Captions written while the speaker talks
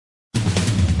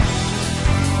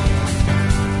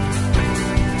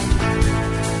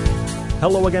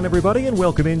Hello again, everybody, and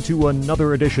welcome into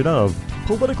another edition of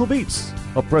Political Beats,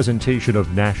 a presentation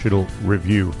of National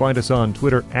Review. Find us on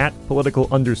Twitter at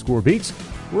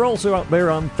political_beats. We're also out there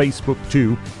on Facebook,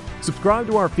 too. Subscribe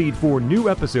to our feed for new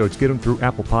episodes. Get them through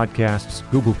Apple Podcasts,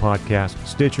 Google Podcasts,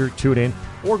 Stitcher, TuneIn,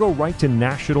 or go right to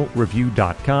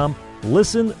nationalreview.com.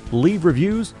 Listen, leave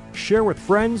reviews, share with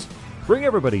friends, bring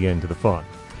everybody into the fun.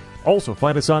 Also,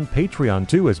 find us on Patreon,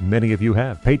 too, as many of you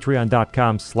have.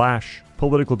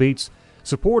 Patreon.com/politicalbeats.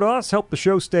 Support us, help the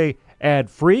show stay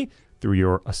ad-free through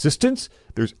your assistance.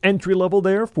 There's entry level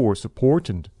there for support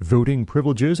and voting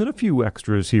privileges and a few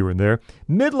extras here and there.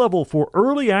 Mid-level for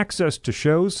early access to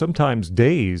shows, sometimes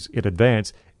days in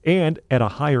advance, and at a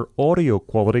higher audio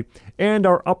quality. And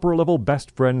our upper level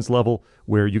best friends level,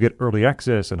 where you get early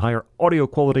access and higher audio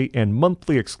quality and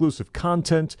monthly exclusive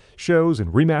content, shows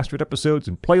and remastered episodes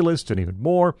and playlists and even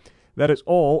more. That is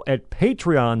all at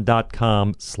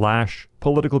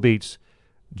patreon.com/politicalbeats.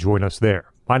 Join us there.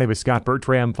 My name is Scott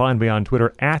Bertram. Find me on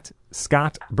Twitter at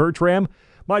Scott Bertram.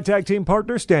 My tag team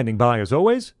partner standing by as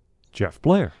always, Jeff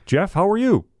Blair. Jeff, how are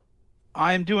you?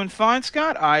 I'm doing fine,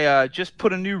 Scott. I just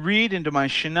put a new reed into my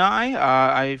Shinai.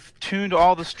 I've tuned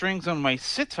all the strings on my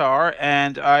sitar,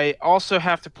 and I also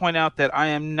have to point out that I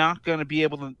am not going to be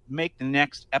able to make the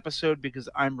next episode because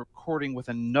I'm recording with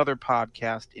another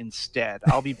podcast instead.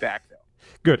 I'll be back, though.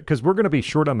 Good, because we're going to be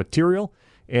short on material,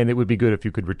 and it would be good if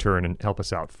you could return and help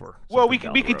us out for. Well, we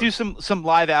could do some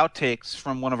live outtakes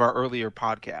from one of our earlier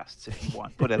podcasts if you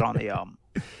want. Put it on the album.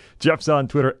 Jeff's on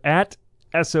Twitter at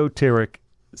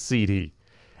EsotericCD.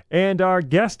 And our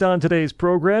guest on today's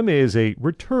program is a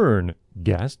return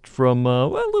guest from a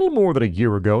little more than a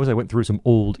year ago, as I went through some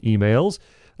old emails.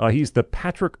 He's the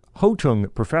Patrick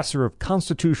Hotung Professor of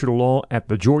Constitutional Law at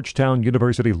the Georgetown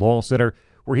University Law Center,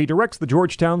 where he directs the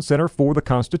Georgetown Center for the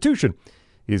Constitution.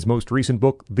 His most recent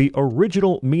book, The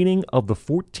Original Meaning of the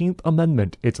 14th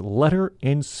Amendment, Its Letter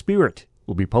and Spirit,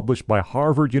 will be published by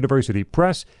Harvard University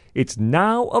Press. It's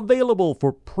now available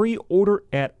for pre-order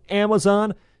at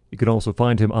Amazon. You can also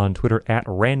find him on Twitter at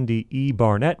Randy E.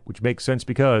 Barnett, which makes sense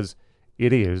because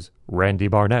it is Randy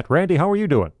Barnett. Randy, how are you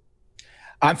doing?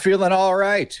 I'm feeling all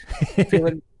right.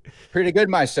 Feeling pretty good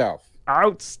myself.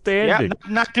 Outstanding.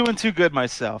 Yeah, not doing too good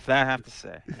myself, I have to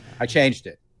say. I changed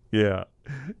it. Yeah.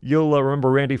 You'll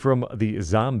remember Randy from the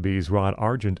Zombies Rod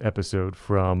Argent episode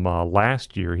from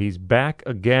last year. He's back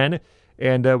again,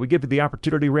 and we give you the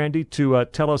opportunity, Randy, to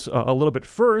tell us a little bit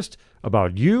first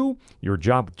about you, your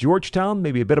job at Georgetown,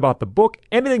 maybe a bit about the book,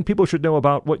 anything people should know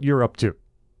about what you're up to.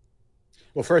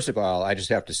 Well, first of all, I just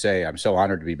have to say I'm so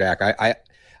honored to be back.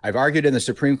 I've argued in the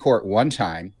Supreme Court one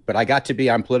time, but I got to be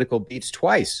on Political Beats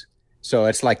twice. So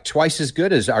it's like twice as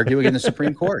good as arguing in the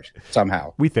Supreme Court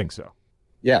somehow. We think so.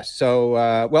 Yes. So,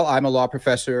 I'm a law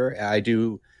professor.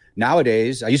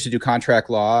 Nowadays, I used to do contract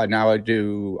law, and now I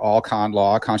do all con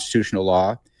law, constitutional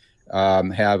law,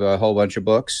 have a whole bunch of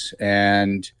books,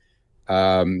 and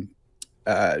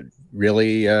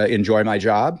really enjoy my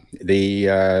job, the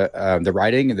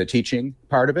writing and the teaching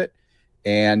part of it.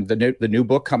 And the new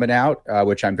book coming out,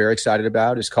 which I'm very excited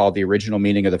about, is called The Original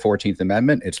Meaning of the 14th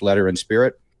Amendment, Its Letter and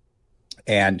Spirit.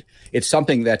 And it's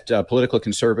something that political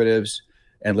conservatives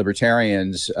and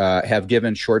libertarians have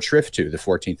given short shrift to, the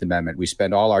 14th Amendment. We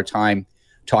spend all our time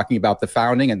talking about the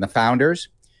founding and the founders,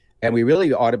 and we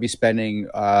really ought to be spending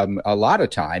a lot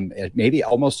of time, maybe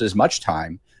almost as much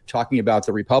time, talking about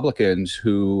the Republicans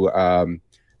who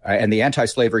and the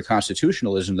anti-slavery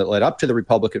constitutionalism that led up to the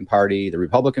Republican Party,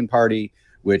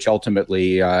 which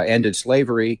ultimately ended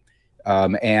slavery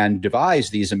and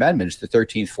devised these amendments, the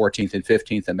 13th, 14th, and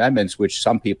 15th Amendments, which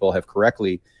some people have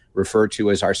correctly referred to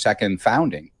as our second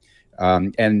founding.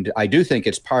 And I do think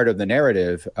it's part of the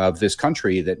narrative of this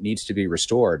country that needs to be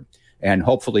restored. And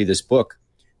hopefully this book,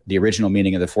 The Original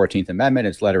Meaning of the 14th Amendment,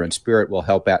 Its Letter and Spirit, will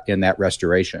help out in that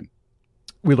restoration.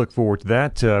 We look forward to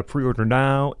that. Pre-order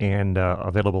now and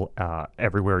available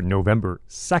everywhere November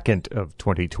 2nd of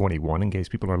 2021, in case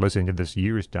people are listening to this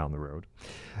years down the road.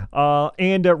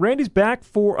 And Randy's back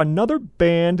for another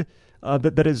band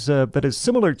that is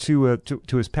similar to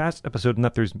his past episode, in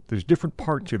that there's different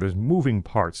parts here. There's moving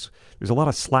parts. There's a lot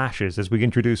of slashes as we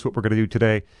introduce what we're going to do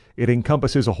today. It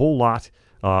encompasses a whole lot,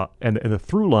 and the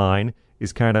through line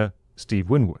is kind of Steve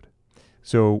Winwood.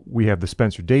 So we have the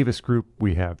Spencer Davis Group,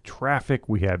 we have Traffic,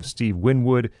 we have Steve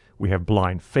Winwood, we have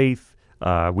Blind Faith,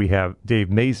 we have Dave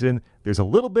Mason. There's a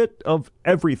little bit of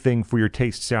everything for your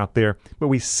tastes out there, but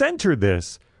we center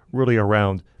this really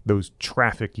around those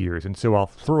Traffic years. And so I'll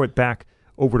throw it back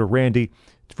over to Randy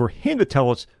for him to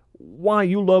tell us why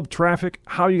you love Traffic,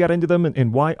 how you got into them,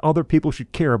 and why other people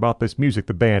should care about this music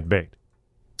the band made.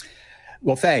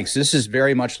 Well, thanks. This is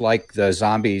very much like the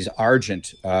Zombies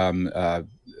Argent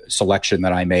selection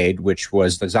that I made, which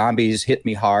was the Zombies hit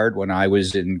me hard when I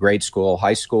was in grade school,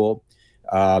 high school,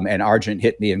 and Argent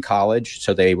hit me in college.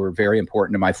 So they were very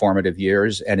important to my formative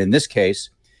years. And in this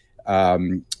case,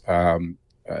 it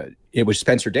was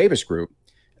Spencer Davis Group,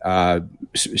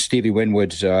 Stevie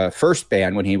Winwood's first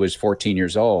band when he was 14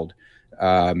 years old.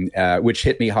 Which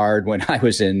hit me hard when I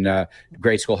was in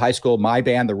grade school, high school. My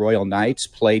band, the Royal Knights,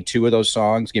 played two of those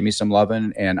songs, Give Me Some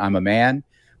Lovin' and I'm a Man,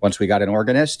 once we got an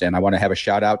organist. And I want to have a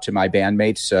shout out to my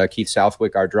bandmates, Keith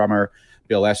Southwick, our drummer,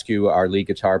 Bill Eskew, our lead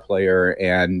guitar player,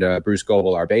 and Bruce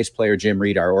Goebel, our bass player, Jim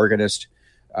Reed, our organist.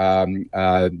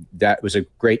 That was a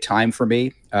great time for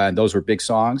me. Those were big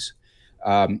songs.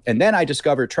 And then I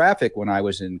discovered Traffic when I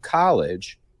was in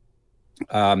college.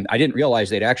 I didn't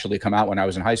realize they'd actually come out when I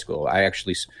was in high school. I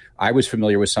was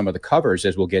familiar with some of the covers,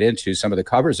 as we'll get into, some of the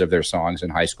covers of their songs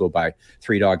in high school by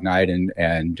Three Dog Night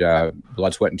and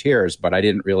Blood, Sweat, and Tears, but I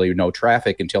didn't really know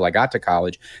Traffic until I got to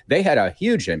college. They had a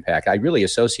huge impact. I really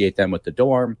associate them with the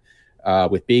dorm,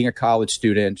 with being a college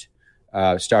student,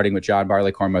 starting with John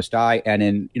Barleycorn Must Die. And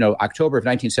in October of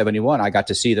 1971, I got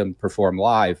to see them perform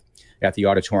live at the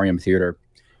Auditorium Theater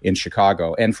in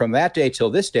Chicago. And from that day till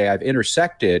this day, I've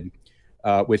intersected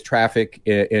with Traffic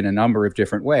in a number of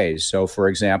different ways. So, for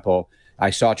example, I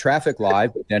saw Traffic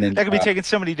live. Then that could be taken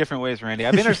so many different ways, Randy.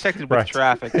 I've intersected with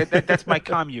Traffic. That's my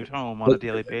commute home on a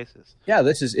daily basis. Yeah,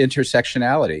 this is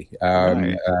intersectionality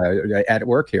at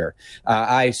work here.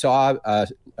 I saw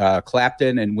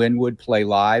Clapton and Winwood play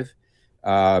live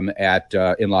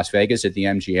in Las Vegas at the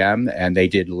MGM, and they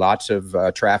did lots of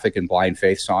Traffic and Blind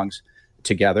Faith songs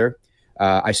together.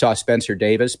 I saw Spencer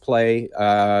Davis play,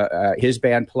 his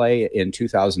band play in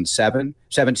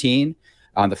 2017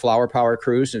 on the Flower Power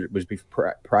Cruise. It was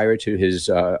prior to his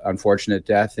unfortunate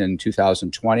death in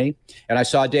 2020. And I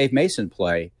saw Dave Mason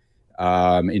play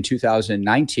in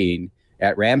 2019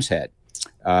 at Ram's Head.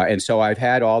 And so I've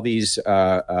had all these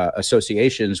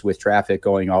associations with Traffic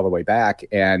going all the way back.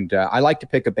 And I like to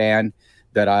pick a band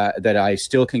that I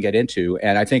still can get into.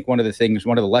 And I think one of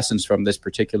the lessons from this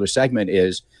particular segment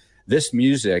is this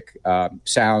music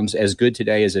sounds as good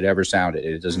today as it ever sounded.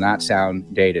 It does not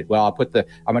sound dated. Well, I'll put that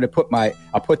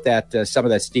some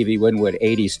of that Stevie Winwood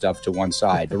 80s stuff to one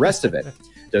side. The rest of it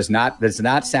does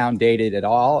not sound dated at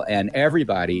all. And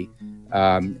everybody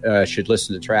should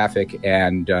listen to Traffic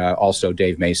and also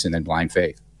Dave Mason and Blind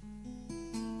Faith.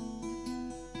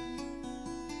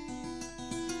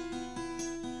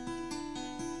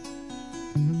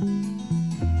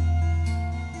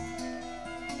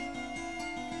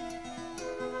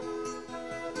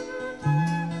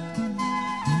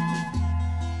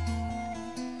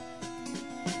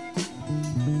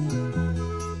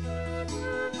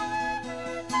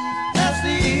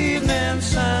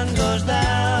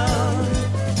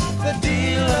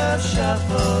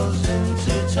 Shuffles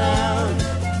into town,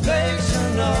 makes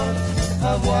a note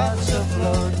of what's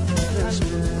afloat, and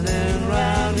spinning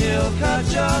round he'll cut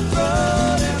your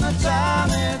throat in the time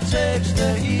it takes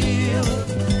to heal.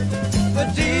 The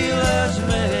dealer's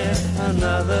made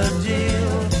another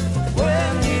deal.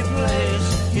 When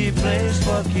he plays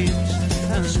for keeps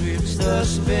and sweeps the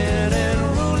spinning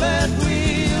roulette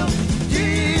wheel.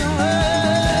 Dealer,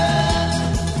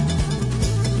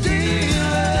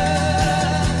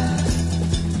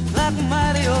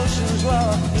 mighty ocean's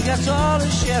roar, he gets all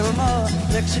his share or more.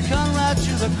 Mexican right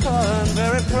to the core and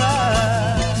very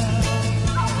proud.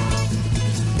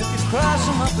 If you cross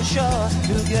him up the shore,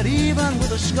 you'll get even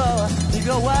with a score. Leave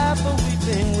your wife a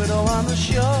weeping widow on the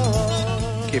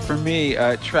shore. Okay, for me,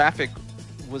 Traffic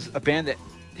was a band that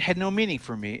had no meaning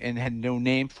for me and had no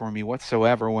name for me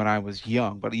whatsoever when I was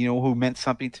young. But you know who meant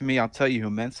something to me? I'll tell you who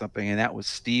meant something, and that was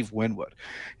Steve Winwood.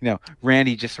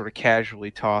 Randy just sort of casually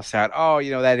tossed out,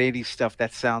 that 80s stuff,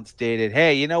 that sounds dated.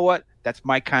 Hey, you know what? That's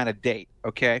my kind of date,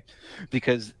 okay?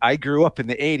 Because I grew up in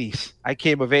the 80s. I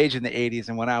came of age in the 80s,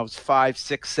 and when I was 5,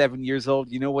 6, 7 years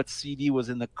old, you know what CD was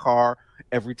in the car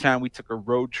every time we took a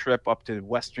road trip up to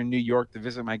Western New York to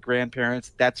visit my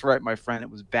grandparents? That's right, my friend.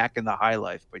 It was Back in the High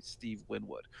Life by Steve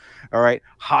Winwood. All right?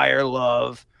 Higher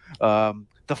Love,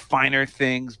 The Finer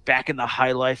Things, Back in the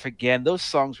High Life Again. Those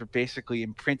songs were basically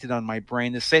imprinted on my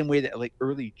brain the same way that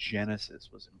early Genesis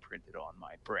was imprinted on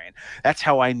my brain. That's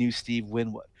how I knew Steve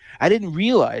Winwood. I didn't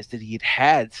realize that he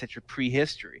had such a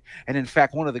prehistory. And in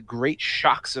fact, one of the great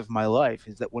shocks of my life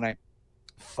is that when I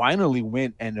finally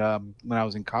went and when I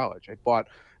was in college,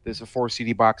 there's a 4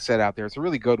 CD box set out there. It's a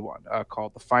really good one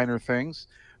called The Finer Things,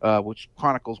 which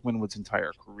chronicles Winwood's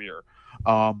entire career.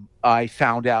 I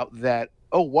found out that,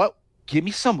 Give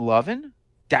Me Some Lovin'?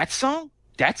 That song?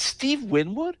 that's Steve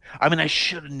Winwood? I mean, I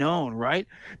should have known, right?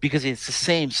 Because it's the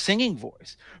same singing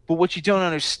voice. But what you don't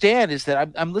understand is that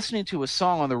I'm listening to a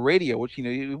song on the radio, which,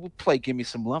 you would play Give Me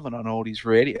Some Lovin' on oldies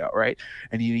radio, right?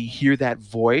 And you hear that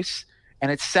voice,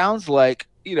 and it sounds like,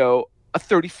 a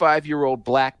 35-year-old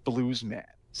black blues man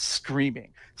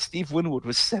screaming. Steve Winwood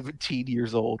was 17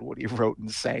 years old when he wrote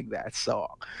and sang that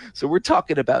song. So we're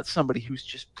talking about somebody who's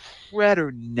just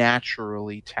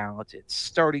preternaturally talented,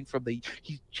 starting from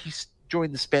he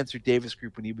joined the Spencer Davis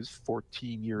Group when he was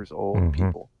 14 years old,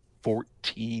 people.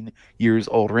 14 years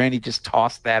old. Randy just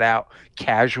tossed that out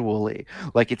casually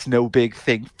like it's no big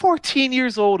thing. 14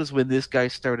 years old is when this guy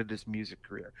started his music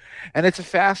career. And it's a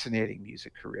fascinating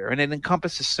music career. And it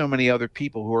encompasses so many other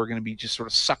people who are going to be just sort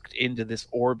of sucked into this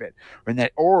orbit,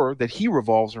 or that he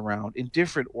revolves around in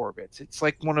different orbits. It's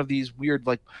like one of these weird,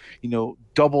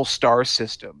 double star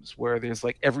systems where there's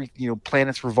like every,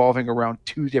 planets revolving around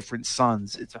two different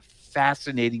suns. It's a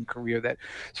fascinating career that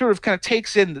sort of kind of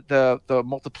takes in the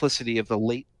multiplicity of the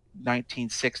late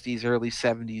 1960s, early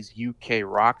 70s UK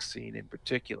rock scene in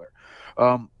particular.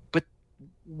 But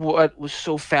what was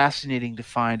so fascinating to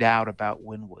find out about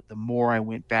Winwood, the more I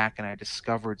went back and I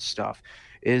discovered stuff,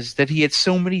 is that he had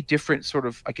so many different sort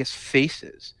of, I guess,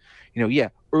 faces.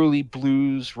 Early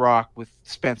blues rock with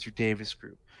Spencer Davis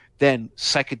Group, then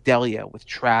psychedelia with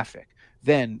Traffic,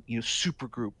 then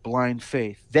supergroup Blind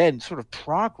Faith, then sort of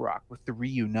prog rock with the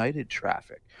reunited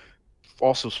Traffic,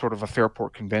 also sort of a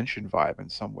Fairport Convention vibe in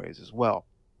some ways as well.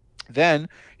 Then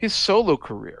his solo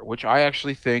career, which I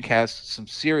actually think has some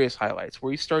serious highlights,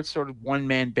 where he starts sort of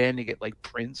one-man banding it like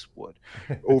Prince would,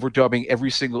 overdubbing every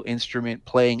single instrument,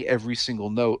 playing every single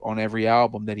note on every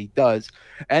album that he does.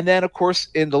 And then, of course,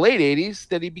 in the late 80s,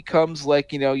 that he becomes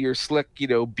like, your slick,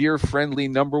 beer-friendly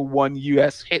 #1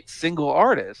 U.S. hit single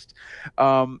artist.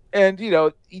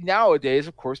 Nowadays,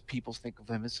 of course, people think of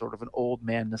him as sort of an old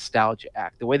man nostalgia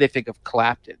act, the way they think of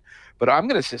Clapton. But I'm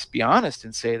going to just be honest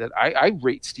and say that I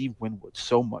rate Steve Winwood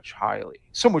so much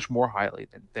more highly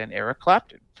than Eric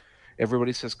Clapton.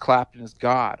 Everybody says Clapton is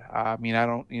God. I mean, I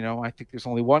don't, I think there's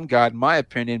only one God in my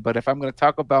opinion, but if I'm going to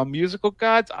talk about musical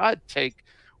gods, I'd take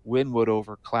Winwood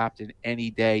over Clapton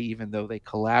any day, even though they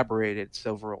collaborated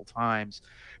several times,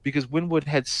 because Winwood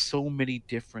had so many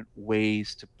different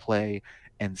ways to play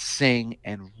and sing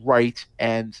and write.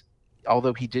 And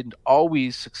although he didn't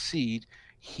always succeed,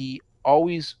 he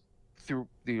always, through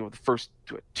the first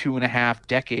 2.5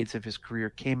 decades of his career,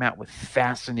 came out with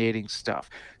fascinating stuff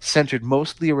centered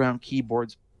mostly around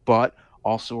keyboards, but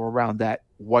also around that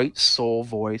white soul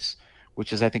voice,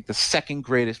 which is, I think, the second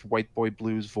greatest white boy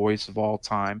blues voice of all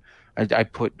time. I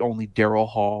put only Daryl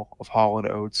Hall of Hall &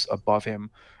 Oates above him,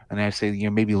 and I say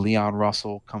maybe Leon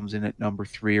Russell comes in at number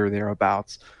 3 or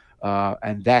thereabouts,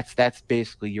 and that's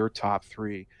basically your top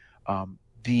 3.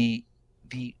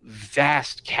 The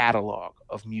vast catalog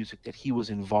of music that he was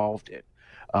involved in,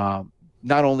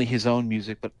 not only his own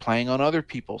music, but playing on other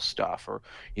people's stuff, or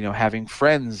having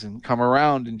friends and come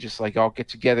around and just like all get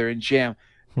together and jam.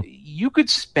 You could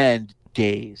spend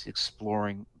days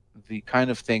exploring the kind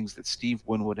of things that Steve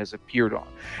Winwood has appeared on,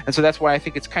 and so that's why I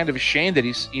think it's kind of a shame that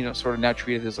he's sort of now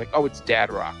treated as like, oh, it's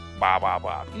dad rock, blah blah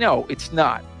blah. No, it's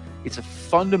not. It's a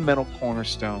fundamental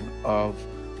cornerstone of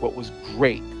what was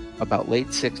great about late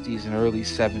 60s and early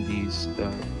 70s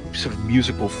sort of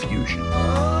musical fusion.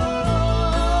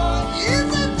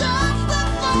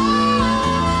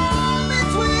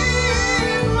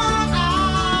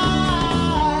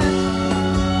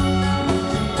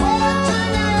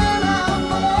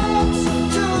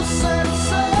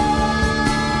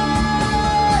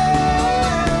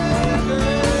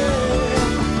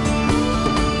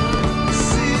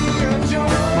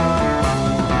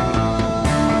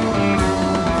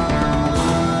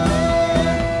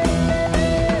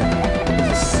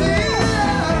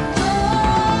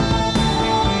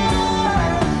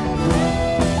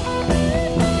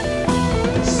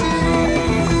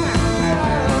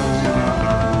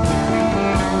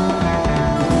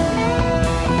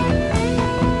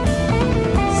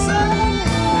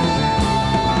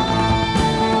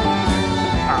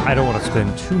 I don't want to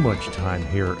spend too much time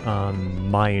here on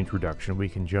my introduction. We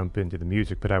can jump into the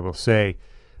music, but I will say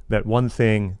that one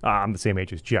thing. I'm the same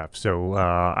age as Jeff, so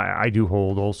I do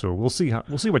hold also. We'll see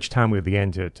much time we have at the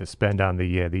end to spend on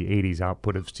the '80s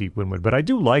output of Steve Winwood, but I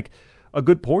do like a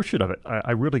good portion of it.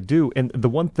 I really do. And the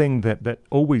one thing that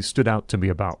always stood out to me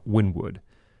about Winwood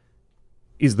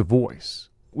is the voice,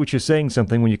 which is saying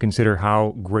something when you consider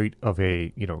how great of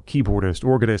a keyboardist,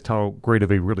 organist, how great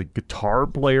of a really guitar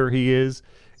player he is.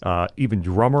 Even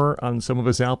drummer on some of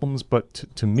his albums, but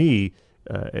to me,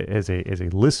 as a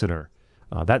listener,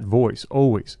 that voice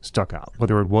always stuck out,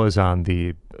 whether it was on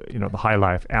the High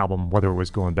Life album, whether it was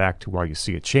going back to While You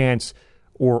See a Chance,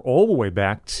 or all the way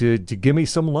back to Give Me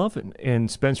Some Lovin' and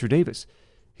Spencer Davis.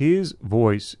 His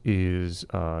voice is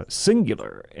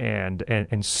singular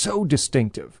and so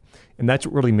distinctive, and that's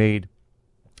what really made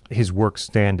his work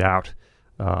stand out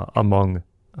among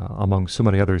so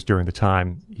many others during the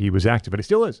time he was active. And he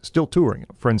still is, still touring.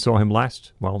 A friend saw him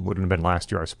wouldn't have been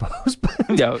last year, I suppose. But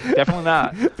No, definitely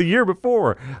not. the year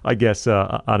before, I guess,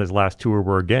 on his last tour,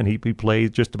 where again he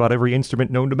played just about every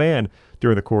instrument known to man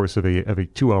during the course of a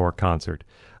 2-hour concert.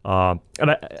 And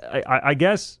I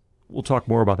guess we'll talk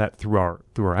more about that through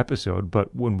our episode.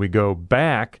 But when we go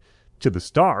back to the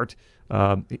start,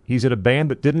 he's in a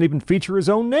band that didn't even feature his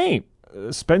own name,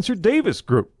 Spencer Davis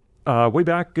Group. Way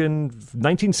back in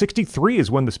 1963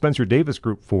 is when the Spencer Davis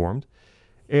Group formed,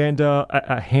 and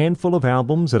a handful of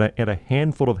albums and a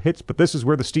handful of hits. But this is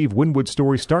where the Steve Winwood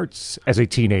story starts as a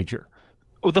teenager.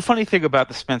 Well, the funny thing about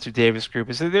the Spencer Davis Group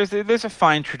is that there's a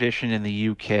fine tradition in the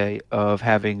UK of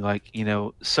having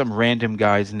some random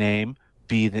guy's name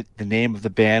be the name of the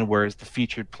band, whereas the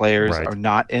featured players Right. are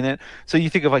not in it. So you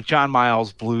think of like John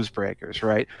Miles' Blues Breakers,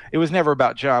 right? It was never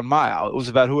about John Miles. It was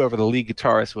about whoever the lead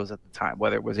guitarist was at the time,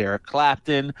 whether it was Eric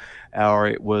Clapton or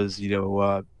it was,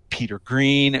 Peter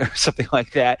Green or something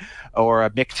like that, or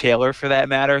Mick Taylor for that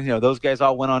matter. Those guys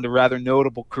all went on to rather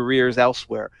notable careers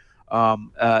elsewhere.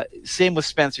 Same with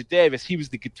Spencer Davis. He was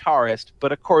the guitarist,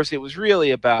 but of course it was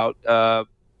really about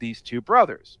these two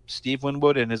brothers, Steve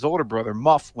Winwood and his older brother,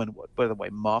 Muff Winwood. By the way,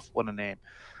 Muff, what a name.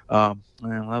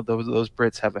 Those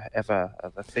Brits have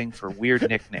a thing for weird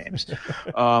nicknames.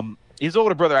 His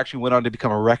older brother actually went on to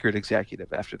become a record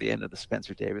executive after the end of the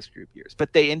Spencer Davis Group years.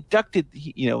 But they inducted,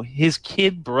 his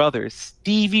kid brother,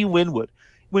 Stevie Winwood,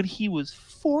 when he was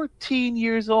 14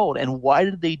 years old. And why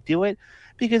did they do it?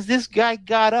 Because this guy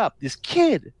got up, this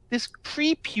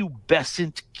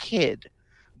prepubescent kid,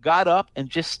 got up and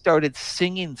just started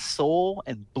singing soul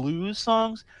and blues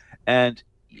songs, and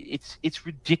it's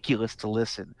ridiculous to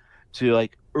listen to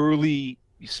like early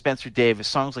Spencer Davis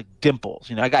songs like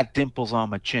Dimples. I got dimples on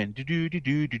my chin. Do do do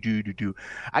do do do do do.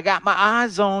 I got my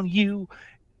eyes on you.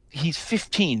 He's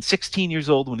 16 years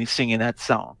old when he's singing that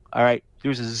song. All right.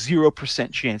 There's a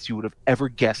 0% chance you would have ever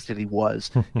guessed that he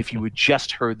was if you had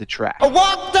just heard the track. I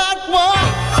walk that walk,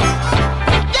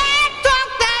 yeah, talk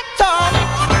that talk.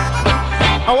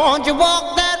 I want you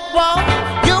walk that walk.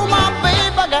 You my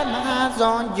babe, I got my eyes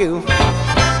on you.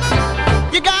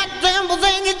 You got dimples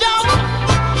in your jaw.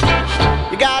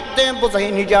 You got dimples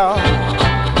in your jaw.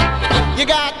 You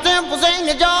got dimples in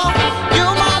your jaw. You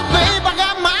my babe, I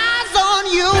got my eyes on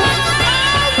you.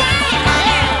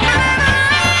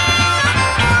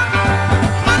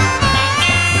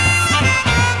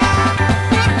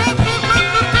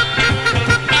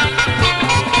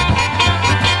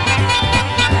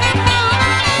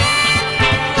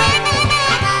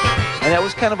 And that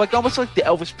was kind of like almost like the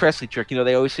Elvis Presley trick.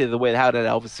 They always say how did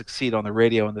Elvis succeed on the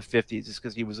radio in the 50s? It's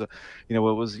because he was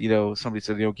somebody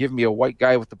said, give me a white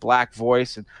guy with a black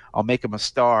voice and I'll make him a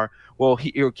star. Well,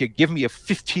 give me a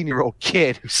 15-year-old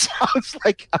kid who sounds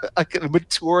like a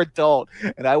mature adult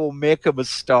and I will make him a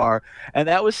star. And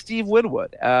that was Steve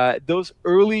Winwood. Those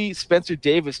early Spencer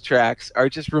Davis tracks are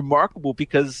just remarkable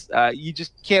because you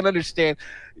just can't understand.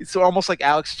 It's almost like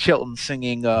Alex Chilton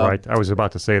singing. Right, I was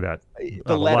about to say that.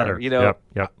 The letter. Yep.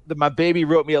 My baby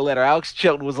wrote me a letter. Alex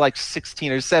Chilton was like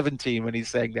 16 or 17 when he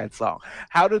sang that song.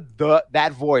 How did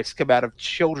that voice come out of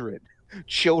children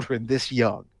this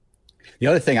young? The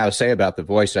other thing I would say about the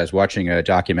voice, I was watching a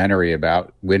documentary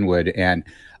about Winwood, and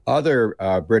other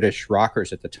British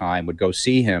rockers at the time would go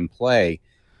see him play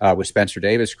with Spencer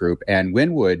Davis Group, and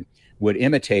Winwood would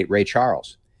imitate Ray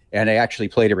Charles. And they actually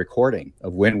played a recording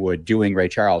of Winwood doing Ray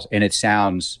Charles, and it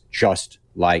sounds just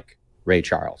like Ray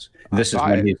Charles. This is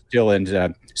when he's still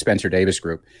in Spencer Davis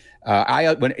Group.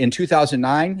 When in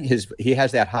 2009, he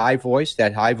has that high voice.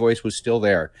 That high voice was still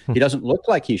there. He doesn't look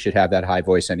like he should have that high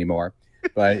voice anymore,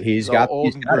 but he's got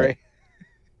old and gray.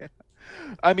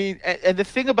 I mean, and the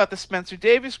thing about the Spencer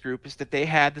Davis Group is that they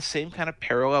had the same kind of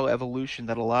parallel evolution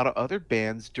that a lot of other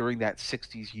bands during that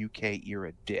 60s UK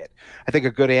era did. I think a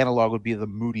good analog would be the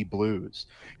Moody Blues.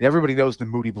 And everybody knows the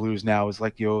Moody Blues now is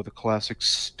like, the classic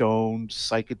stoned,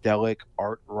 psychedelic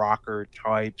art rocker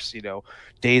types,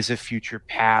 Days of Future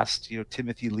Past,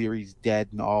 Timothy Leary's Dead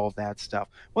and all of that stuff.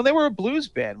 Well, they were a blues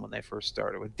band when they first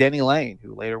started with Denny Lane,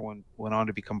 who later went on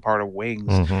to become part of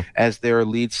Wings as their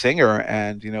lead singer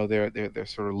and, their their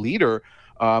sort of leader.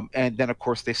 And then, of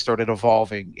course, they started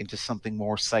evolving into something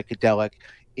more psychedelic,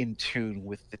 in tune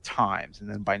with the times. And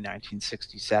then by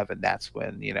 1967, that's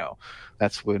when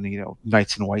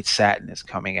Nights in White Satin is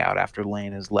coming out after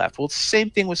Lane has left. Well, it's the same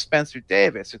thing with Spencer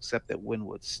Davis, except that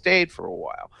Winwood stayed for a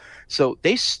while. So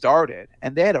they started,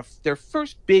 and they had their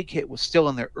first big hit was still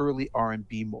in their early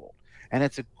R&B mold. And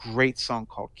it's a great song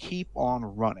called Keep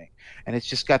On Running. And it's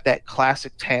just got that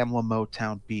classic Tamla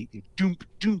Motown beat. Doom,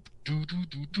 doom, doo, doo,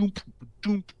 doo, doom,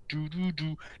 doom, doo, doo,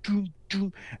 doo, doom,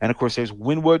 doom. And of course, there's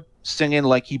Winwood singing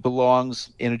like he belongs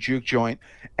in a juke joint.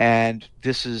 And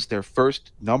this is their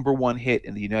first #1 hit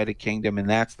in the United Kingdom. And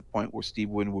that's the point where Steve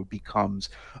Winwood becomes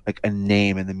like a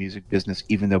name in the music business,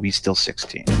 even though he's still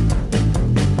 16.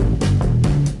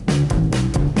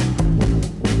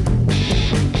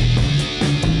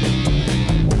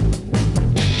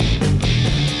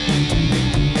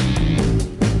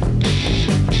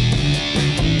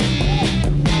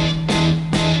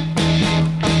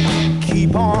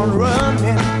 Keep on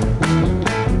running,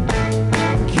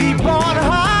 keep on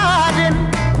hiding.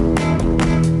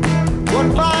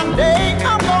 One fine day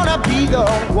I'm gonna be the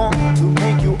one to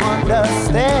make you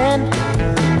understand.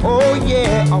 Oh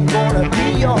yeah, I'm gonna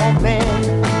be your man.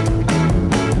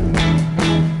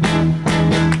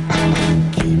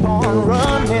 Keep on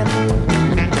running,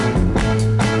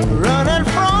 running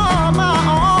from my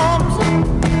arms.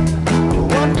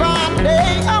 One fine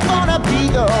day I'm gonna be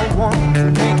the one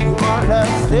to make you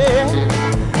understand.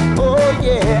 Oh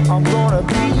yeah, I'm gonna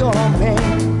be your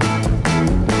man.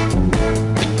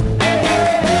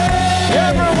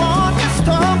 Everyone is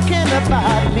talking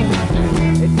about me.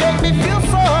 It makes me feel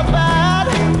so bad.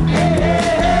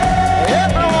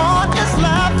 Everyone is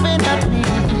laughing at me.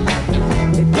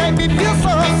 It makes me feel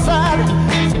so sad.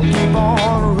 So keep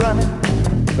on running.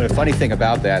 But a funny thing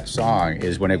about that song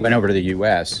is when it went over to the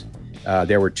U.S.,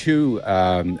 there were two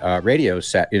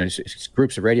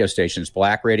groups of radio stations,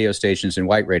 black radio stations and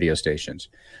white radio stations.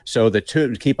 So the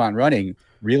two Keep On Running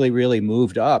really, really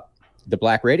moved up the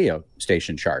black radio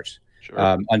station charts.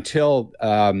 Sure. Until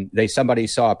somebody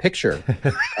saw a picture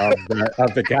of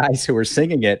the guys who were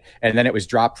singing it, and then it was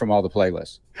dropped from all the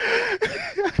playlists.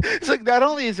 It's like, not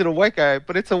only is it a white guy,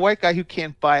 but it's a white guy who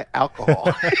can't buy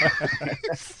alcohol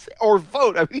or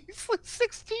vote. I mean, he's like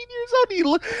 16 years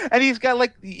old. And he's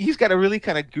got a really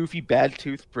kind of goofy, bad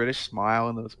tooth British smile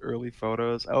in those early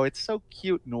photos. Oh, it's so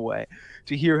cute in a way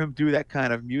to hear him do that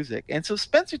kind of music. And so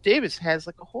Spencer Davis has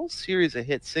like a whole series of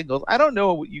hit singles. I don't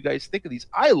know what you guys think of these.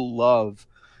 I love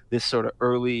this sort of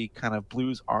early kind of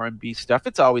blues R&B stuff.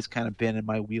 It's always kind of been in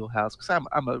my wheelhouse because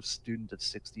I'm a student of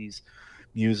 60s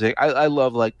music. I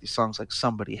love like songs like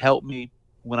Somebody Help Me,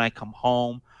 When I Come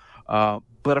Home.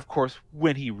 But of course,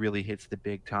 when he really hits the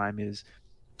big time is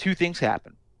two things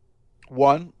happen.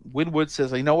 One, Winwood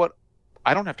says, you know what?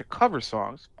 I don't have to cover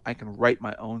songs. I can write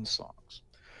my own songs.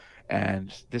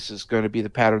 And this is going to be the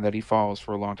pattern that he follows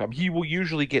for a long time. He will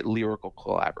usually get lyrical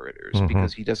collaborators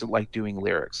because he doesn't like doing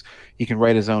lyrics. He can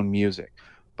write his own music.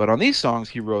 But on these songs,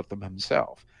 he wrote them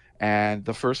himself. And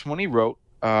the first one he wrote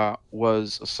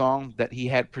was a song that he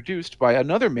had produced by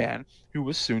another man who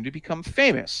was soon to become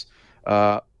famous,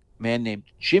 a man named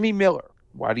Jimmy Miller.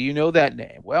 Why do you know that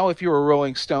name? Well, if you're a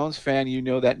Rolling Stones fan, you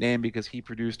know that name because he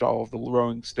produced all of the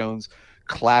Rolling Stones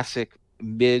classic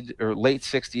mid or late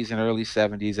 60s and early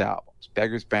 70s albums: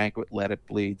 Beggar's Banquet, Let It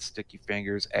Bleed, Sticky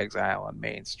Fingers, Exile on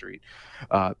Main Street.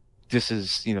 This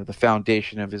is, the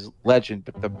foundation of his legend,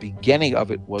 but the beginning of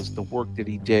it was the work that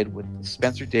he did with the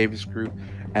Spencer Davis Group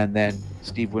and then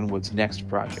Steve Winwood's next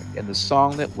project. And the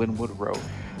song that Winwood wrote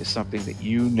is something that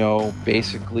you know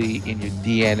basically in your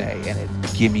DNA, and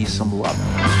it's Give Me Some Love.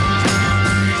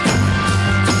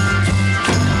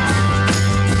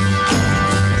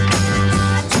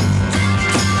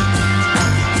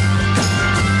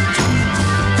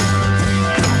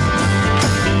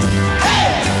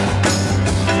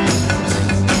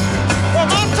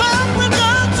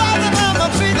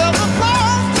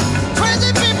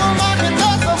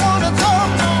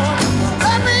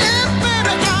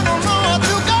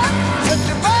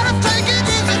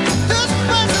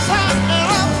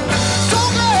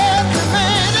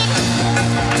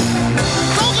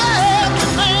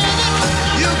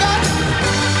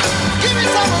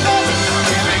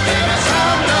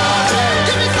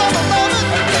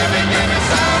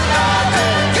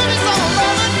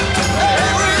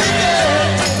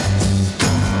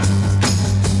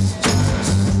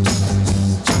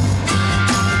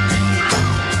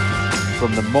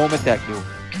 From the moment that you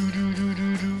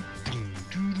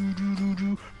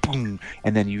boom,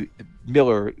 and then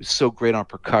Miller is so great on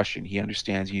percussion. He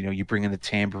understands, you bring in the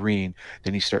tambourine,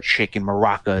 then you start shaking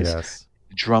maracas. Yes.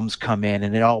 the drums come in,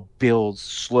 and it all builds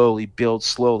slowly.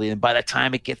 And by the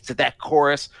time it gets to that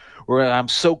chorus where I'm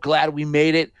so glad we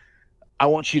made it, I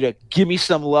want you to give me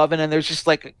some love. And then there's just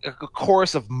like a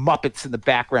chorus of Muppets in the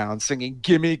background singing,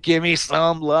 give me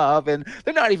some love. And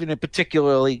they're not even in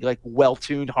particularly like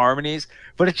well-tuned harmonies,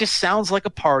 but it just sounds like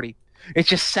a party. It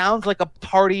just sounds like a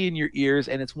party in your ears.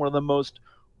 And it's one of the most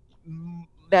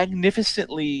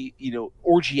magnificently,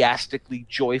 orgiastically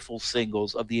joyful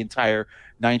singles of the entire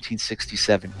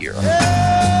 1967 era.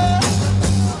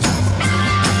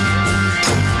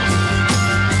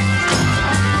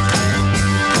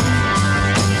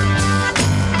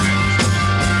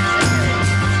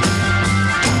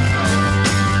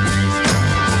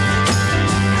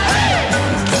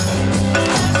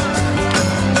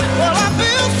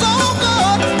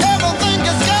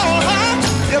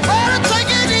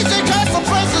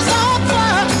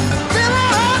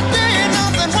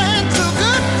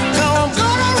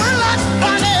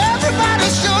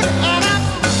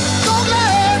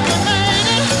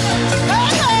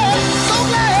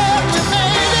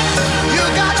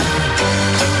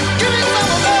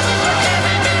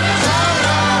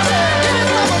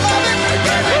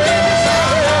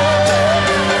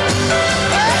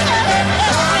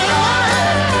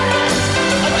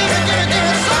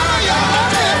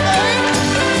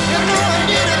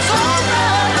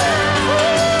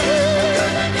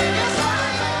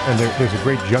 And there's a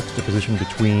great juxtaposition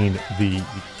between the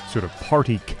sort of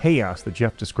party chaos that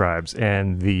Jeff describes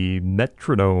and the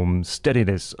metronome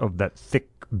steadiness of that thick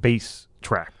bass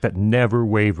track that never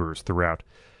wavers throughout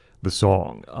the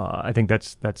song. I think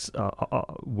that's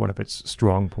one of its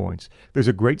strong points. There's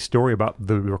a great story about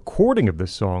the recording of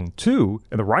this song, too,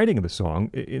 and the writing of the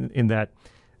song, in that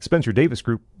Spencer Davis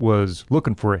Group was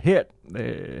looking for a hit.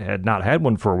 They had not had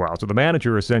one for a while, so the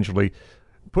manager essentially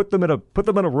put them in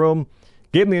a room,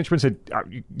 gave them the instruments, said,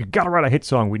 you got to write a hit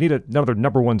song. We need another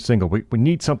number one single. We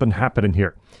need something happening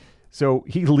here. So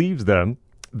he leaves them.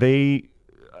 They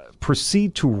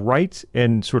proceed to write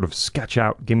and sort of sketch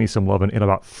out Give Me Some Lovin' in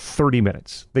about 30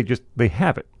 minutes. They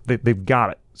have it. They've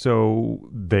got it. So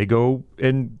they go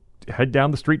and head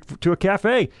down the street to a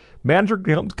cafe. Manager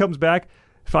comes back,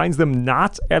 finds them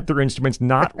not at their instruments,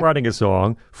 not writing a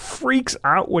song, freaks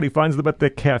out when he finds them at the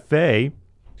cafe.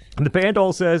 And the band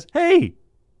all says, hey,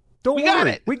 don't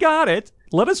worry. We got it.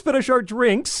 Let us finish our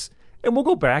drinks, and we'll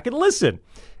go back and listen.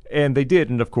 And they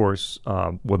did, and of course,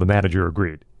 the manager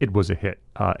agreed. It was a hit.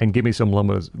 And Give Me Some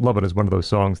Lovin' is one of those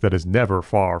songs that is never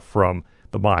far from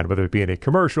the mind, whether it be in a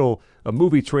commercial, a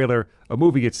movie trailer, a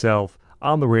movie itself,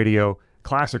 on the radio,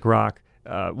 classic rock,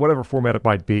 whatever format it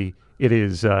might be. It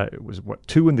was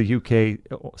 2 in the UK,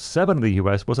 7 in the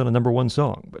US. Wasn't a number one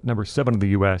song, but number 7 in the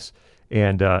US.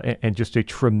 And just a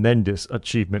tremendous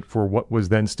achievement for what was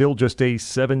then still just a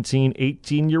 17,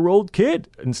 18-year-old kid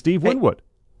in Steve Winwood.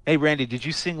 Hey, Randy, did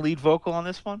you sing lead vocal on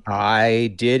this one?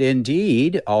 I did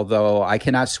indeed, although I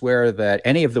cannot swear that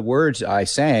any of the words I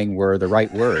sang were the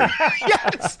right word.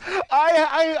 Yes,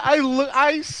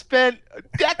 I spent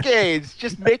decades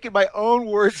just making my own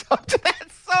words up to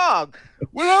that song.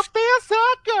 We'll feel so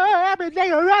good.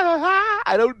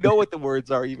 I don't know what the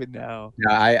words are even now.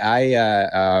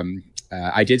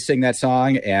 I did sing that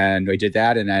song, and we did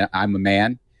that, and I'm a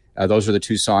Man. Those are the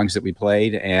 2 songs that we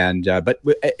played. And but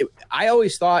I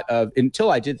always thought of, until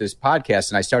I did this podcast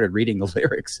and I started reading the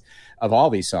lyrics of all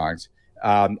these songs,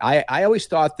 I always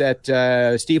thought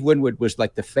that Steve Winwood was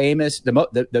like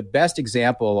the best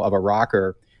example of a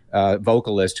rocker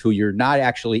vocalist who you're not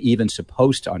actually even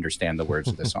supposed to understand the words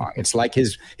of the song. It's like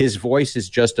his voice is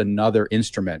just another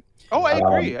instrument. Oh, I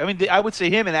agree. I mean, I would say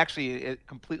him, and actually a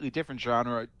completely different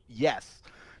genre, Yes.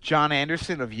 John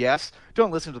Anderson of Yes. Don't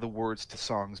listen to the words to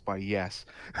songs by Yes.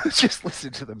 Just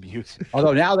listen to the music.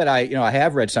 Although now that I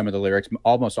have read some of the lyrics,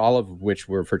 almost all of which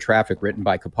were for Traffic, written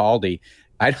by Capaldi,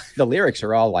 the lyrics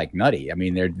are all like nutty. I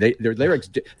mean,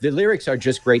 the lyrics are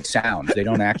just great sounds. They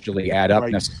don't actually add up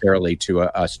necessarily to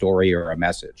a story or a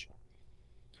message.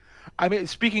 I mean,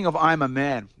 speaking of I'm a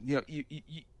Man,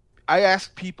 I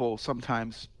ask people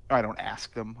sometimes. I don't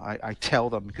ask them. I tell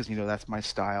them because, that's my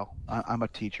style. I'm a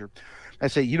teacher. I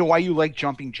say, why you like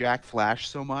Jumping Jack Flash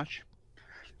so much?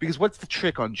 Because what's the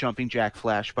trick on Jumping Jack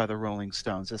Flash by the Rolling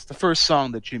Stones? It's the first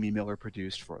song that Jimmy Miller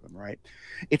produced for them, right?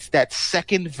 It's that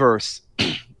second verse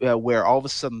where all of a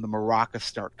sudden the maracas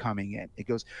start coming in. It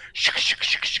goes,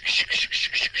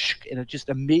 and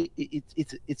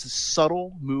it's a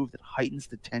subtle move that heightens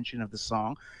the tension of the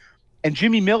song. And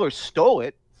Jimmy Miller stole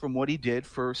it from what he did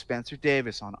for Spencer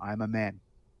Davis on I'm a Man.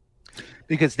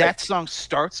 Because that song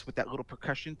starts with that little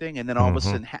percussion thing, and then all of a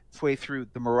sudden, halfway through,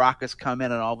 the maracas come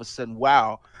in, and all of a sudden,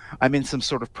 wow, I'm in some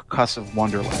sort of percussive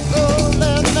wonderland. Oh,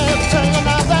 let me tell you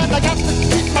now that I got to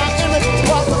keep my image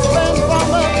while the spin from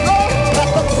the floor.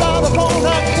 That's the sound upon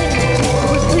that image,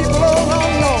 which people all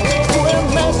know. Who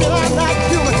imagine I'm not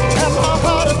human, and my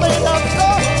heart is made of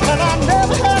gold. And I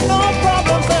never had no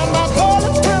problems, and my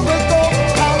toilet's filled with gold.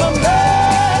 I'm a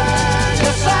man,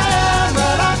 yes I am,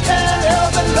 and I can't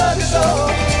help but love you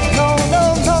so. No,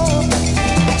 no, no,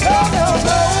 no, no,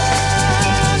 no.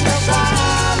 Yes I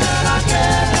am, and I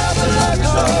can't help but love you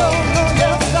so. No,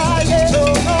 yes I am, no,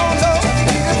 no, no.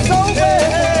 It's so bad.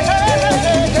 Yes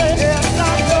I know, yes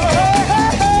I know, yes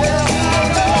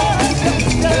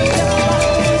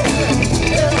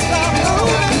I know,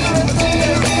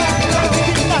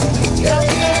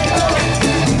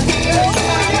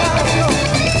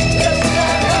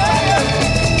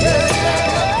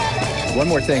 One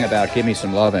more thing about Give Me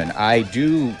Some Lovin'. I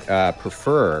do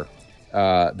prefer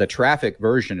the Traffic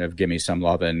version of Give Me Some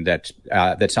Lovin' that's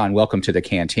on Welcome to the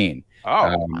Canteen.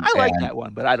 I like that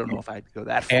one, but I don't know if I'd go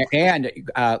that far. And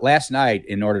last night,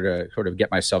 in order to sort of get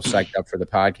myself psyched up for the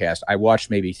podcast, I watched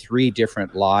maybe 3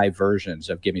 different live versions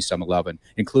of Give Me Some Lovin',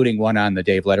 including one on the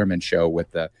Dave Letterman show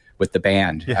with the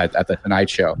band at the Tonight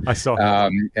Show. I saw.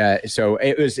 So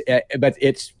it was, but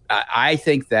it's. I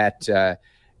think that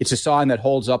it's a song that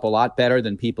holds up a lot better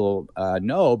than people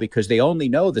know, because they only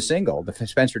know the single, the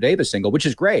Spencer Davis single, which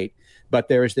is great. But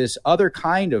there's this other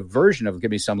kind of version of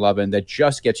Give Me Some Lovin' that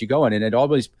just gets you going. And it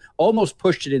almost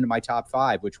pushed it into my top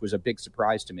 5, which was a big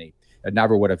surprise to me. I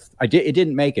never would have. It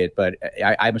didn't make it, but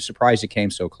I'm surprised it came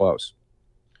so close.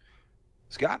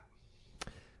 Scott?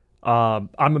 I'm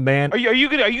a Man. Are you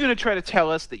gonna try to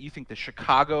tell us that you think the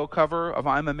Chicago cover of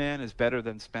I'm a Man is better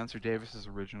than Spencer Davis's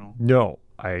original? No,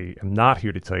 I am not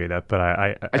here to tell you that, but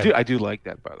I do like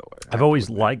that, by the way. I've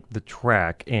always liked the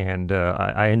track, and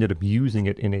I ended up using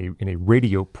it in a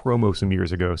radio promo some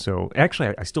years ago. So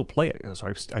actually, I still play it.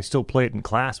 So I still play it in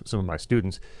class with some of my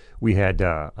students. We had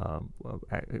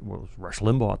it was Rush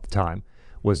Limbaugh at the time,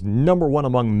 was #1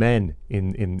 among men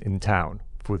in town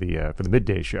for the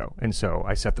midday show, and so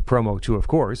I set the promo to, of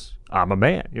course, I'm a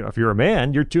man. You know, if you're a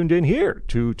man, you're tuned in here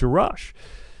to Rush.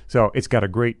 So it's got a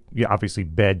great, obviously,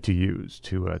 bed to use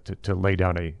to lay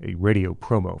down a radio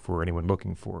promo for anyone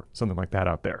looking for something like that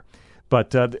out there. But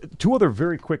 2 other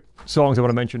very quick songs I want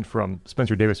to mention from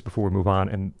Spencer Davis before we move on,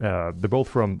 and they're both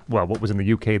from, well, what was in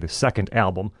the UK, the second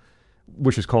album,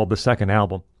 which is called The Second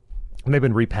Album. And they've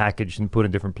been repackaged and put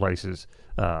in different places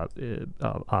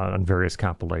on various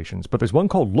compilations. But there's one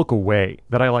called Look Away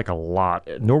that I like a lot.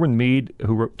 Norman Mead,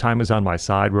 who wrote Time Is On My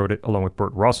Side, wrote it, along with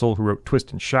Burt Russell, who wrote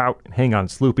Twist and Shout and Hang On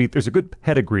Sloopy. There's a good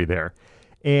pedigree there.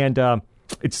 And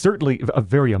it's certainly a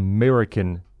very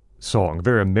American song,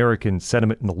 very American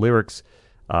sentiment in the lyrics.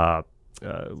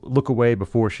 Look away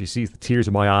before she sees the tears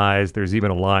in my eyes. There's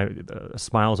even a line, a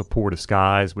smile is a poor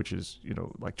disguise, which is,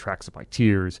 like tracks of my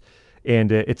tears.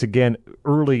 And it's, again,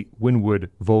 early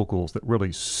Winwood vocals that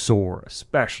really soar,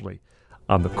 especially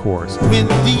on the chorus. With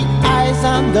the eyes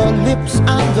and the lips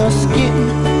and the skin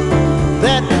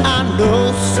that I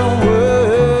know so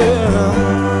well,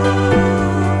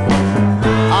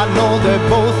 I know they're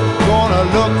both gonna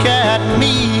look at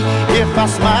me. If I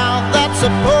smile, that's a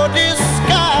poor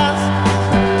disguise.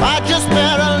 I just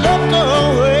better look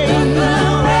away.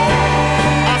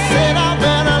 I said I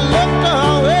better look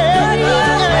away.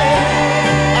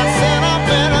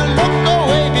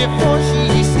 Before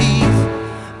she sees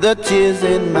the tears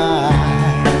in my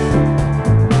eyes.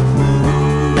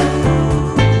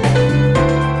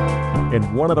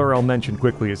 And one other I'll mention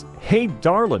quickly is Hey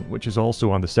Darlin', which is also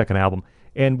on the second album,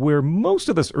 and where most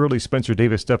of this early Spencer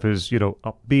Davis stuff is,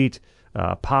 upbeat,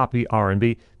 poppy,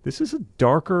 R&B, this is a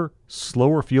darker,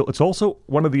 slower feel. It's also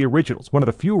one of the originals, one of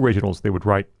the few originals they would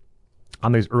write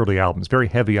on these early albums, very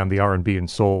heavy on the R&B and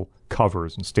soul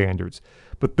covers and standards.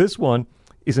 But this one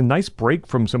is a nice break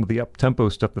from some of the up-tempo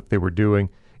stuff that they were doing.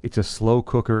 It's a slow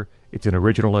cooker. It's an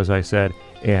original, as I said,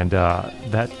 and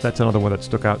that's another one that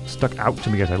stuck out to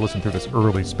me as I listened through this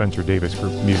early Spencer Davis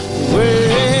group music.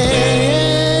 Well,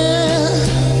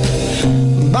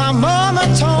 my mama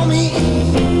told me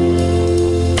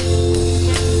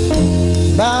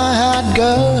about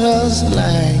girls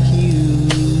like you.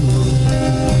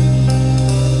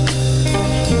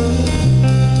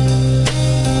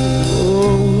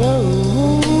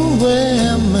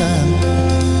 Well, my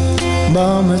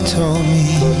mama told me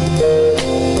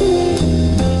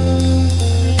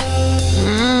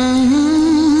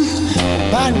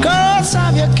about girls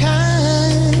of your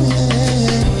kind,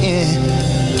 yeah.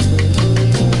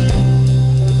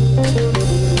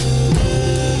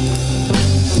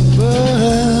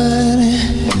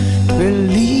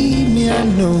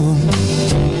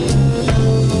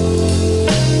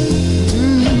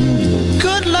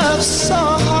 love's so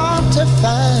hard to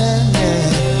find.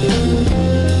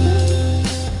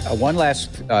 One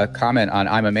last comment on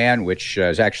I'm a Man, which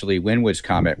is actually Winwood's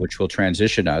comment, which will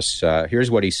transition us.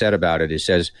 Here's what he said about it. He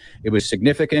says, it was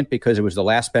significant because it was the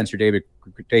last Spencer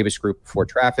Davis group before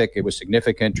Traffic. It was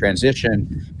significant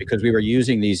transition because we were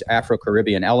using these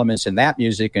Afro-Caribbean elements in that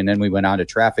music, and then we went on to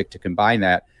Traffic to combine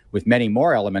that with many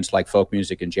more elements like folk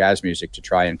music and jazz music to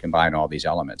try and combine all these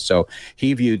elements. So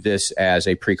he viewed this as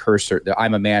a precursor. The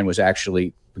I'm a Man was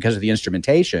actually, because of the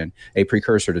instrumentation, a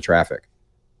precursor to Traffic.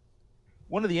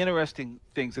 One of the interesting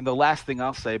things, and the last thing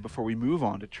I'll say before we move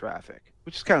on to Traffic,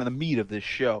 which is kind of the meat of this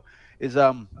show, is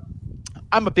I'm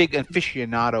a big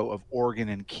aficionado of organ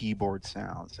and keyboard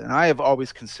sounds. And I have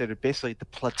always considered basically the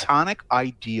platonic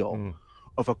ideal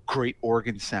of a great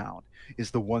organ sound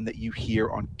is the one that you hear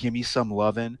on Gimme Some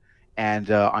Lovin' and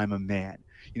I'm a Man.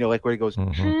 You know, like where it goes,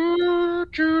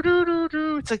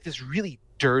 it's like this really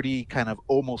dirty, kind of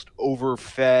almost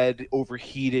overfed,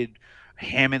 overheated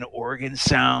Hammond organ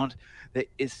sound. That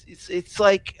it's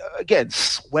like, again,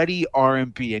 sweaty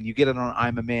R&B, and you get it on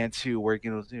I'm a Man too, where it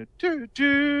goes, do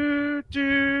do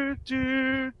do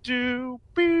do do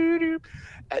do.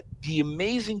 The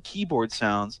amazing keyboard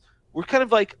sounds were kind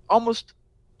of like almost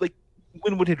like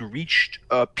Winwood had reached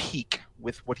a peak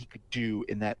with what he could do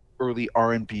in that early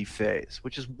R&B phase,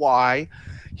 which is why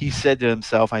he said to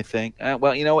himself, I think,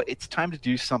 well, you know what, it's time to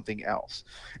do something else.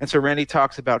 And so Randy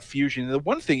talks about fusion. And the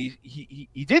one thing he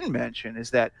didn't mention is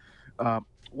that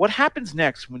what happens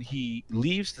next when he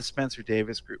leaves the Spencer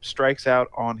Davis group, strikes out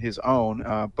on his own,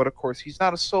 but of course he's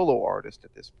not a solo artist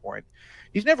at this point.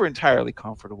 He's never entirely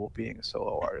comfortable being a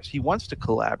solo artist. He wants to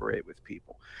collaborate with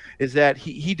people. Is that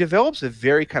he develops a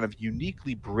very kind of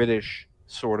uniquely British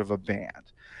sort of a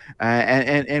band.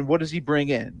 And what does he bring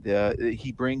in?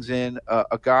 He brings in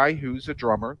a guy who's a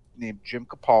drummer named Jim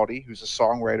Capaldi, who's a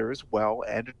songwriter as well,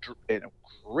 and a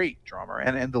great drummer,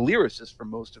 and the lyricist for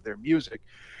most of their music.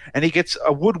 And he gets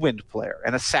a woodwind player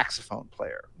and a saxophone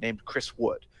player named Chris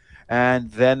Wood.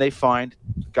 And then they find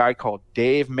a guy called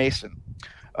Dave Mason,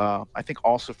 I think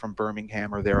also from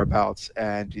Birmingham or thereabouts,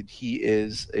 and he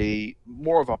is a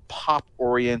more of a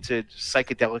pop-oriented,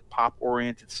 psychedelic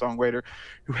pop-oriented songwriter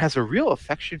who has a real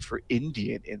affection for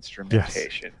Indian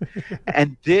instrumentation. Yes.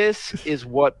 And this is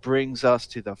what brings us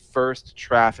to the first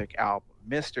Traffic album,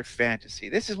 Mr. Fantasy.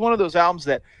 This is one of those albums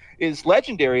that is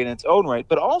legendary in its own right,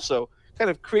 but also kind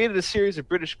of created a series of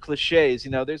British cliches. You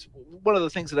know, there's one of the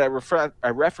things that I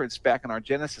referenced back in our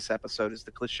Genesis episode is the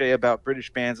cliche about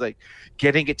British bands like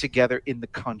getting it together in the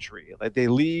country. Like they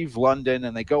leave London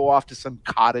and they go off to some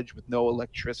cottage with no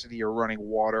electricity or running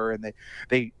water, and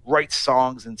they write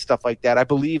songs and stuff like that. I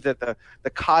believe that the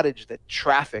cottage that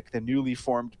Traffic, the newly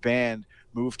formed band,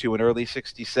 moved to in early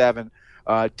 '67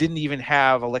 didn't even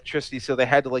have electricity, so they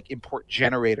had to like import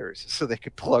generators so they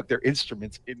could plug their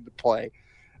instruments into play.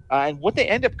 And what they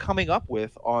end up coming up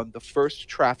with on the first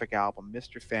Traffic album,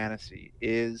 Mr. Fantasy,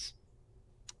 is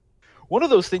one of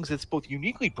those things that's both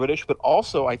uniquely British, but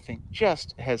also, I think,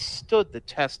 just has stood the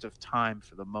test of time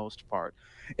for the most part,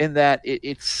 in that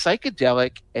it's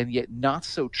psychedelic and yet not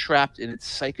so trapped in its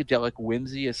psychedelic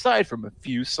whimsy, aside from a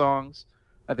few songs.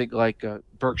 I think like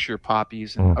Berkshire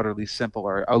Poppies and Utterly Simple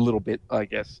are a little bit, I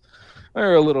guess,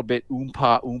 or a little bit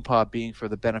oompa being for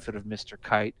the benefit of Mr.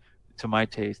 Kite, to my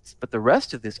tastes. But the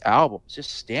rest of this album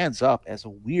just stands up as a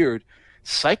weird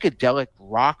psychedelic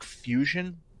rock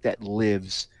fusion that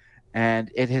lives,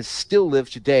 and it has still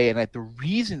lived today. And the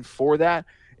reason for that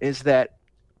is that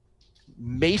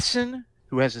Mason,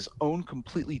 who has his own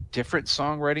completely different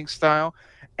songwriting style,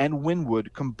 and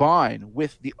Winwood combine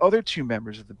with the other two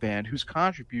members of the band whose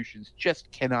contributions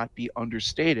just cannot be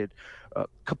understated.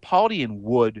 Capaldi and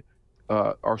Wood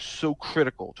are so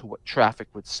critical to what Traffic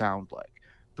would sound like.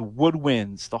 The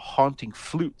woodwinds, the haunting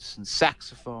flutes and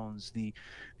saxophones, the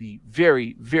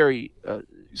very, very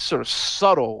sort of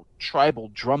subtle tribal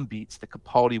drum beats that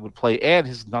Capaldi would play, and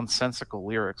his nonsensical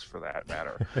lyrics for that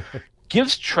matter,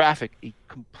 gives Traffic a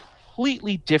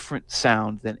completely different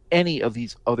sound than any of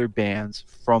these other bands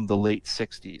from the late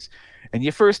 60s. And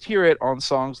you first hear it on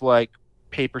songs like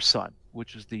Paper Sun,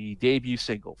 which is the debut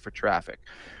single for Traffic,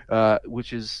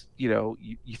 which is, you know,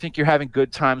 you think you're having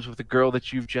good times with the girl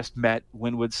that you've just met,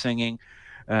 Winwood singing,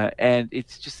 and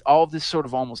it's just all this sort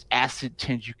of almost acid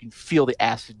tinge. You can feel the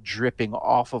acid dripping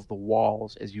off of the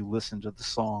walls as you listen to the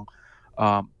song.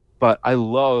 But I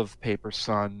love Paper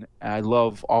Sun. I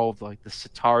love all of like the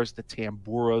sitars, the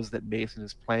tamburas that Mason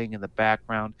is playing in the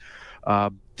background.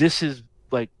 This is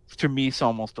like, to me, it's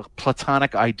almost a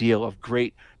platonic ideal of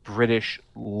great British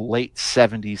late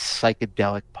 70s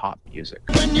psychedelic pop music.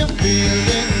 When you're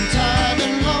feeling tired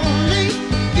and lonely,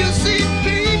 you see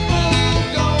people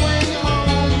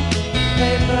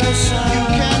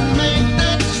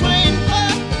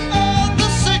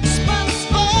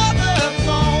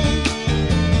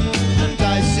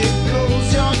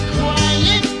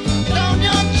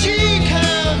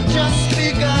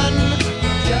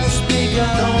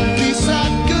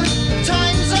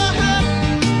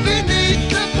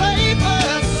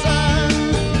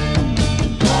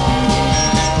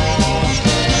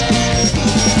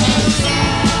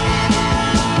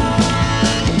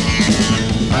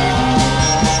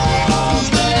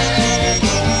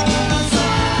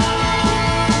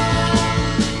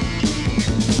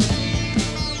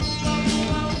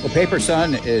Paper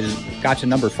Sun got to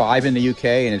number 5 in the UK,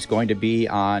 and it's going to be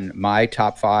on my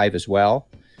top 5 as well.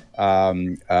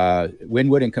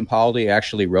 Winwood and Capaldi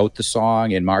actually wrote the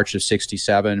song in March of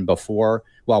 '67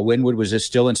 while Winwood was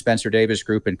still in Spencer Davis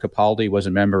Group and Capaldi was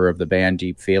a member of the band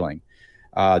Deep Feeling.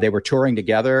 They were touring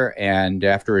together, and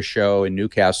after a show in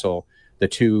Newcastle, the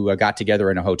two got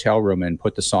together in a hotel room and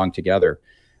put the song together.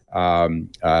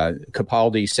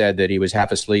 Capaldi said that he was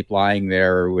half asleep lying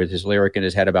there with his lyric in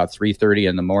his head about 3:30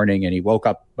 in the morning, and he woke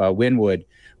up Winwood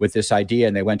with this idea,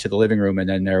 and they went to the living room, and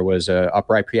then there was an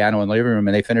upright piano in the living room,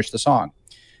 and they finished the song.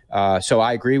 So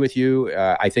I agree with you.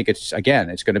 I think it's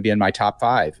going to be in my top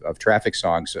 5 of Traffic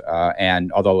songs.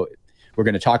 And although we're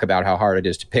going to talk about how hard it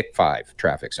is to pick 5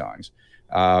 Traffic songs,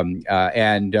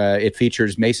 and it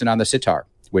features Mason on the sitar,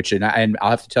 which, and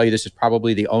I'll have to tell you, this is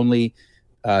probably the only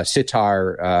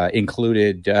sitar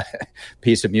included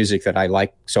piece of music that I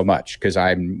like so much, because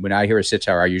when I hear a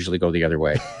sitar, I usually go the other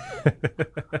way.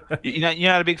 You're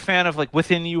not a big fan of like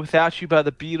 "Within You, Without You" by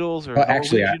the Beatles, or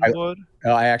actually,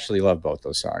 I actually love both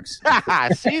those songs.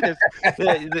 See this?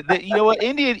 You know what?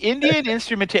 Indian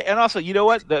instrumentation, and also, you know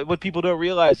what? What people don't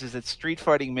realize is that "Street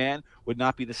Fighting Man" would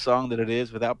not be the song that it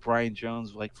is without Brian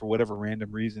Jones, like for whatever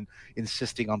random reason,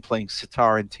 insisting on playing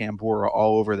sitar and tambura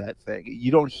all over that thing.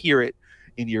 You don't hear it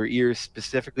in your ears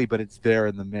specifically, but it's there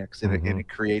in the mix, and it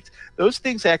creates those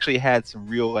things. Actually, had some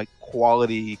real like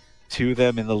quality to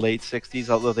them in the late 60s,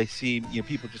 although they seem,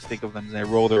 people just think of them and they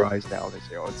roll their eyes now. They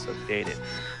say, oh, it's so dated.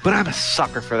 But I'm a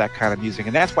sucker for that kind of music,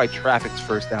 and that's why Traffic's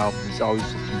first album has always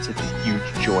just been such a huge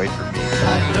joy for me.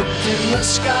 I looked in the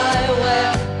sky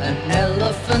where an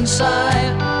elephant's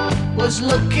eye was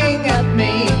looking at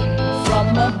me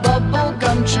from a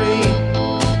bubblegum tree,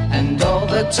 and all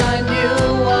that I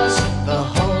knew was the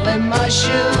hole in my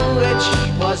shoe, which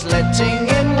was letting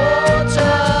in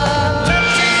water.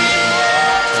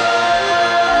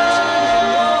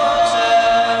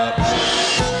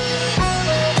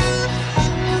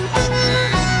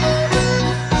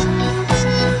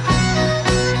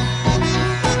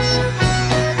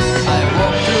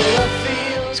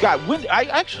 Scott, I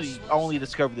actually only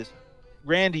discovered this.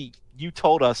 Randy, you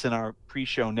told us in our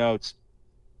pre-show notes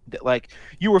that like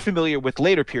you were familiar with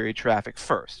later period Traffic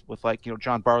first, with like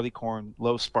John Barleycorn,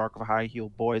 Low Spark of High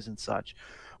Heeled Boys and such,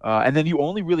 and then you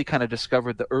only really kind of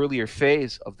discovered the earlier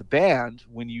phase of the band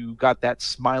when you got that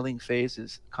Smiling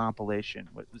Phases compilation.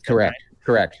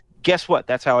 Correct. Guess what?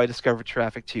 That's how I discovered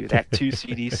Traffic too. That 2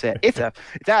 CD set. It's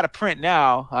out of print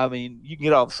now. I mean, you can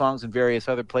get all the songs in various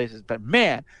other places, but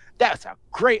man, that's a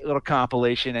great little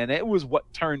compilation, and it was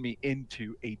what turned me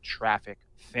into a Traffic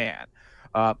fan.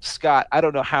 Scott, I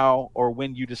don't know how or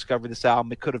when you discovered this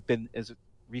album. It could have been as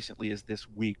recently as this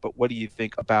week, but what do you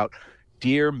think about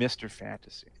Dear Mr.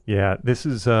 Fantasy? Yeah, this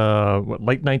is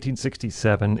late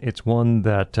 1967. It's one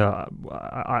that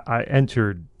I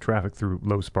entered Traffic through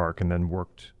Low Spark and then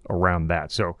worked around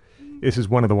that. So this is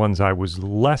one of the ones I was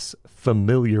less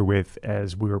familiar with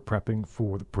as we were prepping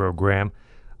for the program.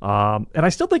 And I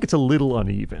still think it's a little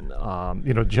uneven.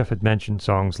 Jeff had mentioned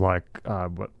songs like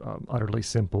Utterly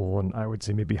Simple, and I would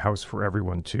say maybe House for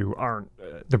Everyone too.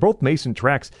 They're both Mason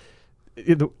tracks.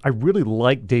 I really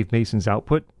like Dave Mason's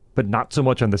output, but not so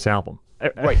much on this album.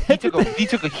 Right. He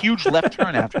took a huge left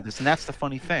turn after this, and that's the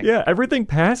funny thing. Yeah, everything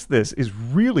past this is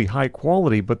really high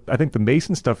quality, but I think the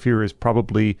Mason stuff here is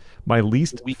probably my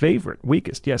least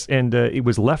weakest, yes. And it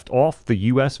was left off the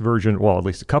U.S. version, well, at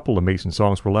least a couple of Mason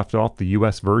songs were left off the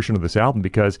U.S. version of this album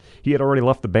because he had already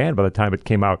left the band by the time it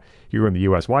came out here in the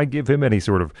U.S. Why give him any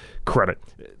sort of credit?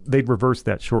 They'd reverse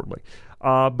that shortly.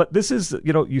 But this is,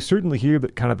 you certainly hear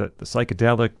that kind of the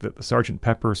psychedelic, the Sgt.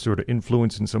 Pepper sort of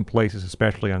influence in some places,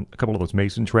 especially on a couple of those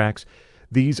Mason tracks.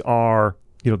 These are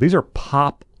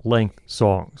pop-length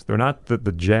songs. They're not the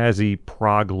jazzy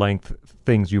prog-length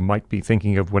things you might be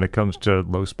thinking of when it comes to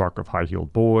Low Spark of High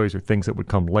Heeled Boys or things that would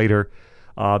come later.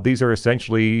 These are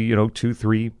essentially, 2,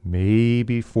 3,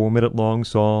 maybe 4-minute long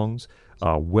songs,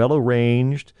 well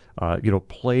arranged,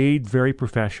 played very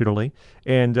professionally,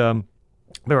 and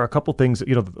there are a couple things,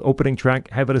 the opening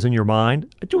track, Heaven Is in Your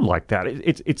Mind. I do like that.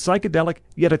 It's psychedelic,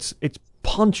 yet it's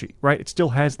punchy, right? It still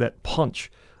has that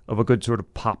punch of a good sort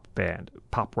of pop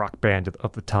rock band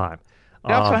of the time.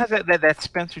 It also has that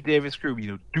Spencer Davis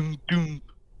groove, doom, doom,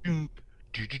 doom,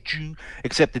 doo, doo, doo.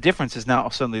 Except the difference is now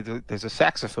suddenly there's a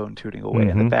saxophone tooting away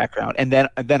in the background, and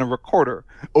then a recorder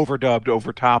overdubbed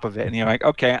over top of it, and you're like,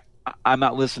 okay, I'm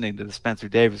not listening to the Spencer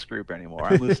Davis group anymore.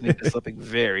 I'm listening to something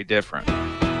very different.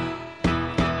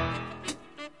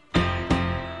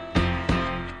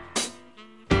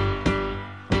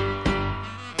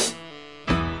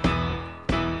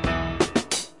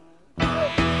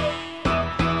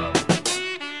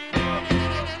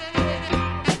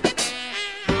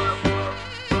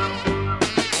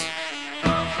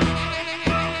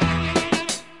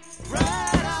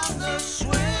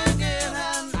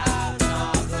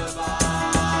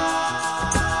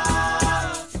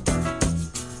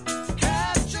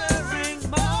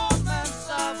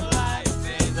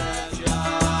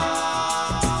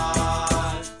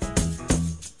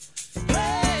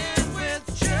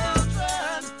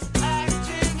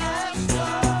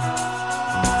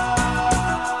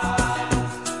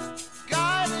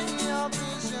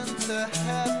 to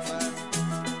heaven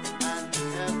and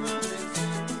heaven is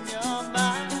in your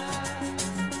mind.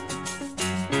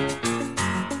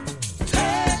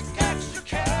 Take extra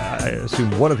care. I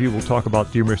assume one of you will talk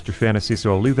about Dear Mr. Fantasy,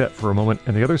 so I'll leave that for a moment.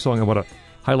 And the other song I want to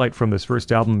highlight from this first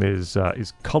album is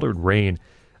Colored Rain.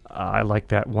 I like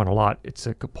that one a lot. It's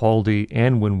a Capaldi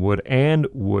and Winwood and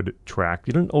Wood track.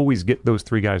 You don't always get those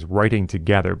three guys writing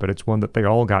together, but it's one that they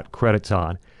all got credits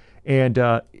on. And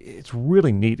it's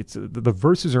really neat. It's the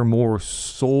verses are more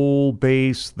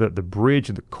soul-based. The bridge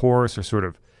and the chorus are sort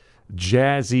of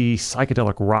jazzy,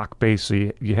 psychedelic rock based. So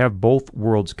you have both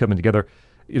worlds coming together.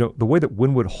 You know, the way that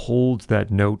Winwood holds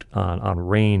that note on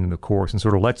Rain in the chorus and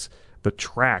sort of lets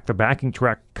the backing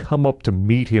track come up to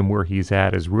meet him where he's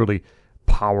at is really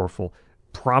powerful.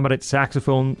 Prominent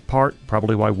saxophone part,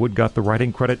 probably why Wood got the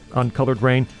writing credit on Colored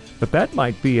Rain. But that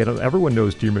might be, everyone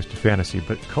knows Dear Mr. Fantasy,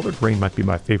 but Colored Rain might be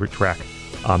my favorite track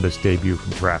on this debut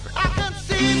from Traffic. I can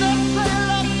see the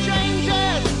thrill of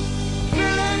changes,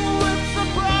 filling with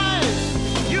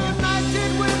surprise,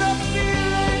 united with a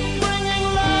feeling, bringing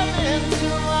love into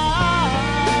life.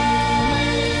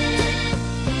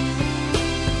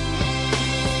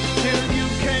 Till you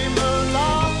came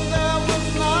along, there was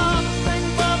nothing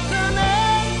but an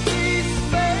empty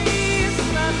space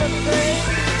and a face.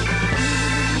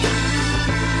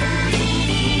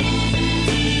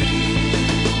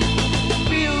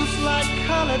 Feels like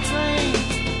colored rain,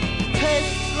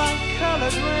 tastes like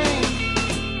colored rain.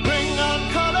 Bring on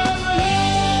colored rain.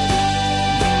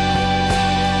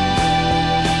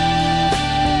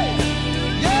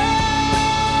 Yeah.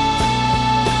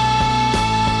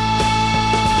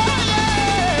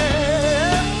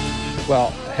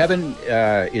 Well, Heaven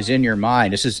is in your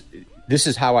mind. This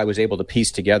is how I was able to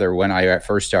piece together when I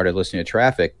first started listening to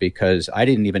Traffic, because I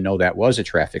didn't even know that was a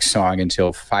Traffic song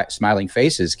until Smiling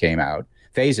Faces came out.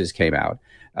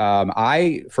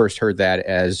 I first heard that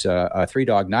as a Three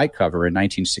Dog Night cover in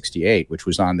 1968, which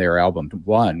was on their album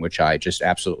One, which I just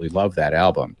absolutely love that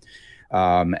album.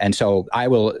 And so I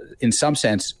will, in some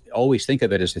sense, always think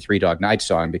of it as a Three Dog Night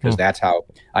song, because that's how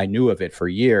I knew of it for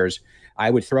years. I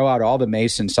would throw out all the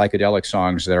Mason psychedelic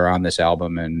songs that are on this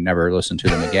album and never listen to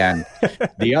them again.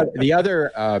 The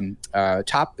other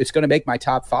top, it's going to make my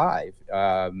top five,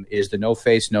 is the No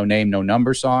Face, No Name, No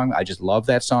Number song. I just love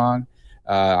that song.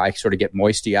 I sort of get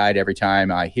moisty-eyed every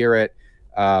time I hear it.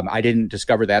 I didn't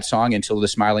discover that song until the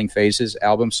Smiling Faces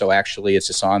album, so actually it's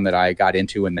a song that I got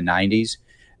into in the 90s.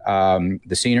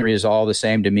 The scenery is all the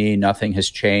same to me. Nothing has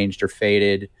changed or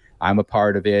faded. I'm a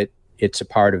part of it. It's a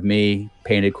part of me,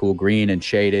 painted cool green and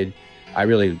shaded. I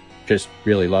really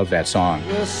love that song.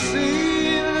 The scenery's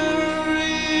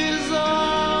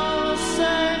all the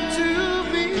same to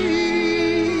me.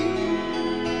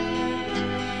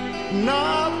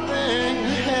 Nothing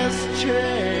has changed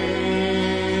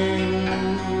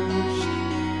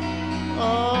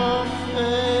or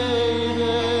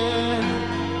faded.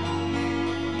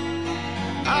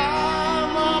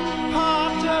 I'm a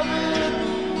part of it.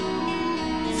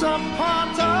 It's a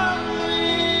part of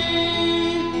me,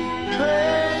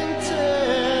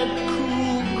 painted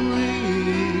cool green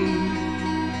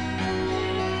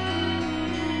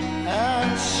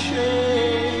and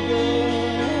shaded.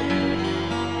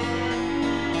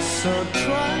 So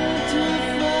trying to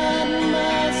find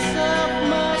myself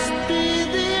must be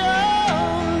the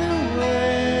only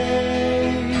way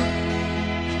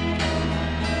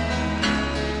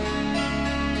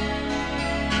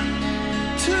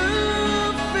to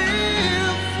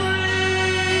feel free.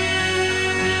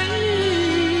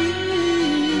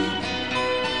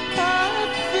 I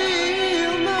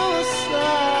feel no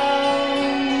sound.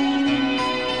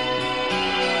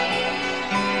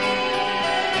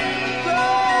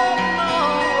 Don't know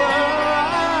where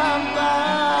I'm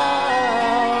bound.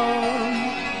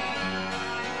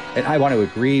 And I want to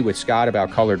agree with Scott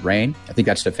about Colored Rain. I think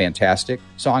that's a fantastic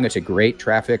song. It's a great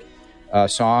Traffic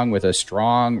song with a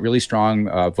really strong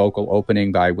vocal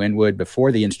opening by Winwood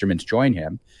before the instruments join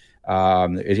him.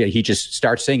 He just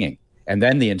starts singing, and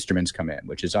then the instruments come in,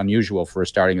 which is unusual for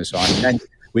starting the song. And then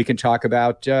we can talk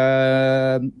about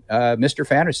Mr.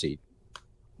 Fantasy.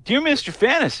 Dear Mr.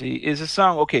 Fantasy is a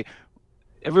song, okay,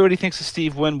 everybody thinks of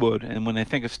Steve Winwood, and when they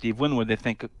think of Steve Winwood, they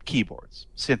think of keyboards,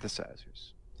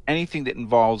 synthesizers, anything that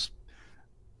involves,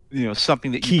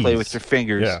 something that you play with your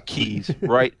fingers, keys,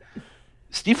 right?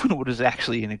 Steve Winwood is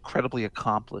actually an incredibly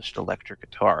accomplished electric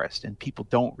guitarist, and people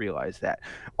don't realize that.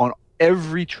 On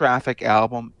every Traffic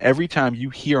album, every time you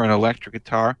hear an electric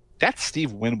guitar, that's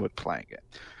Steve Winwood playing it.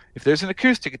 If there's an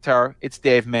acoustic guitar, it's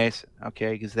Dave Mason,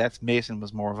 okay? Because Mason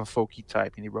was more of a folky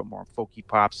type, and he wrote more folky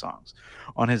pop songs.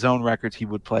 On his own records, he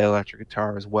would play electric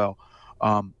guitar as well.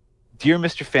 Dear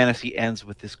Mr. Fantasy ends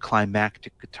with this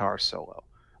climactic guitar solo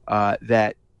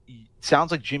that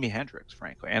sounds like Jimi Hendrix,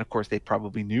 frankly. And of course, they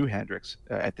probably knew Hendrix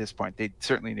at this point. They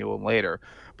certainly knew him later,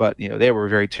 but they were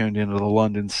very tuned into the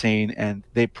London scene, and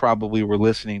they probably were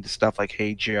listening to stuff like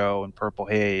Hey Joe and Purple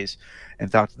Haze,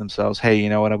 and thought to themselves, "Hey, you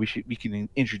know what? We can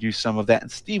introduce some of that."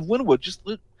 And Steve Winwood,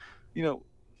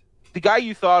 the guy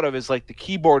you thought of as like the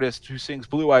keyboardist who sings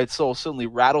Blue Eyed Soul, suddenly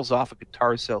rattles off a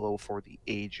guitar solo for the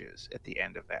ages at the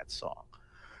end of that song.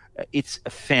 It's a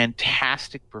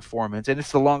fantastic performance, and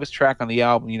it's the longest track on the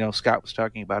album. Scott was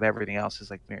talking about everything else is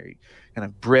like very kind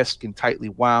of brisk and tightly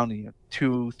wound,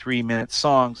 2-3 minute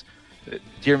songs.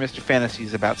 Dear Mr. Fantasy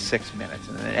is about 6 minutes,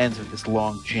 and then it ends with this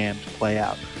long jammed play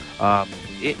out.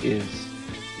 It is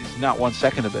not 1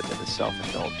 second of it that is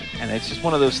self-indulgent, and it's just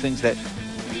one of those things that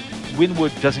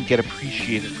Winwood doesn't get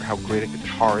appreciated for how great a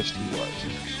guitarist he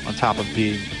was, on top of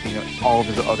being all of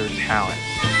his other talents.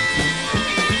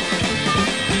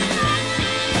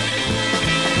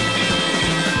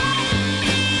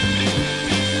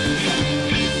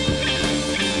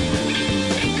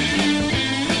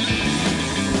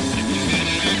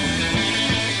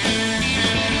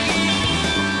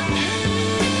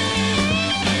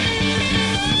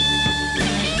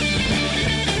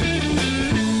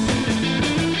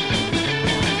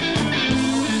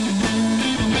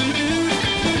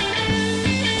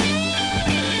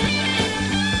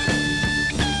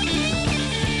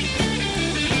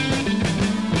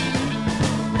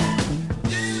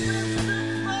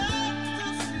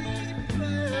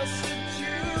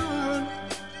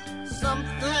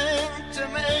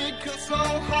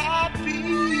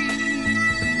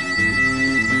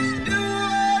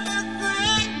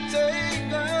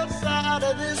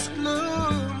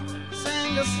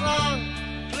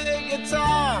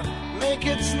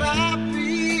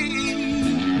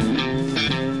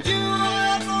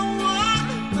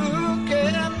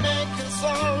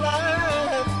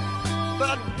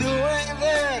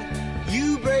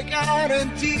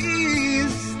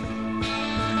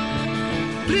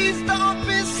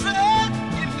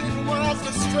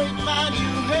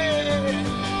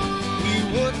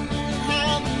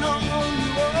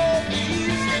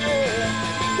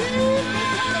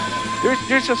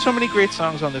 There's so many great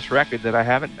songs on this record that I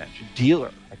haven't mentioned.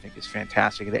 Dealer, I think, is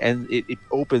fantastic, and it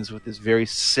opens with this very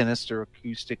sinister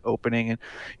acoustic opening.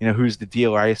 And who's the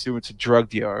dealer? I assume it's a drug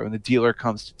dealer. When the dealer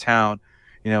comes to town,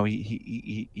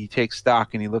 he takes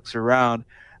stock and he looks around,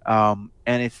 and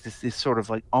it's this sort of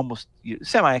like almost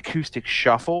semi-acoustic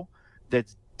shuffle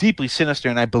that's deeply sinister.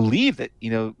 And I believe that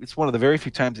it's one of the very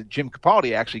few times that Jim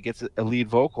Capaldi actually gets a lead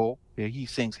vocal. He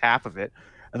sings half of it.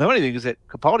 And the funny thing is that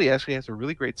Capaldi actually has a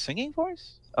really great singing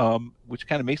voice, which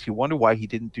kind of makes you wonder why he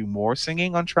didn't do more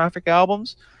singing on Traffic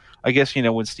albums. I guess,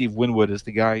 when Steve Winwood is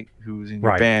the guy who's in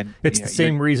your band. It's the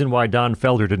same reason why Don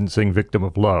Felder didn't sing Victim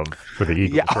of Love for the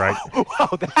Eagles, right?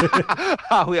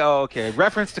 Okay.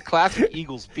 Reference to classic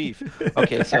Eagles beef.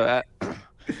 Okay, so...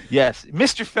 yes,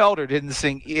 Mr. Felder didn't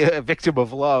sing Victim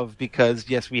of Love because,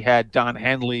 yes, we had Don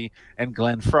Henley and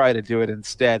Glenn Frey to do it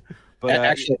instead. But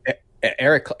actually...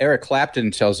 Eric Clapton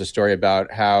tells a story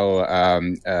about how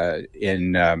I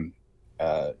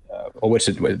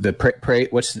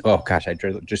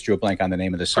just drew a blank on the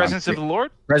name of the song. Presence of the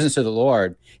Lord? Presence of the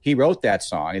Lord. He wrote that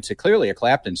song. It's clearly a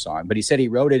Clapton song, but he said he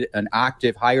wrote it an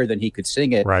octave higher than he could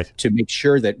sing it to make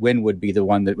sure that Wynn would be the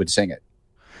one that would sing it.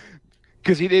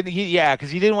 Because he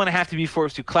didn't want to have to be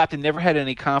forced to. Clapton never had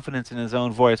any confidence in his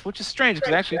own voice, which is strange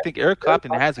because I actually think Eric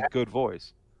Clapton has a good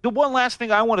voice. The one last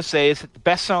thing I want to say is that the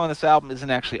best song on this album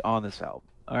isn't actually on this album.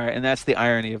 All right, and that's the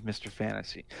irony of Mr.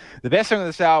 Fantasy. The best song on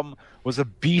this album was a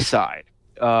B-side,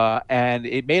 and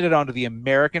it made it onto the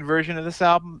American version of this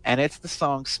album, and it's the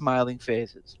song Smiling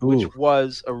Faces, which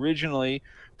was originally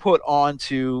put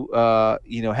onto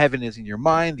Heaven Is in Your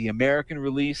Mind, the American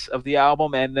release of the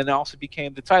album, and then also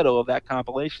became the title of that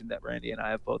compilation that Randy and I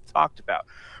have both talked about.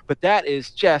 But that is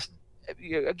just...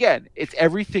 Again, it's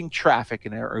everything Traffic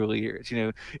in their early years.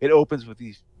 It opens with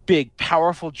these big,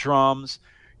 powerful drums,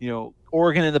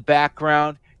 organ in the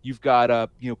background. You've got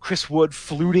Chris Wood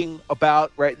fluting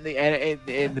about right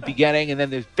in the beginning, and then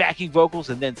there's backing vocals,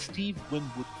 and then Steve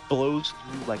Winwood blows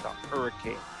through like a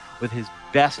hurricane with his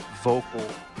best vocal,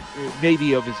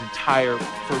 maybe of his entire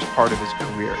first part of his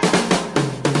career.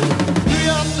 Do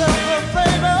yourself a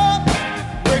favor,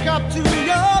 wake up to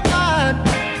your mind.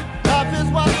 Life is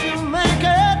what you make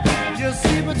it. You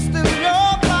see, but still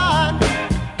you're blind.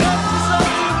 Get yourself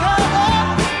together.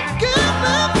 Give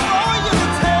before you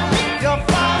take. You'll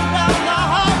find down the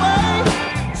highway.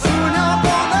 Soon you're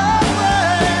gonna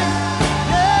break.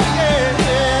 Yeah, yeah,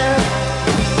 yeah.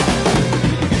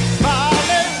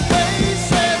 Smiling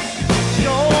faces,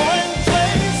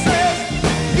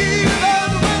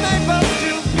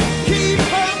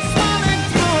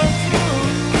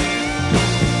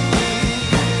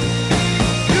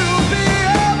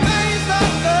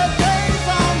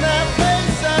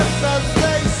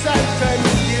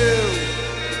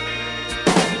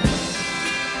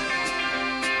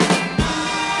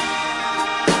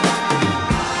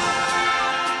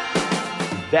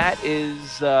 that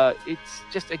is, it's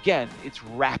just, again, it's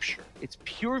rapture. It's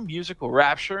pure musical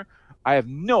rapture. I have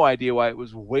no idea why it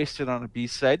was wasted on a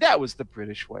B-side. That was the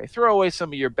British way. Throw away some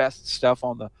of your best stuff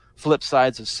on the flip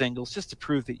sides of singles just to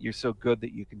prove that you're so good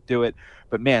that you can do it.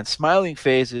 But man, Smiling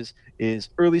Phases is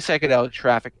early psychedelic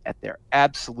Traffic at their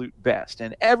absolute best.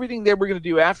 And everything they were going to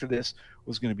do after this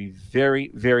was going to be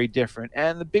very, very different.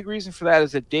 And the big reason for that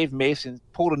is that Dave Mason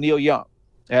pulled a Neil Young.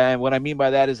 And what I mean by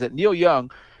that is that Neil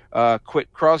Young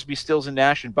quit Crosby, Stills, and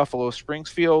Nash in Buffalo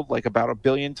Springfield like about 1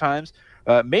 billion times.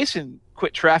 Mason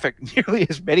quit Traffic nearly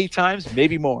as many times,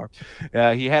 maybe more.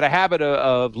 He had a habit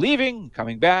of leaving,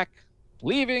 coming back,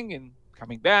 leaving, and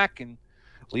coming back, and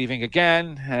leaving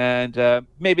again. And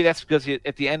maybe that's because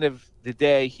at the end of the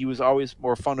day, he was always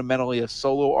more fundamentally a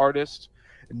solo artist,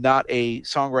 not a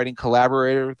songwriting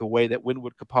collaborator the way that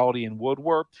Winwood, Capaldi, and Wood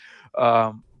were.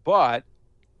 But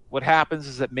what happens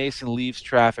is that Mason leaves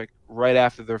Traffic right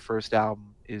after their first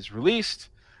album is released.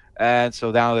 And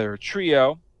so now they're a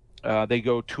trio. They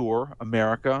go tour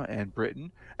America and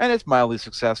Britain, and it's mildly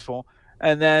successful.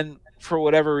 And then, for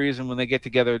whatever reason, when they get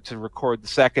together to record the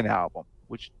second album,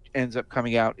 which ends up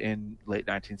coming out in late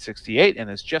 1968 and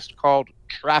is just called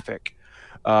Traffic,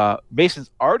 Mason's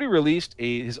already released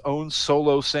his own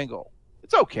solo single.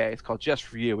 It's okay. It's called Just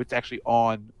For You. It's actually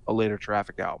on a later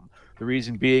Traffic album. The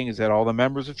reason being is that all the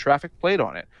members of Traffic played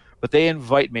on it. But they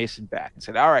invite Mason back and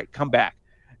said, all right, come back.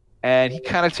 And he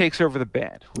kind of takes over the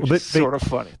band, which is sort of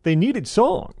funny. They needed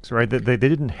songs, right? They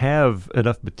didn't have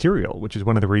enough material, which is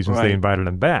one of the reasons they invited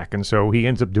him back. And so he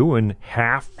ends up doing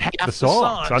half the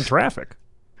songs on Traffic.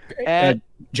 And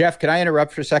Jeff, can I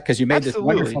interrupt for a sec? Because you made this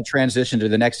wonderful transition to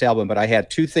the next album, but I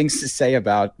had two things to say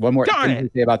about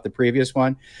the previous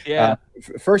one. Yeah.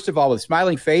 First of all, with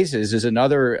Smiling Phases is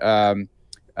another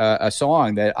a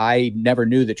song that I never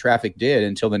knew that Traffic did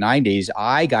until the 90s.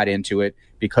 I got into it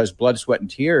because Blood, Sweat, and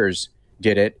Tears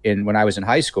did it when I was in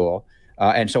high school.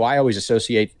 And so I always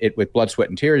associate it with Blood, Sweat,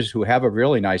 and Tears, who have a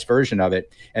really nice version of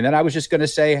it. And then I was just going to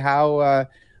say how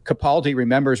Capaldi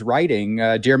remembers writing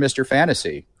Dear Mr.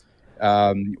 Fantasy,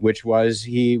 which was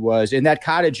he was in that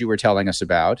cottage you were telling us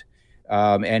about.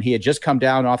 And he had just come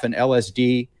down off an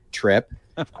LSD trip.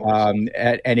 Of course.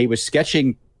 And he was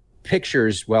sketching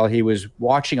pictures while he was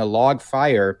watching a log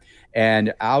fire,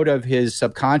 and out of his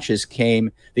subconscious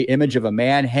came the image of a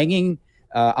man hanging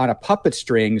on a puppet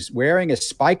strings, wearing a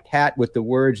spiked hat with the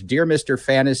words "Dear Mr.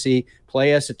 Fantasy,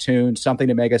 play us a tune, something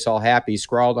to make us all happy,"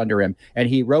 scrawled under him. And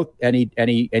he wrote and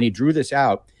he drew this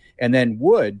out. And then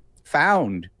Wood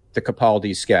found the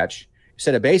Capaldi sketch,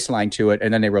 set a bass line to it,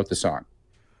 and then they wrote the song.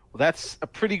 Well, that's a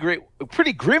pretty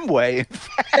grim way, in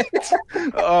fact,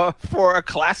 for a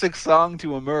classic song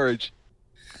to emerge.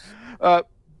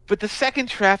 But the second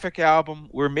Traffic album,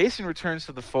 where Mason returns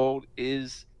to the fold,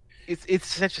 it's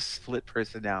such a split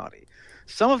personality.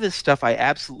 Some of this stuff I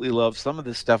absolutely love. Some of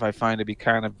this stuff I find to be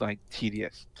kind of like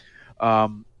tedious.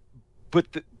 But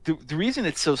the reason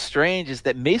it's so strange is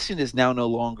that Mason is now no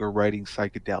longer writing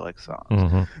psychedelic songs.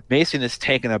 Mm-hmm. Mason has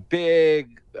taken a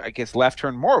big, I guess, left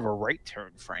turn, more of a right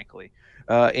turn, frankly,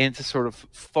 into sort of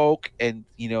folk and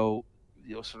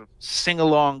sort of sing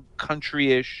along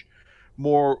country-ish,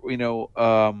 more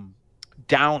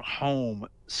down home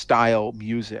style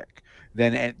music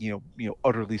than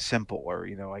utterly simple or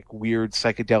like weird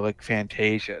psychedelic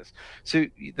fantasias. So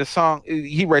the song,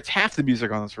 he writes half the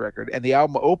music on this record, and the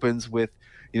album opens with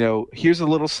here's a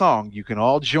little song you can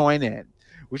all join in,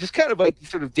 which is kind of like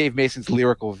sort of Dave Mason's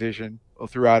lyrical vision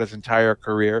throughout his entire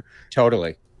career.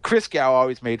 Totally. Chris Gow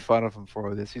always made fun of him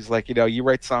for this. He's like, you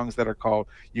write songs that are called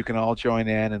 "You Can All Join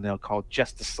In," and they'll call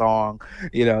 "Just a Song."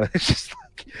 It's just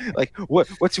like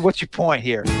what's your point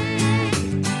here?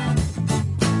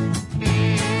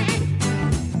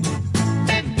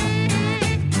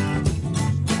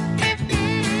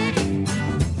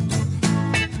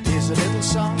 Here's a little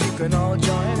song you can all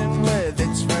join in with.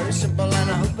 It's very simple and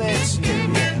I hope it's new.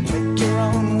 Yeah, make your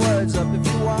own words up if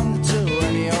you want to.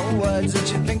 Any old words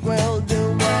that you think will do.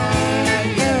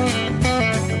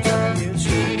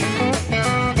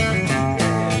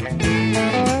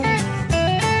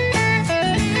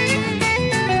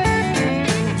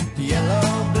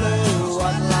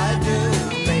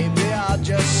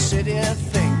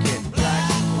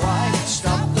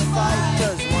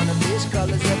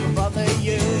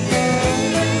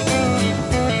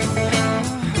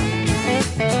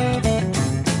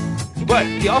 But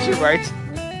he also writes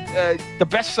the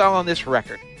best song on this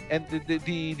record, and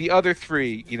the other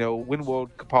three,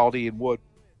 Winwood, Capaldi, and Wood,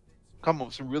 come up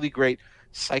with some really great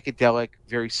psychedelic,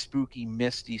 very spooky,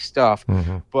 misty stuff.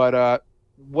 Mm-hmm. But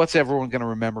what's everyone going to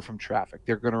remember from Traffic?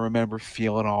 They're going to remember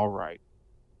 "Feeling All Right."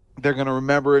 They're going to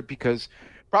remember it because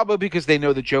Probably because they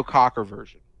know the Joe Cocker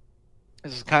version.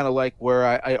 This is kind of like where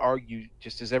I argue,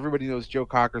 just as everybody knows Joe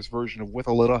Cocker's version of With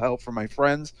a Little Help from My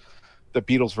Friends, the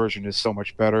Beatles version is so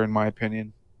much better, in my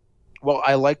opinion. Well,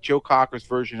 I like Joe Cocker's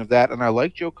version of that, and I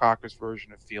like Joe Cocker's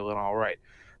version of Feeling All Right.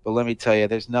 But let me tell you,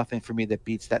 there's nothing for me that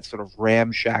beats that sort of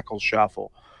ramshackle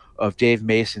shuffle of Dave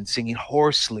Mason singing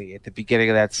hoarsely at the beginning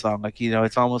of that song. Like,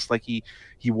 it's almost like he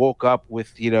woke up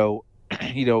with,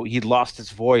 he'd lost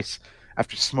his voice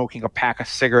after smoking a pack of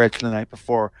cigarettes the night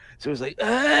before. So it was like,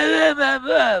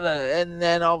 and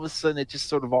then all of a sudden it just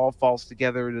sort of all falls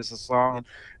together as a song.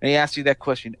 And he asks you that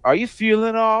question, are you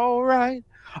feeling all right?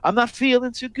 I'm not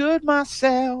feeling too good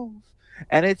myself.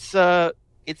 And it's like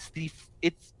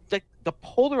the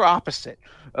polar opposite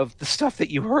of the stuff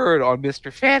that you heard on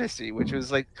Mr. Fantasy, which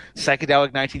was like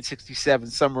psychedelic 1967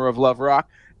 Summer of Love Rock.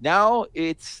 Now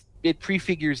it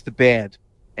prefigures the band,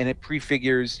 and it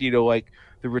prefigures, like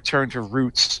the return to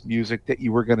roots music that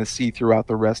you were going to see throughout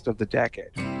the rest of the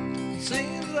decade.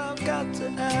 Seems I've got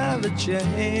to have a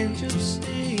change of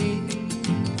scene,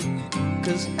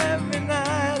 'cause every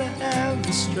night I have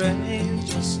the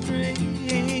strangest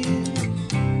dream.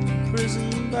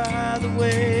 Prison by the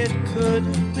way it could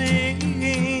have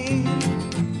been,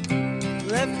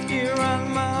 left here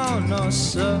on my own, or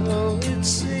so it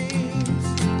seems.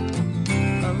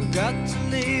 I've got to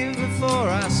leave before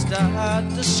I start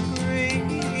to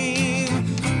scream.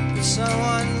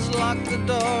 Someone's locked the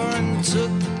door and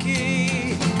took the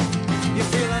key. You're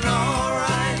feeling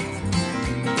alright?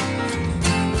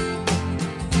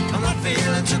 I'm not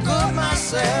feeling too good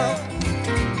myself.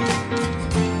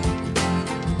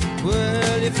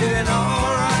 Well, you're feeling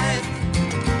alright?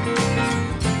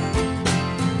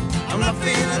 I'm not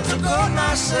feeling too good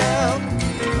myself.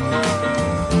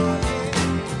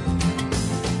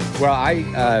 Well,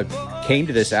 I came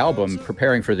to this album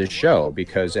preparing for this show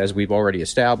because, as we've already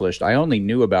established, I only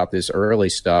knew about this early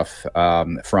stuff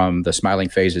from the Smiling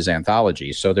Phases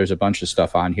anthology. So there's a bunch of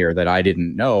stuff on here that I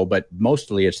didn't know, but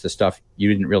mostly it's the stuff you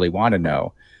didn't really want to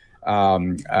know.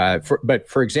 But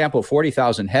for example,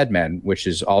 40,000 Headmen, which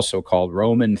is also called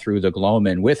Roman Through the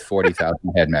Gloamin' with 40,000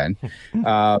 Headmen,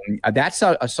 that's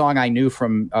a song I knew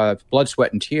from Blood,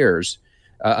 Sweat, and Tears.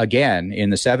 Again in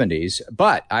the 70s,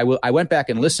 but I went back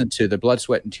and listened to the Blood,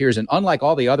 Sweat, and Tears, and unlike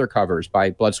all the other covers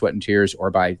by Blood, Sweat, and Tears or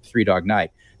by Three Dog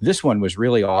Night, this one was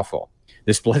really awful.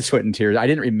 This Blood, Sweat, and Tears, I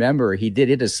didn't remember he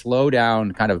did it a slow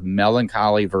down kind of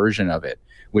melancholy version of it,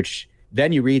 which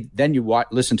then you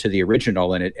listen to the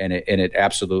original, and it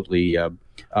absolutely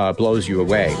blows you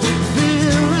away.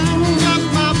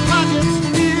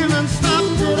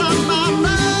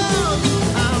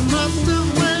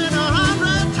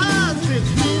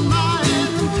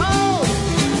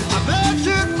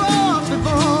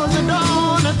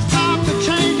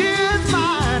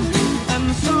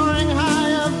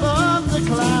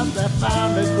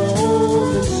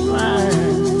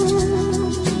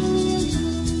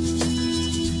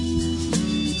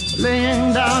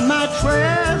 Laying down my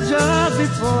treasure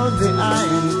before the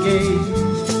iron gate,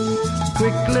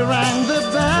 quickly rang the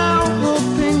bell,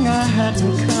 hoping I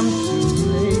hadn't come too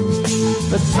late.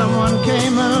 But someone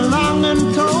came along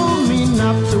and told me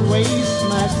not to waste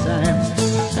my time.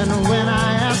 And when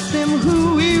I asked him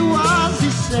who he was, he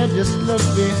said, just look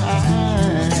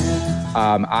behind.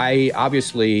 I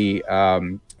obviously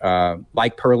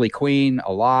like Pearly Queen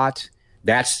a lot.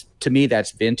 To me,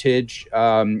 that's vintage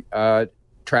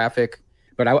Traffic,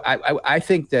 but I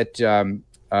think that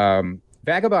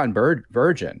Vagabond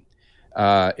Virgin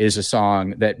is a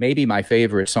song that may be my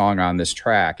favorite song on this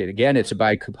track. And again, it's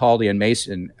by Capaldi and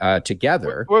Mason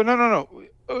together. Well, no.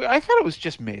 I thought it was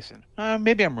just Mason.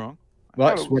 Maybe I'm wrong.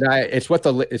 Well, it's what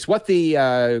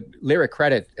the lyric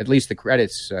credit, at least the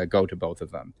credits go to both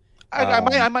of them.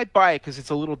 I might buy it because it's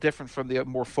a little different from the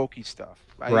more folky stuff.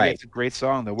 I think it's a great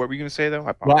song, though. What were you going to say, though?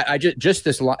 I just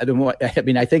this line. I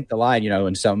think the line,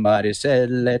 and somebody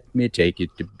said, "Let me take you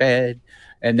to bed,"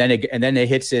 and then it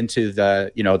hits into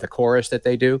the the chorus that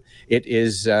they do. It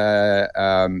is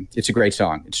it's a great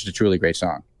song. It's a truly great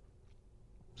song.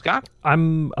 Scott,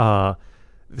 I'm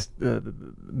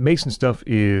Mason stuff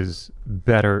is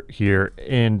better here,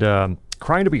 and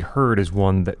Crying to Be Heard is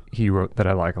one that he wrote that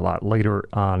I like a lot later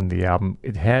on in the album.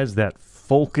 It has that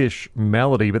folkish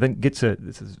melody, but then gets a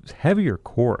heavier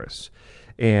chorus,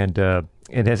 and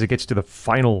as it gets to the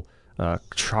final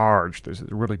charge, there's a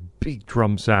really big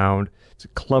drum sound. It's a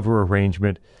clever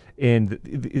arrangement, and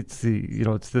the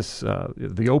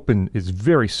open is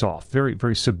very soft, very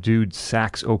very subdued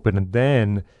sax open, and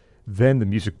then the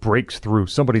music breaks through.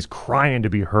 Somebody's crying to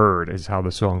be heard is how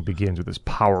the song begins, with this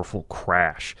powerful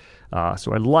crash.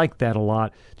 So I like that a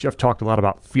lot. Jeff talked a lot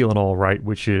about Feeling All Right,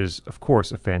 which is, of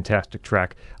course, a fantastic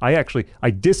track.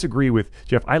 I disagree with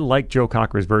Jeff. I like Joe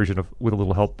Cocker's version of With a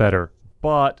Little Help better,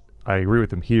 but I agree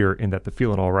with him here in that the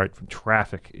Feeling All Right from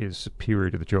Traffic is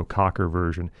superior to the Joe Cocker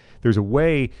version. There's a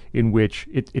way in which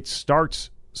it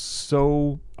starts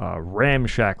so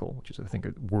ramshackle, which is I think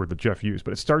a word that Jeff used,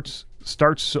 but it starts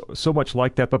so much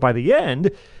like that, but by the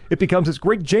end it becomes this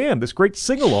great jam, this great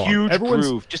sing-along. Huge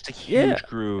groove, just a huge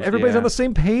groove. Everybody's on the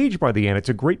same page by the end. It's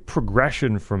a great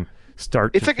progression from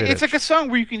start to finish. It's like a song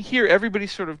where you can hear everybody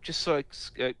sort of just like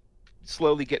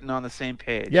slowly getting on the same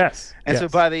page. Yes. And so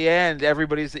by the end,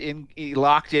 everybody's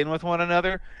locked in with one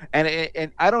another.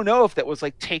 And I don't know if that was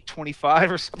like take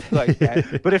 25 or something like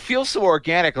that, but it feels so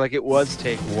organic, like it was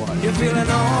take one. You're feeling all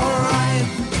right.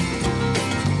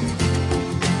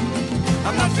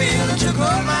 I'm not feeling too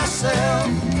good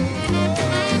myself.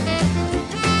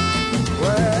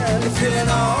 Well, you're feeling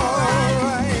all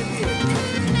right.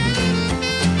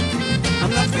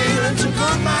 I'm not feeling too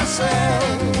good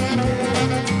myself.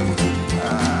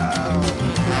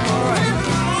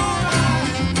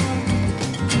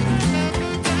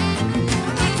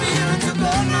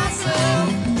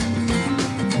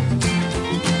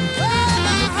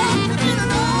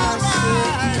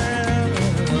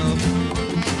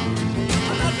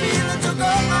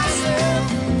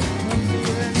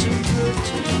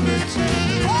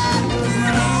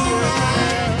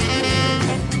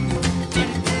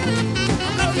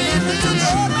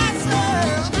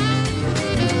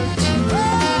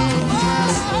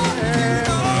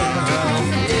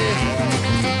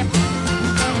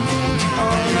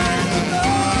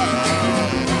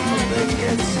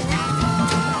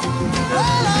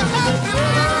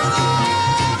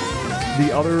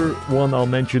 The other one I'll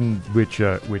mention, which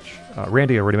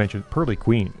Randy already mentioned, Pearly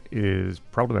Queen, is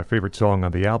probably my favorite song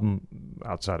on the album,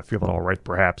 outside of Feeling All Right,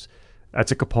 perhaps.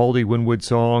 That's a Capaldi Winwood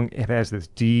song. It has this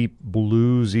deep,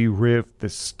 bluesy riff,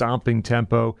 this stomping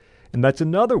tempo. And that's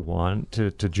another one,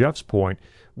 to Jeff's point,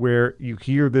 where you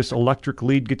hear this electric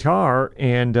lead guitar,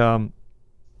 and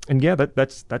yeah,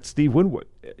 that's Steve Winwood.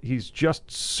 He's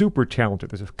just super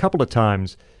talented. There's a couple of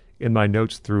times in my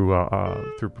notes through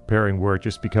preparing where it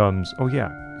just becomes, oh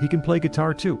yeah, he can play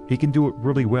guitar too. He can do it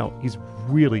really well. He's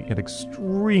really an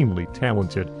extremely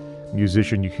talented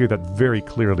musician. You hear that very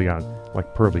clearly on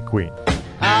like Pearly Queen.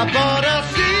 I bought a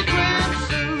sequin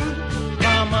suit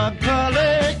from a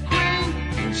Pearly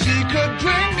Queen. She could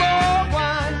drink more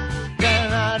wine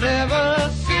than I'd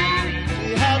ever seen.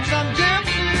 She had some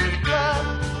gypsy blood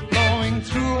flowing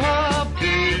through her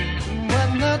feet.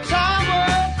 When the time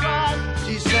was right,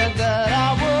 she said that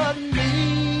I would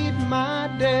meet my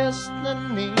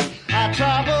destiny. I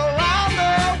travel around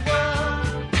the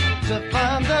world to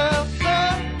find the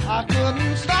sun. I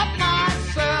couldn't stop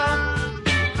myself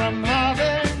from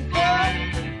having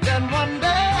fun. Then one day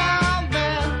I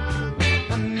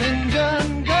met an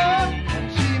Indian girl,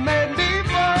 and she made me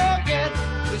forget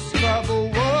this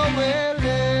troubled world we're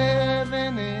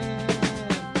living in.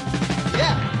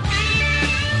 Yeah.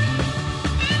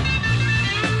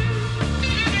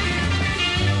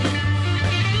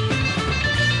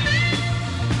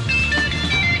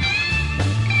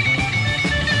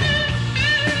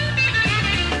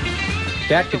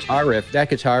 That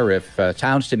guitar riff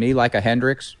sounds to me like a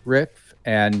Hendrix riff,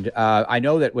 and I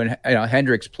know that when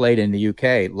Hendrix played in the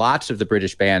UK, lots of the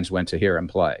British bands went to hear him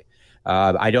play.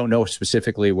 I don't know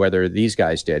specifically whether these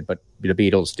guys did, but the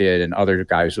Beatles did, and other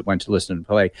guys went to listen and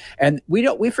play. And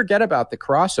we forget about the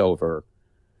crossover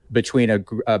between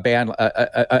a band,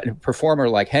 a performer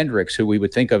like Hendrix, who we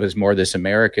would think of as more this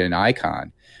American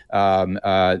icon.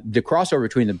 The crossover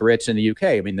between the Brits and the UK.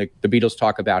 I mean, the Beatles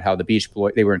talk about how the Beach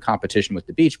Boys, they were in competition with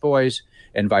the Beach Boys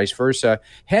and vice versa.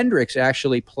 Hendrix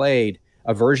actually played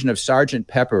a version of Sgt.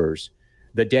 Pepper's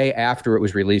the day after it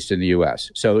was released in the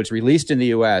U.S. So it's released in the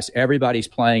U.S., everybody's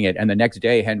playing it, and the next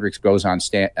day Hendrix goes on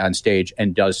stage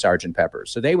and does Sgt.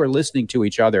 Pepper's. So they were listening to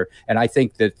each other, and I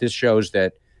think that this shows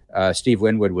that Steve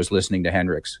Winwood was listening to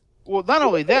Hendrix. Well, not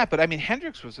only that, but I mean,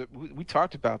 Hendrix was. We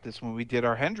talked about this when we did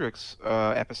our Hendrix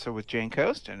episode with Jane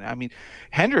Coaston. I mean,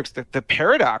 Hendrix. The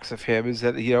paradox of him is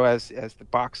that as the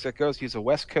box set goes, he's a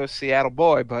West Coast Seattle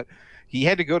boy, but he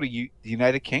had to go to the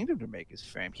United Kingdom to make his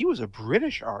fame. He was a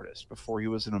British artist before he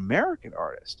was an American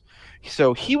artist,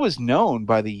 so he was known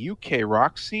by the UK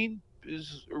rock scene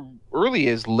as early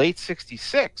as late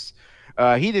 '66.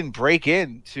 He didn't break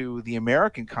into the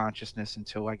American consciousness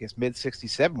until, I guess,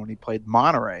 mid-'67 when he played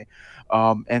Monterey.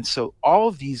 And so all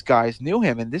of these guys knew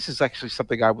him, and this is actually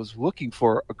something I was looking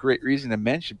for a great reason to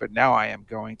mention, but now I am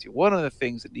going to. One of the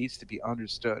things that needs to be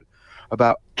understood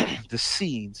about the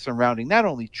scene surrounding not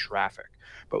only Traffic,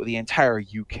 but the entire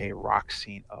UK rock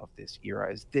scene of this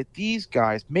era, is that these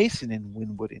guys, Mason and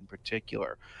Winwood in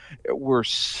particular, were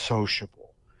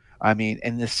sociable. I mean,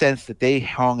 in the sense that they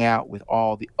hung out with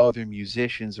all the other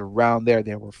musicians around there.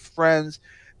 They were friends.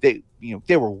 They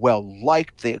were well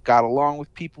liked. They got along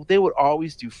with people. They would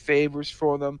always do favors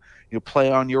for them.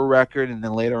 Play on your record, and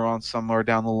then later on, somewhere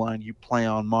down the line, you play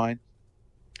on mine.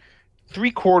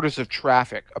 3/4 of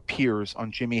Traffic appears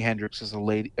on Jimi Hendrix's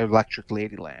Electric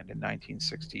Ladyland in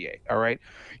 1968. All right,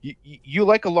 you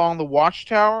like All on the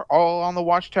Watchtower,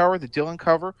 the Dylan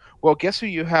cover. Well, guess who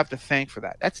you have to thank for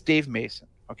that? That's Dave Mason.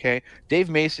 Okay, Dave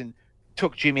Mason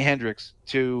took Jimi Hendrix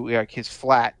to his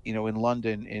flat, in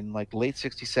London in late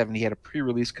 '67. He had a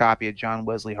pre-release copy of John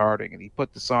Wesley Harding, and he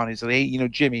put this on. He said, "Hey,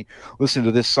 Jimmy, listen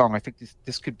to this song. I think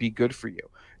this could be good for you."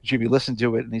 Jimmy listened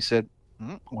to it, and he said,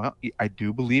 "Well, I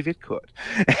do believe it could."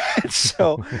 And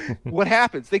so what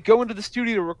happens? They go into the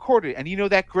studio to record it, and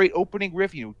that great opening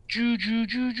riff, ju ju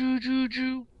ju ju ju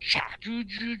ju cha ju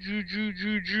ju ju ju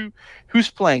ju ju. Who's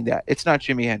playing that? It's not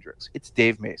Jimi Hendrix. It's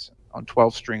Dave Mason on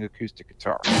 12-string acoustic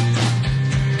guitar.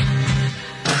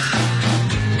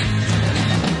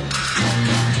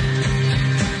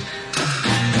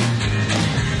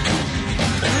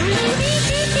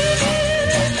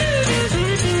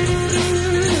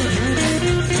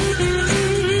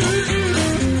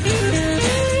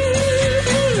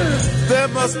 There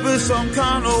must be some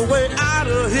kind of way out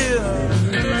of here.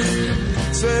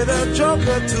 Say the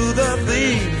joker to the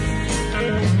thief.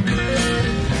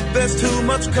 There's too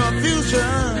much confusion.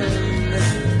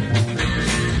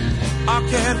 I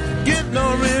can't get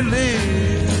no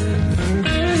relief.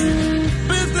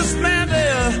 Businessman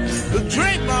there,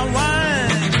 drink my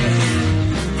wine.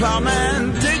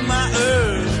 Plowman, dig my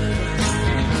earth.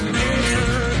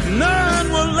 None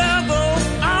will level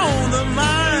on the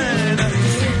mine.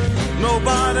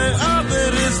 Nobody of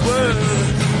it is worth.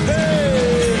 Hey.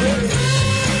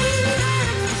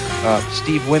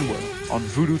 Steve Winwood on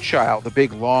Voodoo Child, the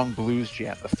big long blues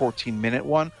jam, the 14-minute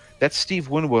one. That's Steve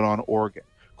Winwood on organ.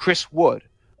 Chris Wood,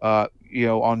 on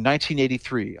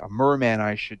 1983, A Merman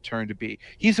I Should Turn to Be.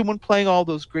 He's the one playing all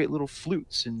those great little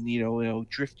flutes and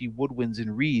drifty woodwinds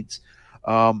and reeds.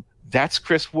 That's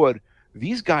Chris Wood.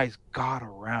 These guys got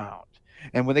around,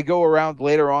 and when they go around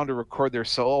later on to record their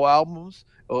solo albums,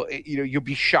 you'll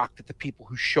be shocked at the people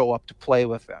who show up to play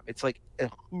with them. It's like a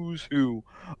who's who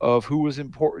of who was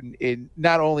important in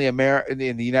not only in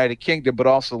the United Kingdom, but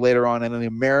also later on in the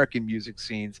American music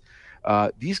scenes.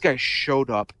 These guys showed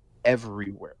up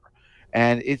everywhere,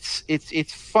 and it's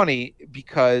funny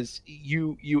because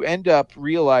you end up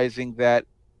realizing that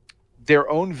their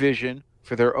own vision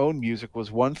for their own music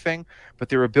was one thing, but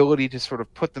their ability to sort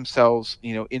of put themselves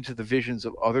into the visions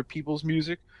of other people's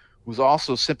music was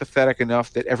also sympathetic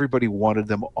enough that everybody wanted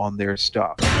them on their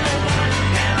stuff.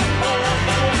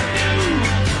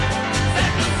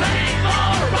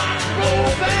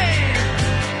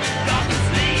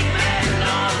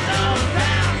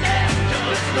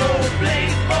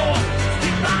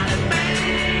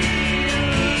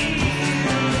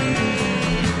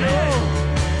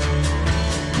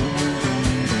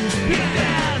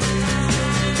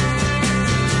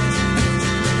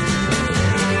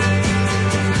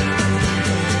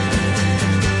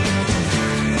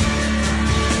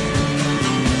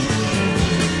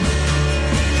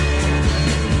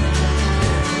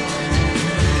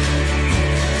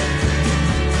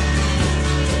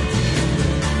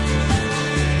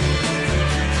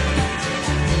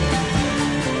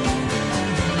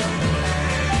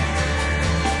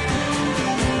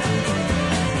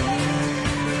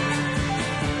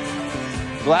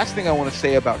 The last thing I want to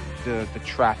say about the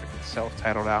Traffic, the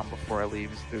self-titled album, before I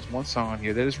leave, is there's one song on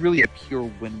here that is really a pure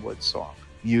Winwood song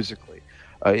musically.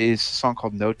 It is a song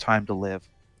called No Time to Live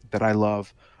that I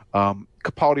love.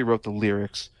 Capaldi wrote the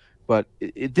lyrics, but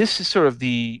this is sort of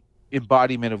the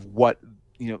embodiment of what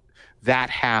that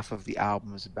half of the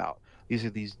album is about. These are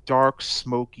these dark,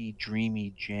 smoky,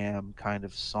 dreamy jam kind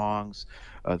of songs.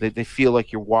 They feel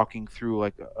like you're walking through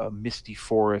like a misty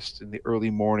forest in the early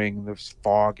morning. There's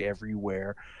fog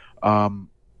everywhere. When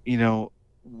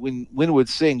Winwood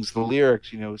sings the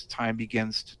lyrics, as time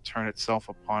begins to turn itself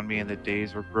upon me and the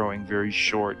days are growing very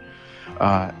short,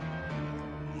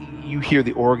 you hear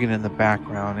the organ in the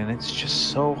background, and it's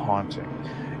just so haunting.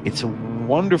 It's a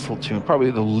wonderful tune,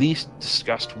 probably the least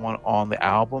discussed one on the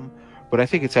album. But I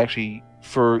think it's actually,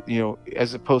 for,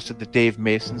 as opposed to the Dave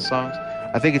Mason songs,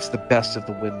 I think it's the best of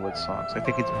the Winwood songs. I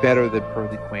think it's better than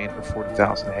Pearly Queen or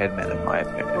 40,000 Headmen, in my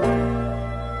opinion.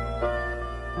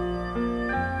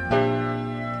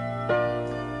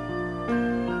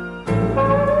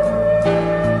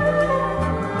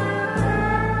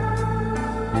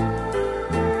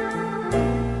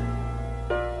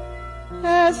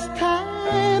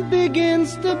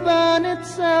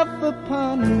 myself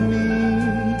upon me.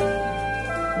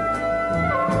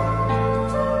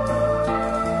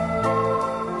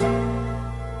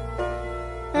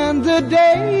 And the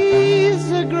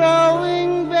days are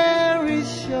growing very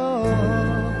short.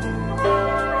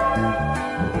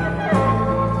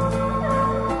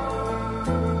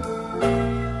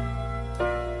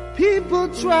 People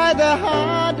try their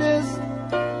hardest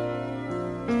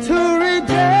to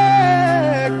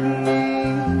reject me,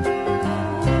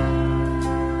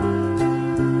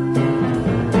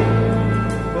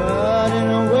 but in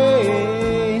a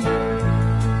way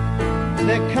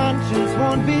their conscience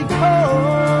won't be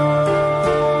cold.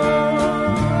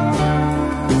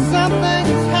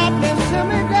 Something's happening to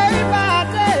me day by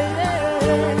day.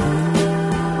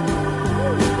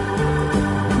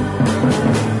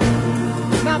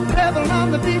 My pebble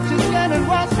on the beach is getting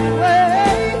washed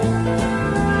away.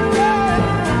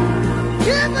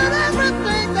 Given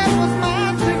everything that was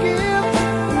mine to give,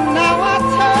 now I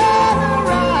turn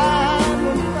around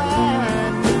and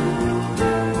find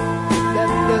that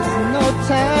there's no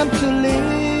time to live.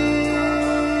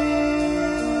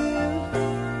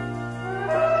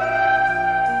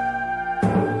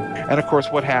 And of course,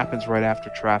 what happens right after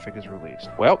Traffic is released?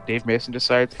 Well, Dave Mason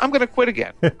decides, I'm going to quit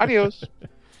again. Adios.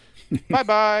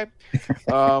 Bye-bye.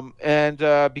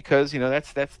 Because,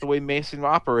 that's the way Mason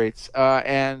operates.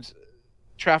 And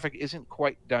Traffic isn't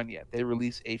quite done yet. They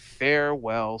release a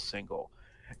farewell single.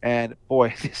 And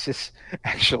boy, this is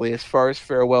actually, as far as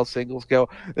farewell singles go,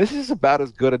 this is about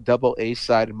as good a double A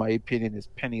side, in my opinion, as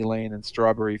Penny Lane and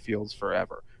Strawberry Fields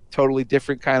Forever. Totally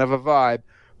different kind of a vibe.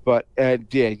 But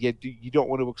you don't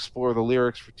want to explore the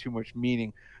lyrics for too much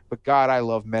meaning. But God, I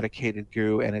love Medicated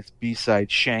Goo and its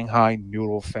B-side, Shanghai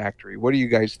Noodle Factory. What do you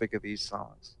guys think of these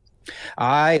songs?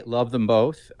 I love them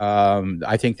both.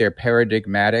 I think they're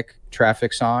paradigmatic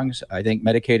Traffic songs. I think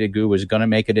Medicated Goo was going to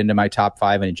make it into my top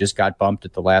 5, and it just got bumped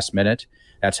at the last minute.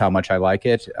 That's how much I like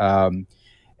it. Although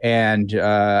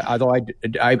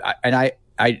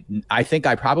I think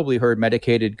I probably heard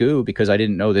Medicated Goo because I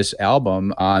didn't know this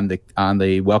album on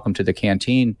the Welcome to the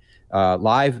Canteen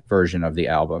live version of the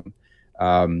album.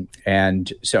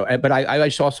 But I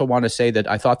just also want to say that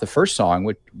I thought the first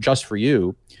song, Just For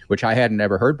You, which I hadn't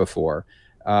ever heard before,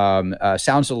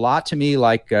 sounds a lot to me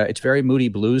like it's very moody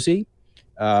bluesy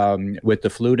with the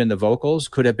flute and the vocals.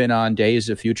 Could have been on Days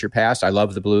of Future Past. I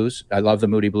love the blues. I love the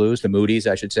moody blues, the moodies,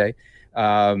 I should say.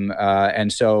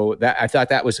 And so I thought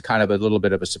that was kind of a little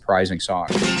bit of a surprising song.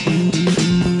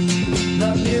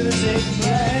 The music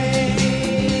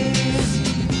plays,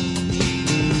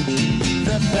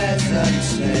 the pheasant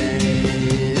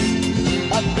stays,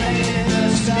 a plane in the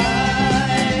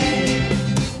sky,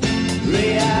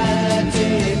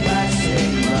 reality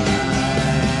passing by.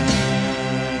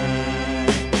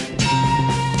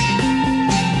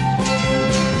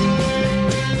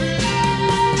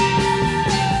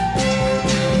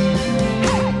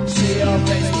 See your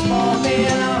face before me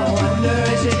and I wonder,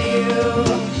 is it you?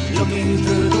 Looking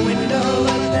through the window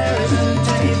but there isn't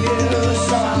any view,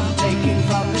 so I'm taking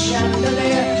from the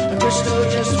chandelier a crystal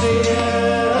just for you.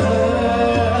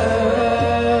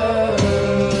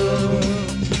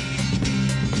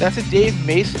 That's a Dave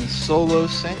Mason solo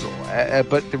single,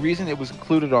 but the reason it was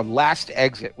included on Last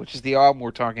Exit, which is the album we're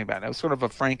talking about, it was sort of a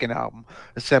Franken album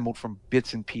assembled from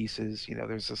bits and pieces.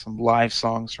 There's some live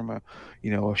songs from a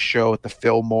show at the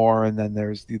Fillmore, and then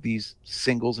there's these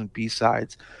singles and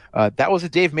B-sides. That was a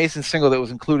Dave Mason single that was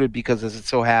included because, as it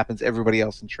so happens, everybody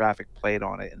else in Traffic played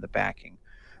on it in the backing.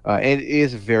 And it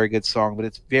is a very good song, but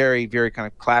it's very, very kind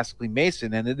of classically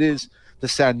Mason, and it is the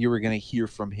sound you were going to hear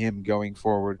from him going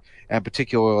forward, and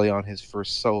particularly on his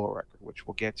first solo record, which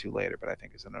we'll get to later, but I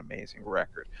think is an amazing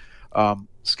record.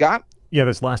 Scott? Yeah,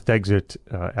 this Last Exit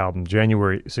album,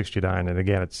 January '69, and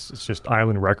again, it's just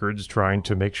Island Records trying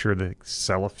to make sure they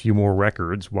sell a few more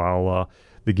records while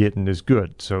the getting is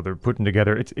good. So they're putting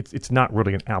together. It's not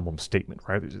really an album statement,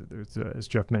 right? There's as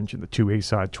Jeff mentioned, the 2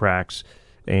 A-side tracks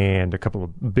and a couple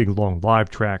of big long live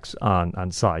tracks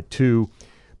on side 2.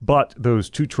 But those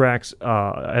 2 tracks,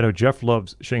 I know Jeff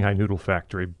loves Shanghai Noodle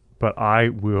Factory, but I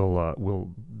will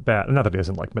bat. Not that he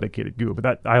doesn't like Medicated Goo,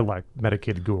 but I like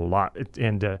Medicated Goo a lot.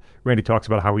 And Randy talks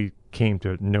about how he came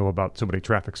to know about so many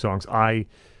Traffic songs. I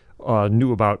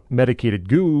knew about Medicated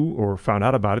Goo, or found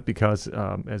out about it because,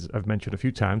 as I've mentioned a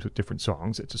few times with different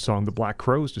songs, it's a song the Black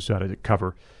Crowes decided to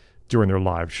cover during their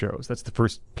live shows. That's the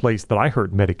first place that I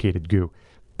heard Medicated Goo.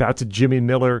 That's a Jimmy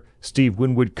Miller, Steve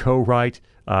Winwood co-write.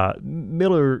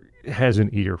 Miller has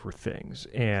an ear for things,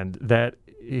 and that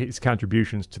his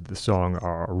contributions to the song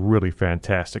are really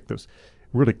fantastic. Those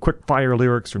really quick fire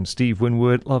lyrics from Steve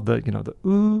Winwood. Love the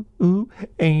ooh, ooh,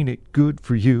 ain't it good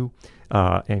for you.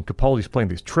 and Capaldi's playing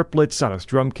these triplets on his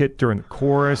drum kit during the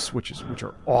chorus, which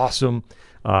are awesome.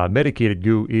 Medicated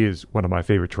Goo is one of my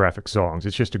favorite Traffic songs.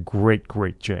 It's just a great,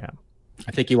 great jam.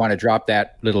 I think you want to drop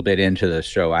that little bit into the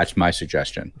show. That's my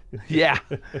suggestion. Yeah,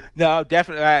 no,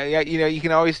 definitely. You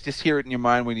can always just hear it in your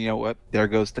mind when you know what. There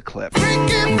goes the clip.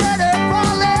 Drinking Freddie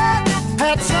Barnett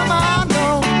had some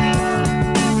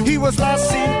unknown. He was last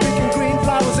seen picking green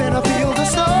flowers in a field of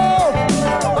snow.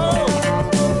 Oh,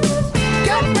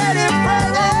 get ready,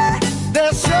 Freddie.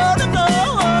 There's sure to go.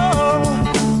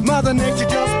 Mother Nature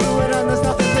just blew it, and there's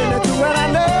nothing really to it.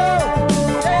 I know.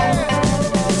 Yeah.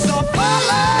 So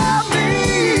follow me.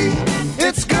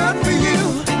 It's good for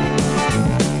you.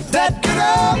 That good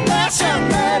old fashioned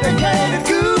medicated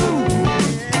goo.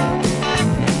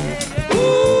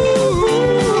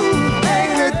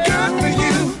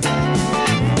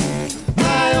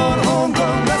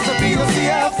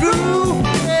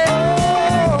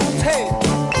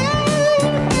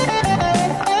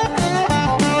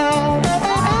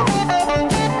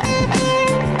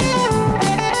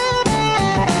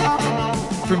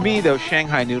 For me, though,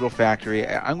 Shanghai Noodle Factory,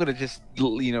 I'm going to just,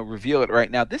 reveal it right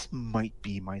now. This might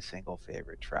be my single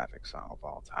favorite Traffic song of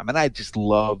all time. And I just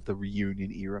love the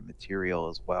reunion era material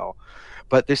as well.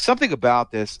 But there's something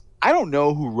about this. I don't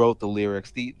know who wrote the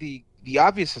lyrics. The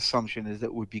obvious assumption is that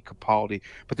it would be Capaldi,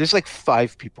 but there's like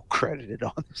 5 people credited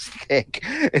on this thing.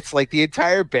 It's like the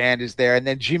entire band is there, and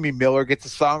then Jimmy Miller gets a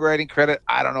songwriting credit.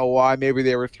 I don't know why. Maybe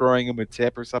they were throwing him a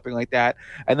tip or something like that.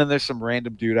 And then there's some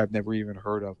random dude I've never even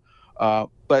heard of.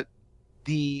 But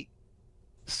the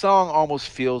song almost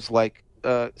feels like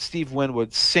Steve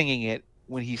Winwood singing it.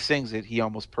 When he sings it, he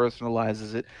almost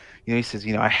personalizes it. He says,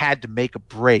 I had to make a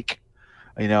break.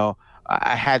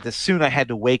 I had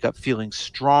to wake up feeling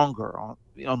stronger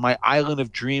on my island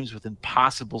of dreams with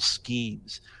impossible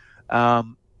schemes.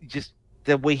 Just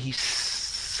the way he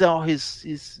saw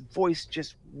his voice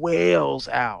just wails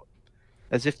out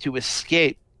as if to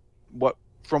escape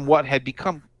from what had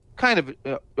become kind of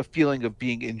a feeling of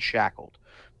being enshackled,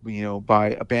 by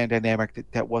a band dynamic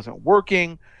that wasn't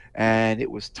working, and it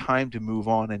was time to move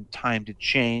on and time to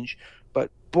change.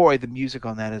 But boy, the music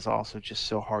on that is also just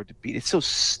so hard to beat. It's so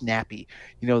snappy,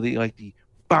 the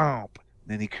bump,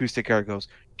 and then the acoustic guitar goes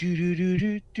do do do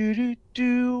do do do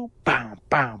do bam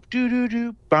bam do do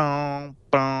do bam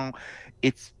bam.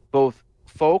 It's both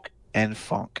folk and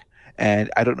funk,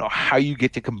 and I don't know how you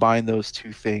get to combine those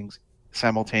two things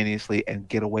simultaneously and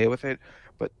get away with it,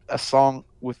 but a song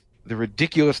with the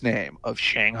ridiculous name of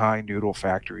Shanghai Noodle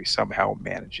Factory somehow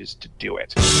manages to do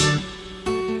it.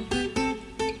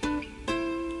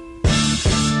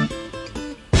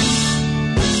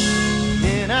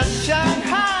 In a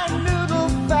Shanghai noodle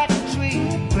factory,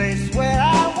 place where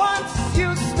I once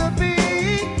used to be,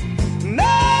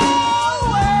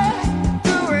 nowhere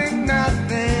doing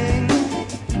nothing.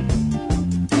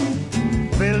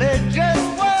 Villagers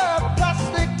were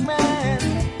plastic men,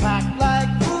 packed like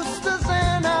roosters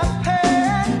in a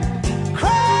pen,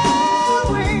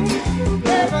 crowing,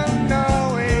 never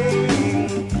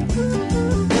knowing.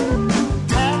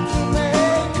 Had to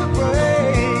make a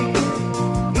break.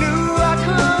 Knew I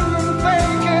couldn't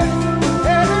fake it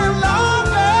any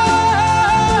longer.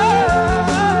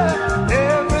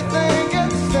 Everything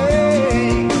at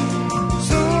stake.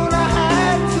 Soon I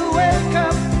had to wake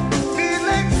up,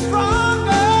 feeling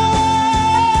stronger,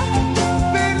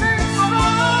 feeling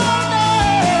stronger.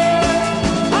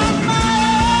 I'm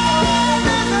mad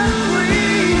in the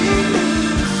breeze,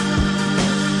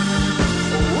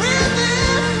 within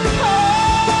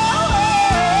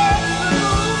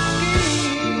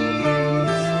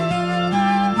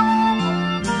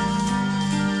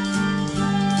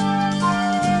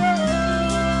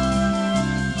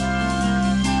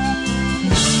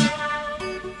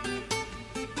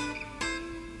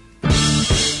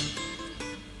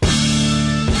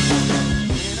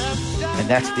And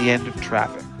that's the end of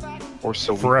Traffic, or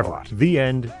so we Forever. thought. The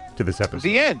end to this episode.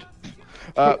 The end.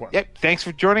 Thanks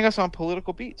for joining us on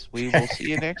Political Beats. We will see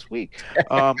you next week.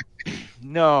 What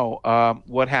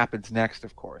happens next,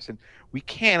 of course. And we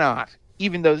cannot,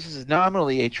 even though this is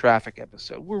nominally a Traffic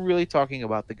episode, we're really talking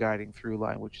about the guiding through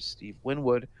line, which is Steve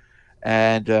Winwood.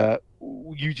 And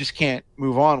you just can't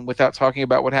move on without talking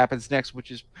about what happens next, which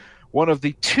is one of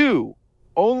the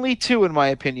only two, in my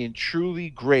opinion, truly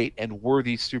great and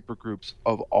worthy supergroups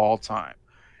of all time.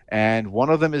 And one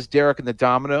of them is Derek and the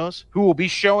Dominoes, who will be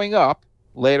showing up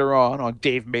later on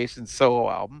Dave Mason's solo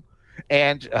album,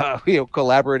 and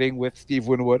collaborating with Steve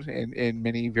Winwood in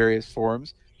many various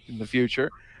forms in the future.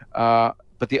 But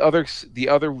the other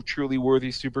truly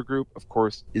worthy supergroup, of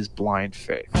course, is Blind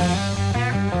Faith.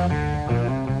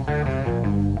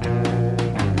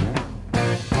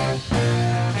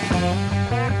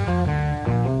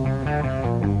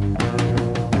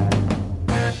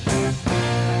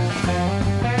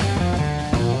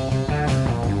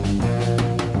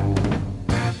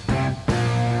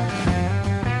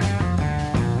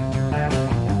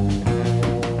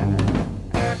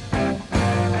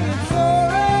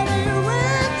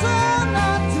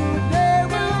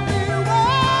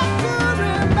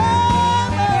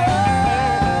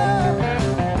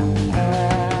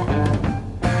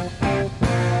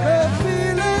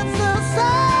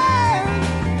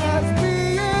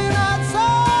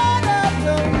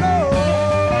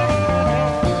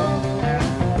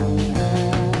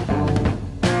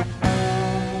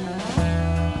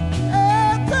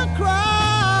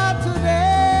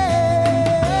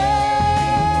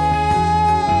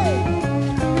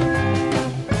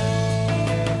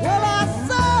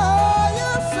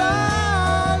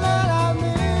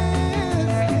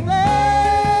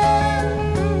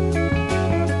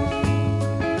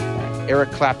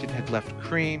 Eric Clapton had left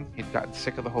Cream. He'd gotten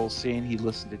sick of the whole scene. He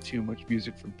listened to too much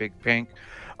music from Big Pink.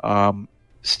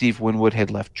 Steve Winwood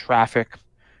had left Traffic.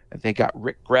 They got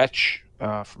Rick Gretsch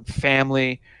from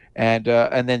Family. And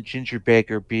then Ginger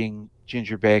Baker, being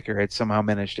Ginger Baker, had somehow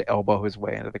managed to elbow his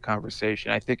way into the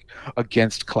conversation. I think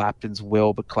against Clapton's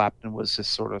will, but Clapton was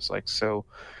just sort of like so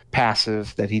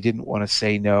passive that he didn't want to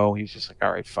say no. He was just like,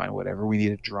 all right, fine, whatever. We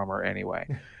need a drummer anyway.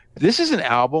 This is an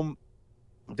album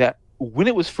that, when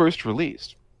it was first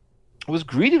released, was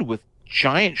greeted with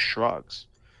giant shrugs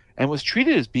and was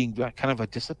treated as being kind of a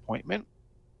disappointment.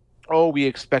 Oh, we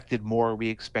expected more. We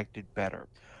expected better.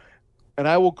 And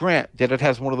I will grant that it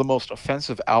has one of the most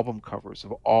offensive album covers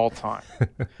of all time.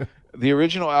 The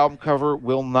original album cover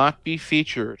will not be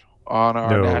featured on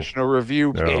our National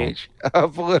Review page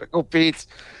of Political Beats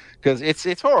because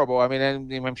it's horrible. I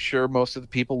mean, I'm sure most of the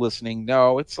people listening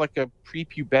know it's like a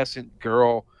prepubescent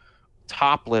girl,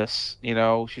 topless. You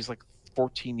know, she's like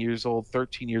 14 years old,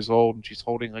 13 years old, and she's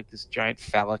holding like this giant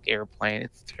phallic airplane.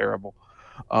 It's terrible.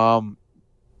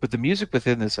 But the music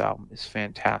within this album is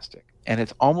fantastic. And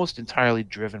it's almost entirely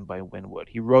driven by Winwood.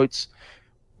 He writes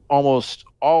almost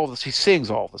all of this. He sings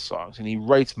all the songs, and he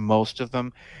writes most of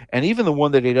them. And even the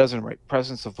one that he doesn't write,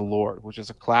 "Presence of the Lord," which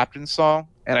is a Clapton song,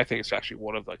 and I think it's actually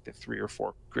one of like the 3 or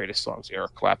 4 greatest songs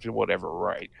Eric Clapton would ever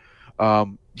write.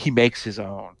 He makes his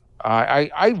own.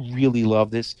 I really love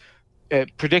this.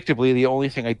 Predictably, the only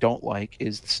thing I don't like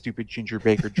is the stupid Ginger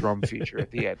Baker drum feature at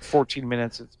the end. 14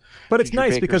 minutes. But it's Ginger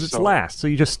nice Baker because it's solo. last, so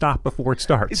you just stop before it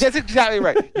starts. That's exactly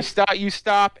right. You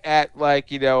stop at like,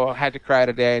 Had to Cry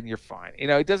Today, and you're fine.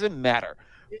 It doesn't matter.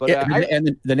 But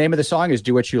and the name of the song is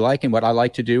 "Do What You Like," and what I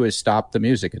like to do is stop the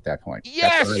music at that point.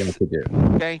 Yes! That's what I like to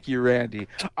do. Thank you, Randy.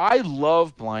 I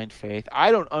love Blind Faith.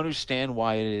 I don't understand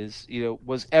why it is,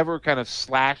 was ever kind of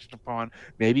slashed upon,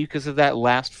 maybe because of that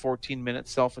last 14-minute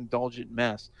self-indulgent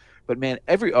mess. But man,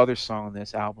 every other song on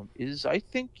this album is, I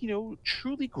think,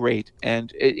 truly great.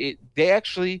 And they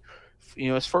actually,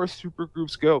 as far as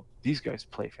supergroups go, these guys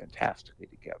play fantastically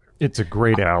together. It's a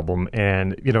great album,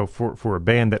 and for a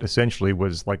band that essentially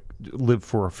was like lived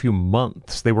for a few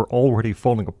months, they were already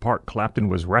falling apart. Clapton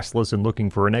was restless and looking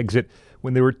for an exit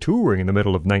when they were touring in the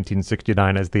middle of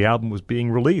 1969 as the album was being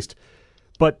released.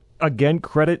 But again,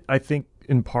 credit, I think,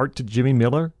 in part to Jimmy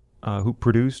Miller, who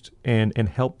produced and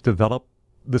helped develop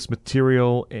this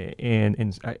material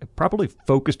and probably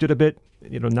focused it a bit.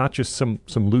 Not just some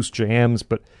loose jams,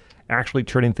 but actually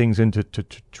turning things into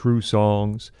true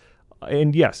songs.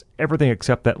 And yes, everything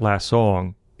except that last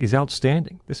song is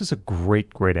outstanding. This is a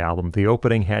great, great album. The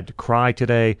opening, "Had to Cry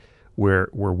Today," where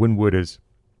Winwood is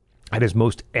at his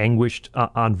most anguished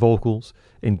on vocals,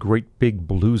 and great big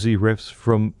bluesy riffs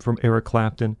from Eric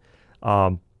Clapton.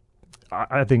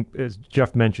 I think, as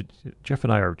Jeff mentioned, Jeff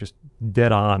and I are just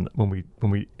dead on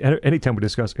anytime we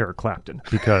discuss Eric Clapton,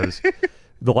 because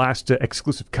the last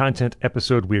exclusive content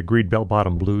episode, we agreed Bell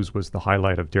Bottom Blues was the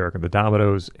highlight of Derek and the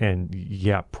Dominoes. And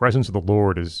yeah, "Presence of the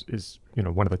Lord" is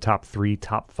one of the top 3,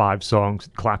 top 5 songs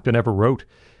Clapton ever wrote.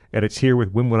 And it's here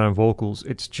with Winwood on vocals.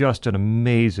 It's just an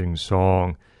amazing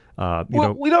song.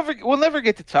 We'll never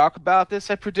get to talk about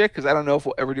this, I predict, because I don't know if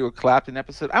we'll ever do a Clapton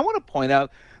episode. I want to point out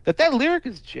that lyric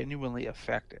is genuinely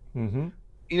effective. Mm-hmm.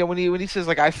 When he says,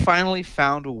 like, "I finally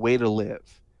found a way to live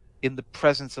in the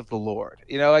presence of the Lord."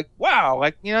 Wow,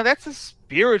 that's a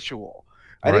spiritual.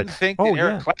 I didn't think that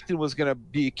Eric Clapton was going to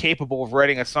be capable of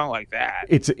writing a song like that.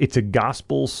 It's a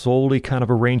gospel soul-y kind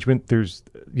of arrangement. There's,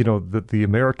 the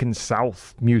American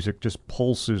South music just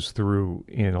pulses through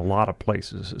in a lot of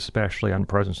places, especially on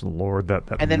 "Presence of the Lord."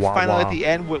 And then finally at the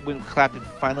end, when Clapton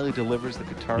finally delivers the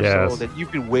guitar solo that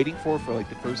you've been waiting for like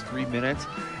the first 3 minutes,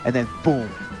 and then boom,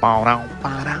 ba-dow,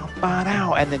 ba-dow,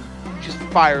 ba-dow, and then just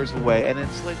fires away, and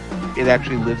it's like it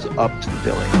actually lives up to the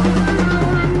billing.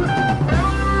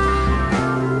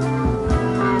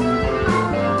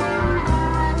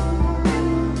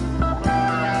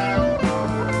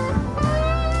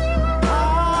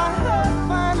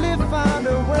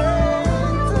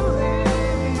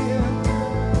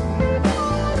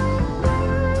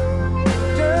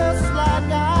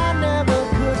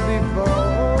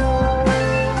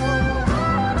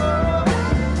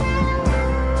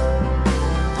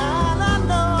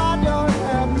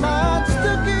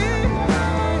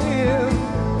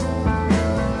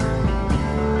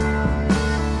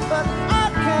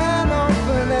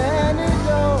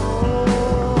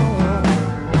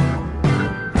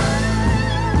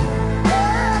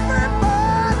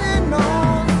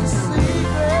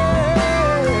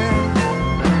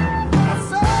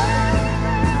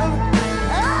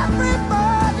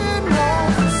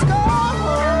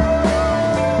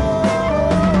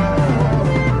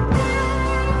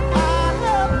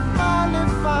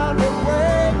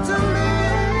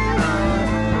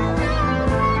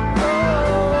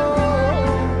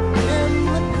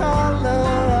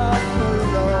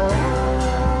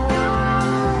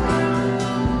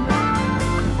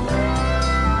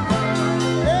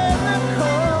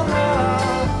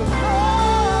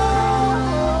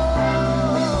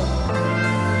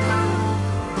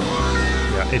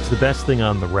 the best thing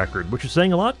on the record, which is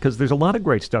saying a lot because there's a lot of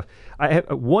great stuff. I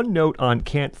have one note on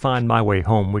Can't Find My Way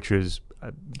Home, which is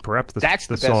perhaps That's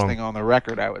the best song. thing on the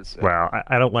record, I would say. Well,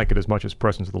 I don't like it as much as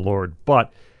Presence of the Lord,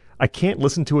 but I can't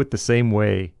listen to it the same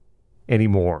way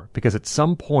anymore because at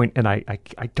some point, and I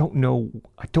don't know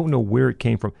where it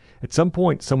came from. At some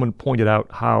point, someone pointed out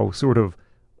how sort of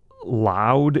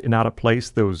loud and out of place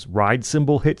those ride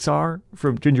cymbal hits are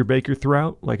from Ginger Baker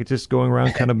throughout. Like it's just going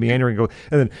around kind of meandering, and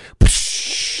then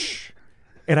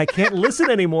and I can't listen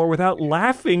anymore without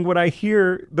laughing when I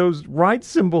hear those ride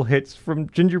cymbal hits from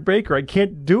Ginger Baker. I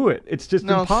can't do it. It's just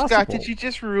impossible. Scott, did you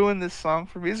just ruin this song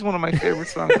for me? This is one of my favorite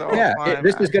songs of all time.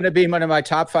 This is going to be one of my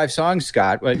top 5 songs,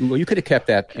 Scott. Well, you could have kept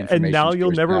that information. And now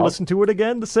you'll never listen to it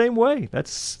again the same way.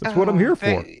 That's what I'm here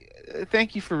for.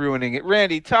 Thank you for ruining it.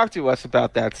 Randy, talk to us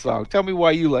about that song. Tell me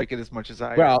why you like it as much as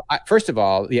I do. Well, first of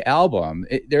all, the album,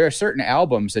 there are certain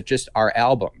albums that just are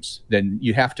albums. Then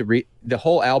you have to read the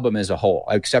whole album as a whole,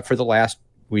 except for the last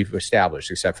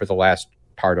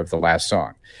part of the last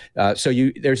song.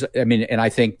 And I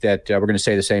think that we're going to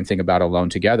say the same thing about Alone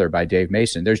Together by Dave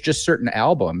Mason. There's just certain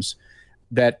albums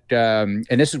that, and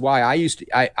this is why I used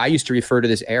to refer to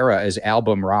this era as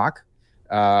album rock.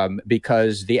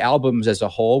 Because the albums as a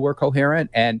whole were coherent.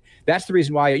 And that's the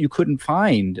reason why you couldn't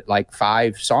find like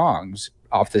 5 songs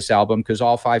off this album, because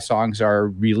all 5 songs are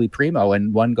really primo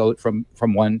and one go from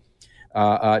one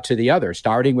to the other,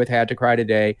 starting with Had to Cry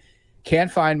Today. Can't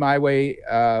Find My Way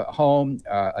Home,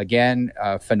 again,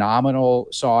 phenomenal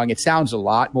song. It sounds a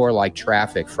lot more like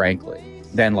Traffic, frankly,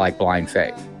 than like Blind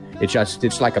Faith.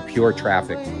 It's like a pure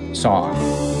Traffic song.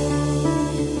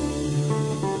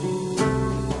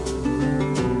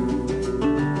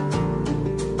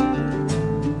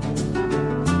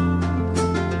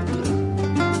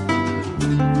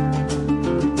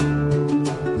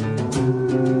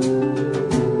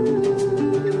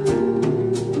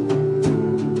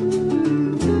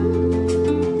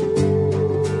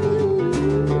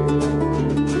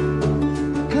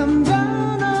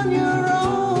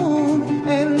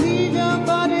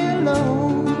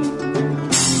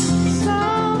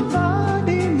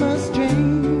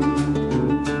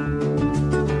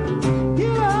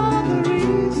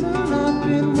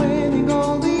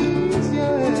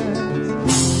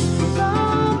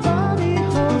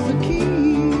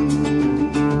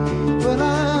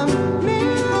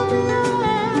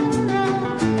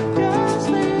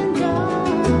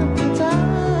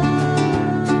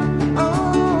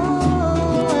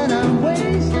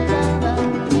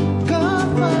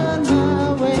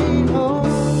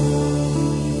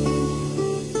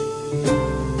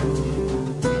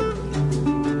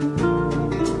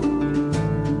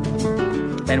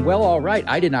 And Well, All Right,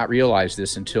 I did not realize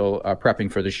this until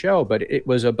prepping for the show, but it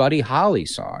was a Buddy Holly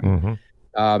song.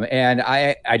 Mm-hmm. And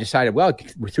I decided, well,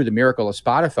 through the miracle of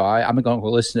Spotify, I'm going to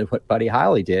listen to what Buddy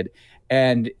Holly did.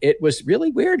 And it was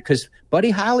really weird because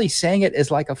Buddy Holly sang it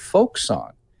as like a folk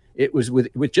song. It was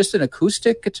with just an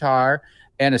acoustic guitar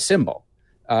and a cymbal.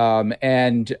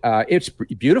 And it's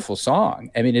a beautiful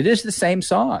song. I mean, it is the same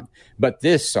song, but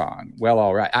this song, Well,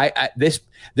 All Right. This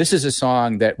is a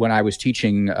song that when I was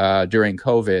teaching during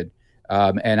COVID,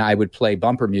 and I would play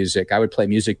bumper music. I would play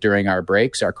music during our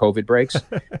breaks, our COVID breaks.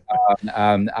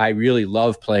 I really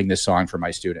love playing this song for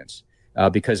my students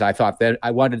because I thought that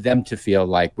I wanted them to feel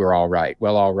like we're all right.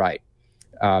 Well, all right.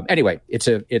 Anyway, it's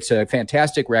a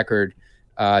fantastic record.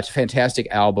 It's a fantastic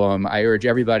album. I urge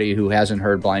everybody who hasn't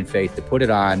heard Blind Faith to put it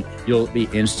on. You'll be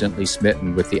instantly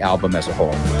smitten with the album as a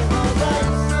whole.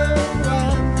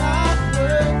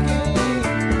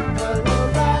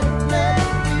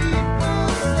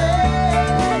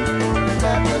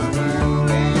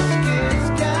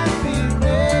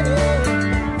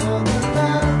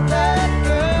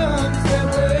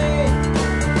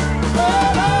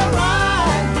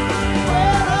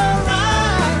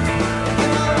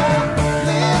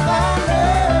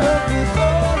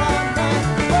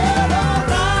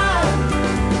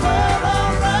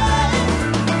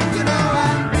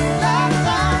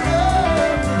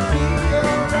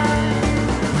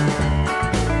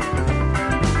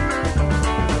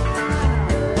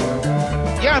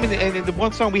 And the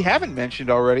one song we haven't mentioned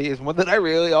already is one that I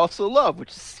really also love, which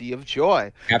is Sea of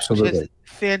Joy. Absolutely.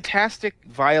 Fantastic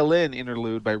violin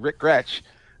interlude by Rick Gretsch,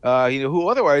 who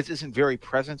otherwise isn't very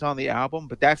present on the album,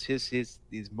 but that's his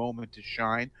moment to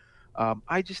shine.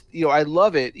 I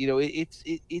love it.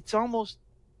 It's almost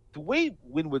the way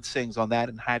Winwood sings on that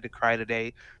and Had to Cry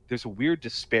Today. There's a weird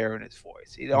despair in his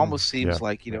voice. It almost seems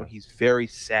like he's very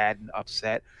sad and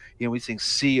upset. We sing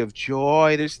Sea of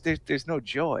Joy. There's no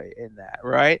joy in that,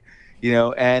 right?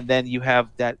 And then you have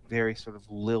that very sort of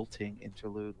lilting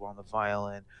interlude on the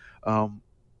violin.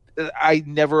 I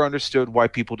never understood why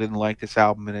people didn't like this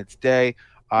album in its day.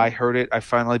 I heard it. I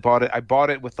finally bought it. I bought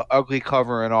it with the ugly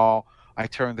cover and all. I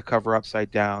turned the cover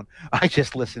upside down. I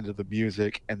just listened to the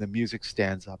music, and the music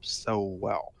stands up so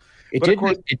well.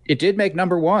 It did make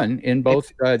number one in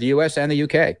both the U.S. and the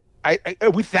U.K. I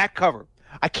with that cover,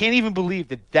 I can't even believe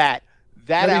that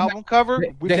album cover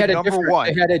they had number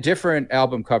one. They had a different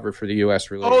album cover for the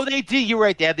U.S. release. Oh, they did. You're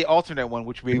right. They had the alternate one,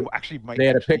 which we actually might. They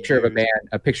had a picture of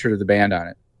a picture of the band on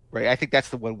it. Right. I think that's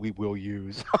the one we will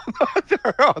use on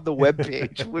the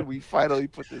webpage when we finally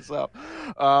put this up.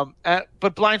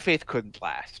 But Blind Faith couldn't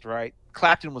last, right?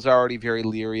 Clapton was already very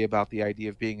leery about the idea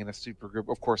of being in a supergroup.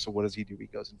 Of course, so what does he do? He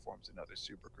goes and forms another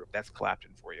supergroup. That's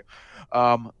Clapton for you.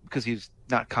 Because he's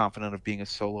not confident of being a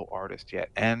solo artist yet.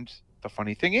 And the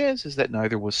funny thing is that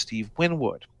neither was Steve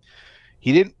Winwood.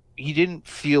 He didn't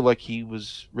feel like he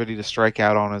was ready to strike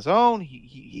out on his own.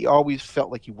 He always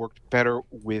felt like he worked better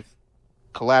with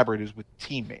collaborators, with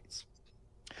teammates.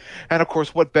 And of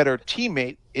course, what better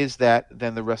teammate is that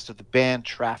than the rest of the band,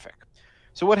 Traffic?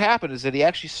 So what happened is that he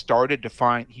actually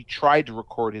he tried to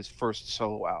record his first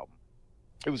solo album.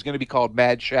 It was going to be called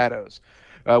Mad Shadows,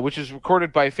 which was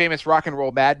recorded by famous rock and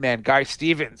roll madman Guy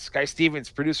Stevens. Guy Stevens,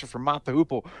 producer for Mott the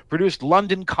Hoople, produced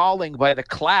London Calling by The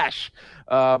Clash.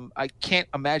 I can't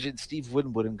imagine Steve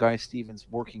Winwood and Guy Stevens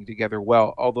working together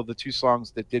well, although the two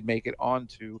songs that did make it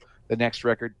onto the next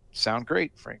record sound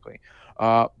great, frankly.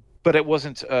 But it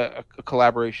wasn't a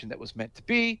collaboration that was meant to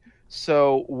be.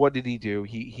 So what did he do?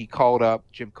 He called up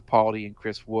Jim Capaldi and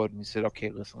Chris Wood, and he said, okay,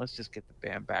 listen, let's just get the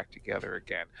band back together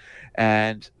again.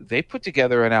 And they put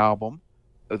together an album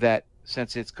that,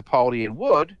 since it's Capaldi and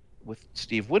Wood, with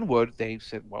Steve Winwood, they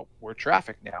said, well, we're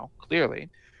Traffic now, clearly.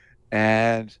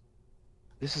 And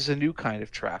this is a new kind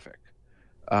of Traffic,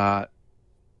 but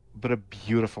a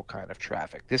beautiful kind of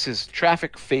Traffic. This is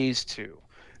Traffic Phase 2,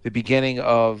 the beginning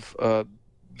of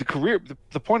the career,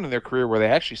 the point in their career where they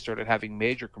actually started having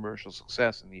major commercial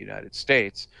success in the United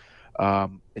States.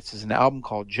 This is an album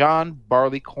called John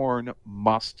Barleycorn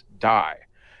Must Die.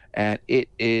 And it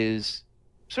is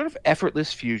sort of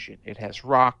effortless fusion. It has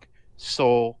rock,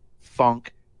 soul,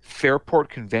 funk, Fairport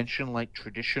Convention-like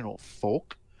traditional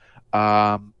folk.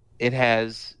 It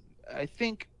has, I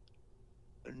think,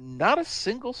 not a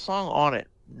single song on it,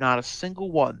 not a single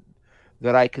one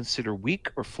that I consider weak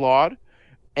or flawed.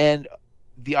 And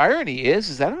the irony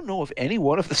is I don't know if any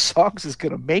one of the songs is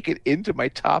going to make it into my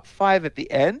top 5 at the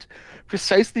end,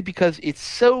 precisely because it's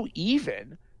so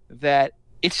even that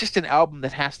it's just an album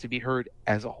that has to be heard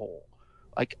as a whole.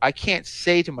 Like, I can't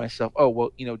say to myself, oh,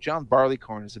 well, John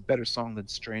Barleycorn is a better song than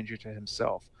Stranger to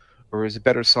Himself, or is a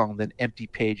better song than Empty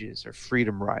Pages or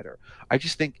Freedom Rider. I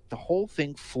just think the whole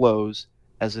thing flows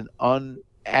as an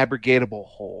unabrogatable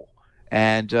whole.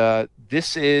 And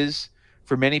this is,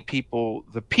 for many people,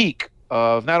 the peak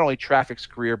of not only Traffic's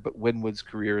career, but Winwood's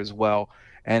career as well.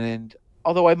 And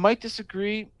although I might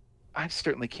disagree, I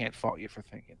certainly can't fault you for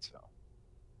thinking so.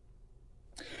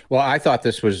 Well, I thought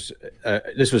this was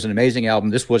an amazing album.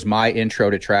 This was my intro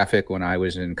to Traffic when I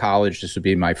was in college. This would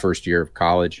be my first year of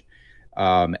college.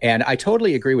 And I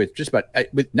totally agree with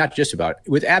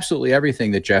with absolutely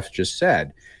everything that Jeff just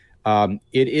said.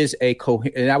 It is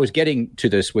and I was getting to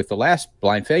this with the last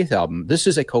Blind Faith album. This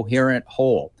is a coherent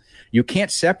whole. You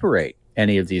can't separate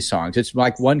any of these songs. It's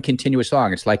like one continuous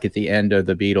song. It's like at the end of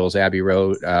the Beatles' Abbey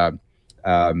Road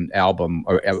album.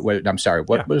 I'm sorry,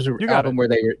 what was the album where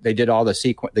they did all the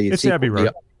sequence? It's Abbey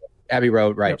Road. Abbey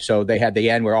Road, right. Yep. So they had the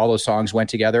end where all those songs went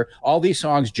together. All these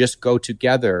songs just go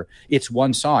together. It's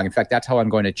one song. In fact, that's how I'm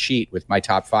going to cheat with my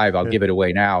top 5. I'll give it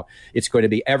away now. It's going to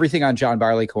be everything on John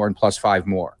Barleycorn plus 5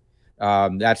 more.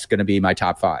 That's going to be my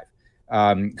top 5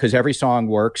 because every song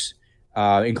works.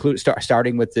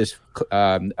 Starting with this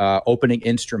opening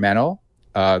instrumental,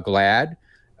 Glad,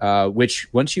 which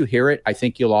once you hear it, I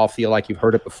think you'll all feel like you've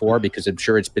heard it before because I'm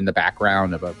sure it's been the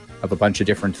background of a bunch of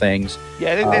different things.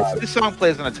 Yeah, this song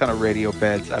plays on a ton of radio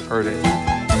beds. I've heard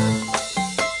it.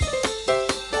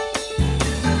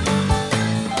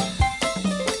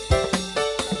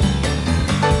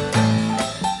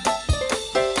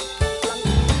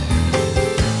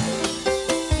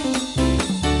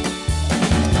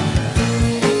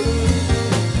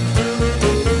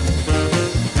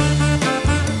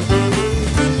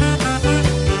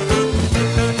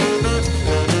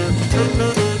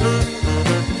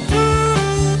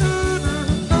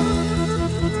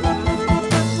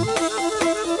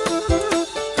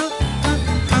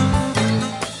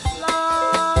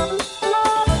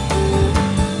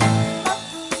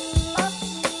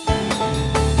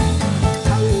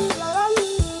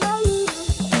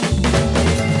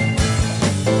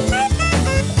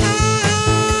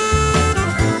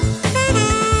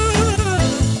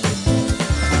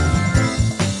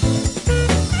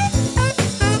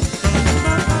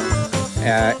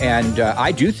 And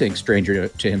I do think Stranger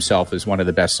to Himself is one of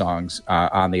the best songs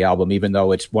on the album, even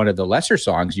though it's one of the lesser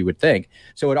songs, you would think.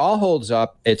 So it all holds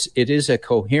up. It is a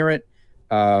coherent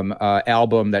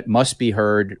album that must be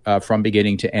heard from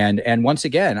beginning to end. And once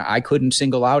again, I couldn't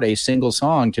single out a single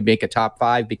song to make a top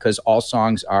 5 because all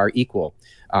songs are equal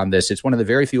on this. It's one of the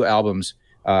very few albums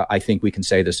I think we can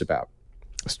say this about.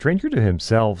 Stranger to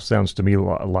Himself sounds to me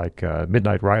like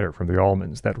Midnight Rider from the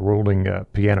Allmans, that rolling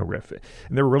piano riff.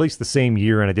 And they were released the same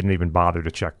year, and I didn't even bother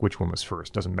to check which one was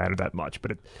first. Doesn't matter that much,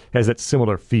 but it has that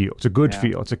similar feel. It's a good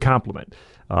feel. It's a compliment.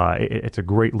 It's a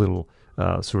great little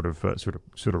sort of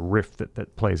riff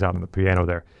that plays out on the piano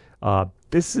there.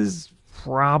 This is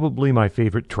probably my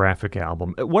favorite Traffic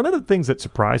album. One of the things that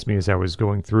surprised me as I was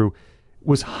going through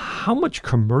was how much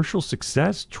commercial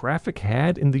success Traffic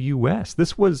had in the U.S.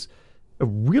 This was a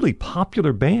really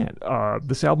popular band.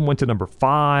 This album went to number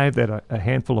 5. They had a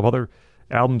handful of other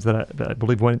albums that I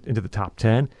believe went into the top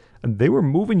 10. And they were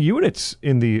moving units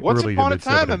in the Once early upon to a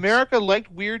time, mid-70s. America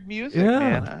liked weird music,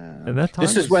 man. And that time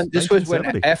This was when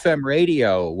 1970. FM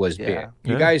radio was big.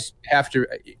 You guys have to.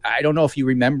 I don't know if you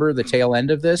remember the tail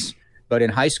end of this, but in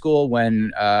high school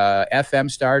when FM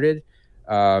started,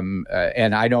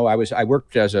 and I know I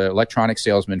worked as an electronic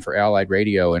salesman for Allied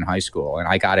Radio in high school, and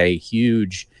I got a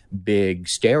huge, big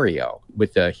stereo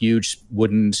with the huge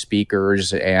wooden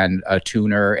speakers and a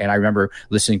tuner. And I remember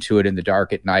listening to it in the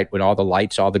dark at night when all the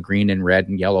lights, all the green and red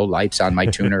and yellow lights on my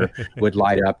tuner would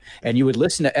light up. And you would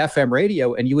listen to FM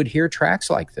radio and you would hear tracks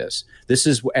like this.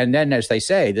 And then, as they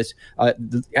say, the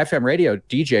FM radio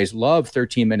DJs love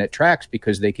 13-minute tracks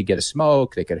because they could get a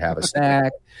smoke, they could have a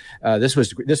snack. This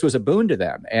was a boon to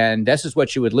them. And this is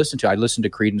what you would listen to. I listened to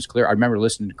Creedence Clear. I remember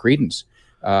listening to Creedence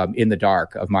in the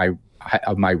dark of my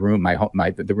room,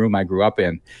 the room I grew up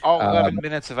in. All 11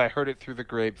 minutes if I heard it through the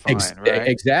grapevine, right?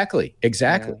 Exactly.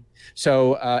 Yeah.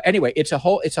 So anyway, it's a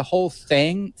whole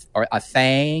thing or a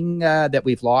thing that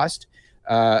we've lost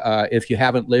if you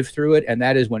haven't lived through it. And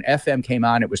that is when FM came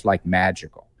on, it was like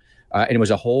magical. And it was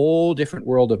a whole different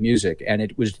world of music. And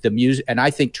it was the music. And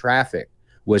I think Traffic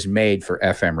was made for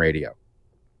FM radio.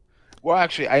 Well,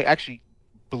 I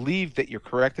believe that you're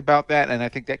correct about that. And I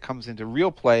think that comes into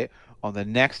real play on the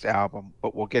next album,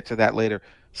 but we'll get to that later.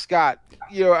 Scott,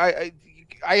 I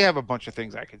have a bunch of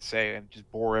things I could say and just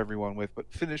bore everyone with,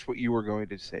 but finish what you were going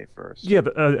to say first. Yeah,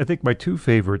 I think my 2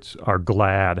 favorites are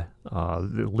Glad,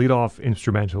 the lead-off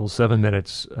instrumental, 7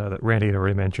 minutes that Randy had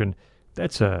already mentioned.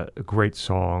 That's a great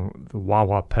song. The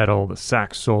wah-wah pedal, the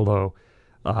sax solo,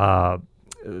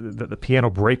 the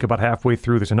piano break about halfway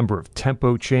through. There's a number of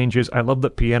tempo changes. I love the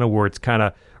piano where it's kind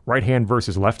of right hand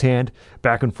versus left hand,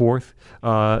 back and forth.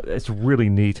 It's really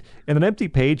neat. And then Empty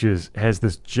Pages has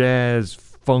this jazz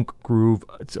funk groove.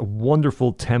 It's a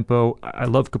wonderful tempo. I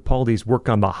love Capaldi's work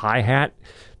on the hi-hat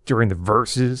during the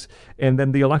verses, and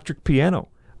then the electric piano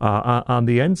on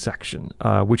the end section,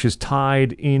 which is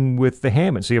tied in with the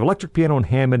Hammond. So you have electric piano and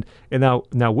Hammond, and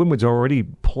now Winwood's already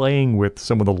playing with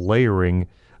some of the layering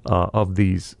of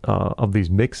these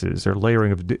mixes or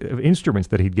layering of instruments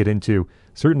that he'd get into,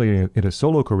 certainly in a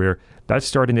solo career. That's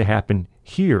starting to happen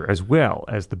here as well,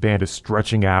 as the band is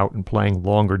stretching out and playing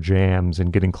longer jams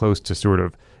and getting close to sort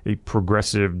of a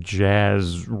progressive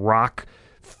jazz rock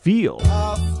feel.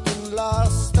 Often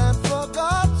lost and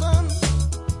forgotten,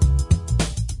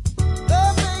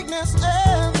 the bigness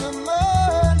and the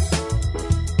mud.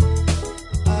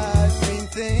 I've been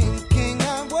thinking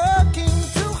I'm working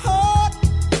too hard,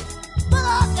 but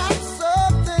I got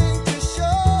something to show.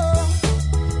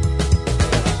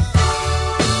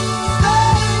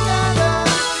 Staring at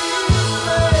empty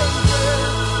places,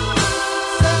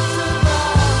 centered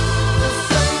round the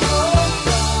same old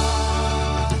ground.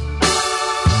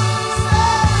 Staring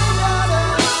at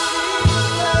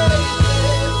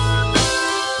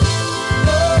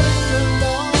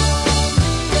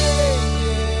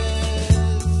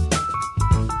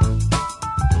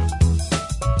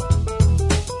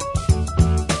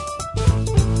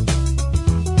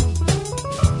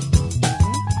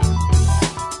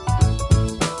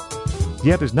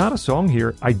Yeah, there's not a song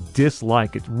here I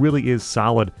dislike. It really is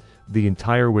solid the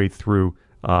entire way through.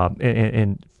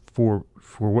 And for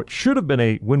what should have been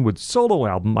a Winwood solo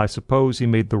album, I suppose he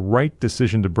made the right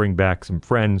decision to bring back some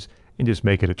friends and just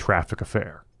make it a Traffic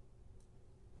affair.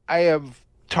 I have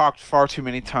talked far too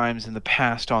many times in the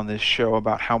past on this show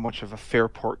about how much of a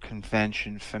Fairport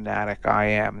Convention fanatic I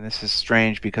am. And this is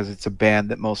strange because it's a band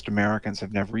that most Americans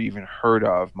have never even heard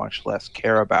of, much less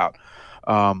care about.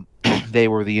 They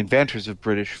were the inventors of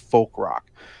British folk rock,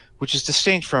 which is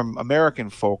distinct from American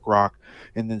folk rock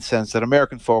in the sense that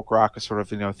American folk rock is sort of,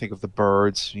 think of the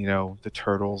Byrds, the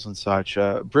Turtles and such.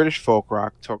 British folk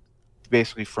rock took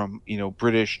basically from,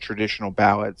 British traditional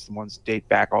ballads. The ones date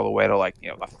back all the way to the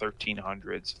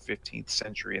 1300s, 15th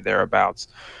century and thereabouts.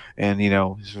 And,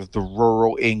 sort of the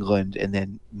rural England, and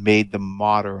then made them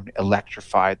modern,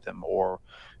 electrified them, or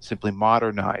simply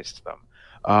modernized them.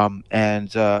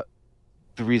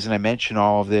 The reason I mention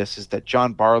all of this is that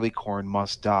John Barleycorn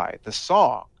Must Die. The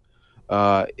song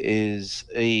is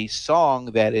a song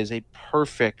that is a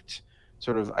perfect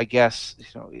sort of, I guess,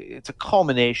 it's a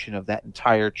culmination of that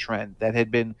entire trend that had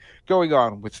been going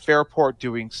on with Fairport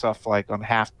doing stuff like on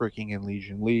Half Bricking and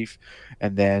Legion Leaf,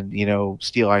 and then,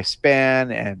 Steel Eye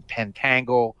Span and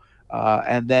Pentangle.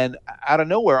 And then out of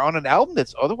nowhere, on an album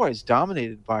that's otherwise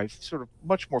dominated by sort of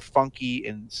much more funky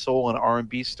and soul and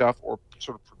R&B stuff, or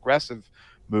sort of progressive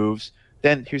moves,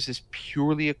 then here's this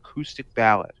purely acoustic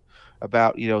ballad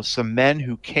about, some men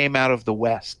who came out of the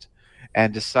West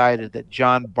and decided that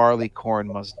John Barleycorn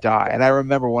must die. And I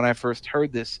remember when I first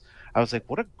heard this, I was like,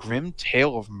 what a grim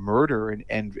tale of murder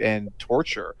and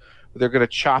torture. They're going to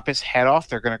chop his head off.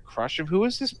 They're going to crush him. Who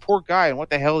is this poor guy, and what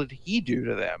the hell did he do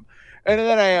to them? And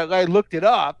then I looked it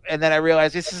up, and then I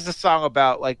realized this is a song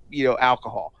about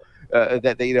alcohol.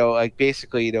 That they,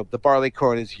 basically, the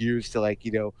barleycorn is used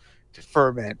to to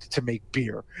ferment to make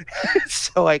beer.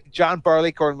 So John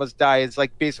Barleycorn Must Die is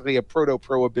basically a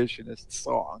proto-prohibitionist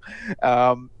song.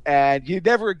 And you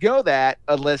never go that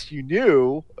unless you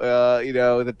knew,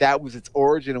 that was its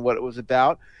origin and what it was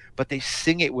about. But they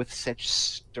sing it with such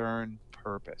stern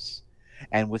purpose,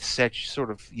 and with such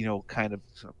sort of, kind of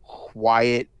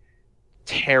quiet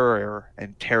terror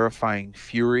and terrifying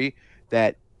fury,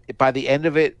 that by the end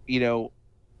of it,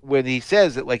 when he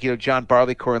says that, John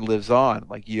Barleycorn lives on,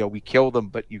 we killed him,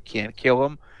 but you can't kill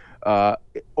him.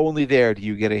 Only there do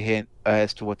you get a hint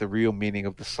as to what the real meaning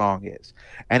of the song is.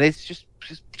 And it's just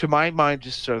to my mind,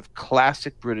 just sort of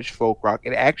classic British folk rock.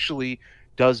 It actually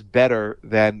does better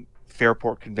than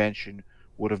Fairport Convention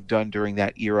would have done during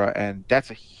that era. And that's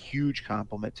a huge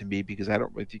compliment to me, because I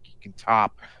don't really think you can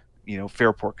top,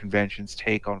 Fairport Convention's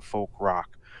take on folk rock.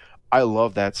 I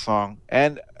love that song.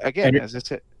 And again, as I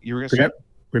said, you were going to say...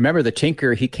 Remember, the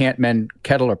tinker, he can't mend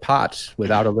kettle or pots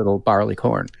without a little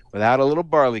barleycorn. Without a little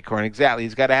barleycorn, exactly.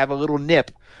 He's got to have a little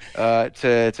nip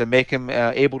to make him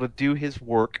able to do his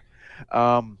work.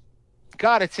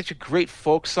 God, it's such a great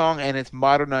folk song, and it's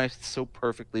modernized so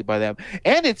perfectly by them.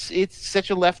 And it's such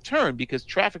a left turn, because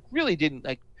Traffic really didn't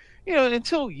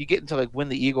until you get into When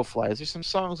the Eagle Flies. There's some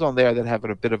songs on there that have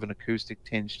a bit of an acoustic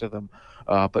tinge to them.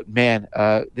 But man,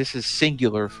 this is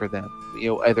singular for them.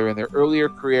 Either in their earlier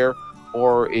career,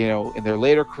 or in their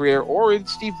later career, or in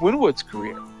Steve Winwood's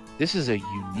career. This is a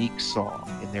unique song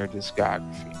in their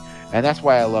discography, and that's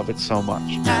why I love it so much.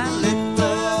 And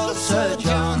little Sir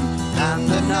John and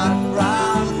the nut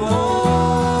round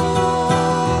bowl,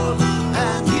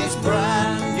 and his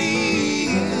brandy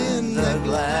in the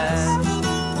glass.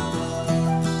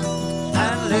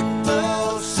 And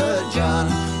little Sir John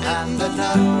and the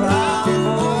nut round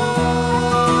bowl,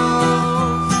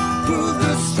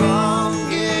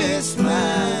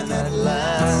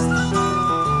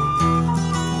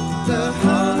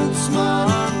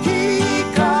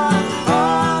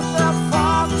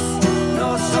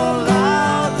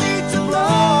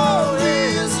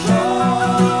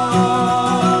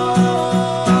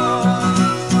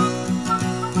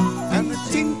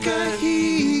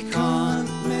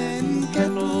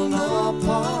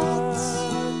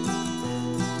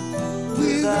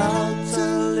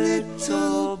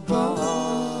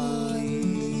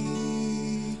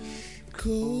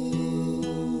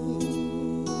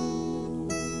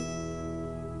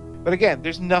 But again,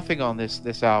 there's nothing on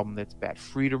this album that's bad.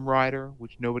 Freedom Rider,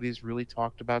 which nobody's really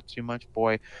talked about too much.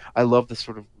 Boy, I love the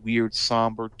sort of weird,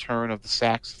 somber turn of the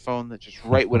saxophone that just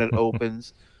right when it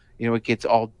opens, it gets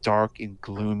all dark and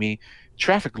gloomy.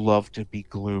 Traffic love to be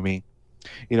gloomy.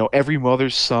 Every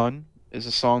Mother's Son is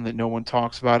a song that no one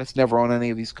talks about. It's never on any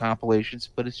of these compilations,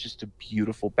 but it's just a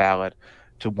beautiful ballad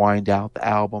to wind out the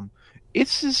album.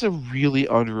 It's just a really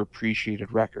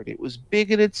underappreciated record. It was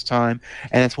big at its time,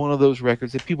 and it's one of those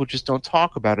records that people just don't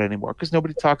talk about anymore, because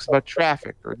nobody talks about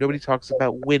Traffic, or nobody talks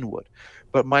about Winwood.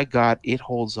 But my God, it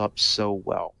holds up so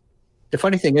well. The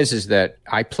funny thing is that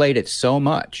I played it so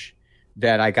much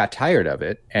that I got tired of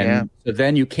it. And so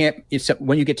then you can't,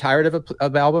 when you get tired of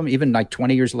an album, even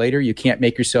 20 years later, you can't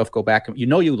make yourself go back.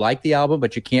 You like the album,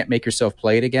 but you can't make yourself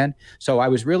play it again. So I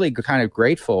was really kind of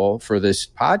grateful for this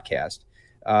podcast,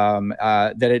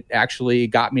 that it actually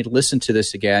got me to listen to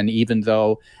this again, even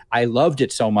though I loved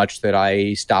it so much that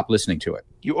I stopped listening to it.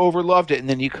 You overloved it, and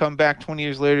then you come back 20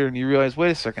 years later and you realize, wait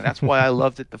a second, that's why I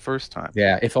loved it the first time.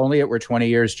 Yeah, if only it were 20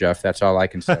 years, Jeff. That's all I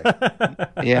can say.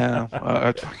 Yeah.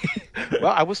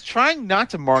 Well, I was trying not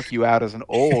to mark you out as an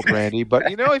old, Randy,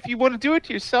 but if you want to do it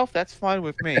to yourself, that's fine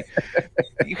with me.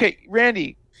 Okay,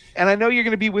 Randy, and I know you're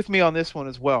going to be with me on this one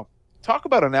as well. Talk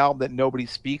about an album that nobody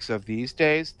speaks of these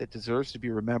days that deserves to be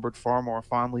remembered far more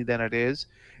fondly than it is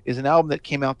an album that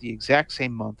came out the exact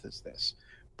same month as this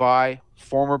by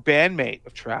former bandmate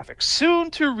of Traffic,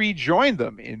 soon to rejoin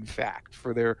them, in fact,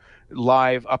 for their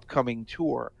live upcoming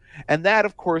tour. And that,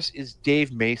 of course, is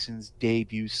Dave Mason's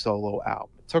debut solo album.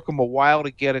 It took him a while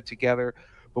to get it together,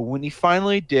 but when he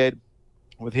finally did,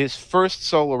 with his first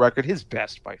solo record, his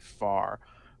best by far,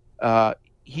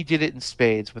 he did it in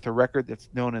spades with a record that's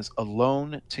known as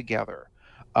Alone Together.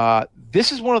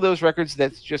 This is one of those records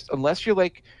that's just, unless you're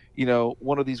like,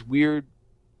 one of these weird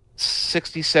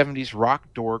 60s, 70s rock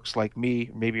dorks like me,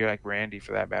 maybe you're like Randy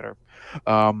for that matter,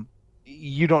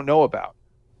 you don't know about.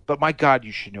 But my God,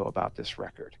 you should know about this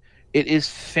record. It is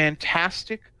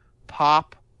fantastic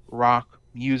pop rock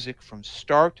music from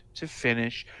start to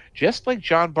finish. Just like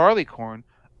John Barleycorn,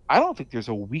 I don't think there's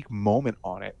a weak moment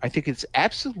on it. I think it's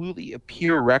absolutely a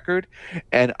pure record,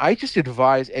 and I just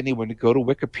advise anyone to go to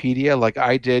Wikipedia like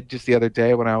I did just the other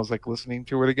day when I was like listening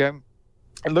to it again,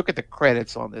 and look at the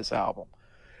credits on this album.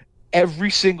 Every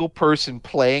single person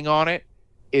playing on it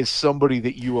is somebody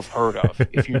that you have heard of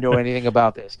if you know anything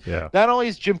about this. Yeah. Not only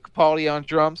is Jim Capaldi on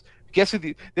drums, guess who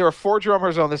there are 4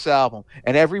 drummers on this album,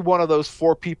 and every one of those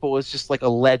 4 people is just like a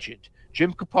legend.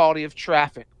 Jim Capaldi of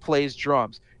Traffic plays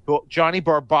drums. Johnny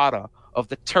Barbata of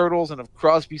the Turtles and of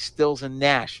Crosby, Stills and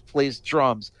Nash plays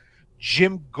drums.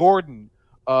 Jim Gordon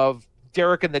of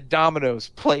Derek and the Dominoes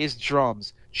plays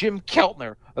drums. Jim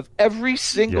Keltner of every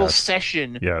single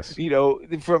session,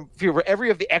 from every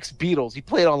of the ex-Beatles. He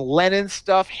played on Lennon's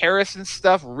stuff, Harrison's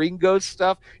stuff, Ringo's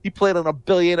stuff. He played on a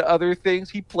billion other things.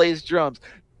 He plays drums.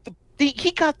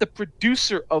 He got the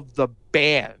producer of the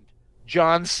band,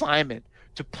 John Simon,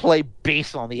 to play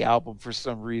bass on the album for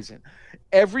some reason.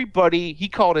 Everybody, he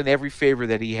called in every favor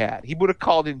that he had. He would have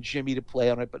called in Jimmy to play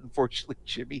on it, but unfortunately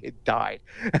Jimmy had died.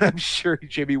 And I'm sure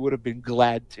Jimmy would have been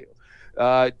glad to.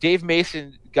 Dave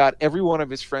Mason got every one of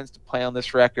his friends to play on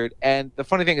this record, and the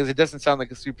funny thing is it doesn't sound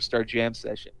like a Superstar jam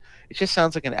session. It just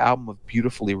sounds like an album of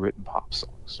beautifully written pop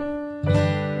songs.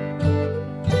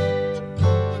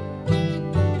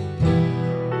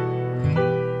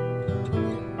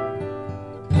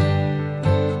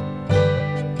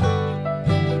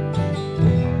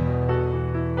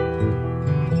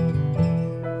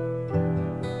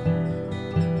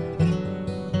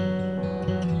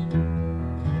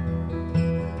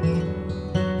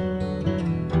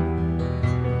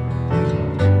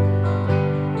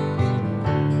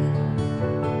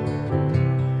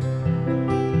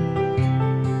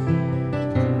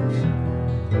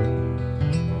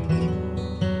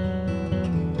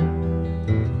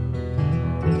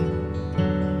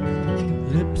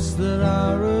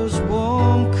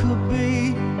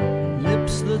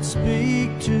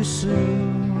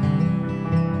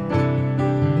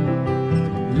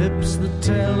 Lips that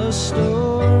tell a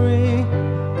story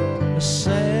as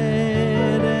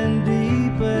sad and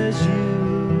deep as you.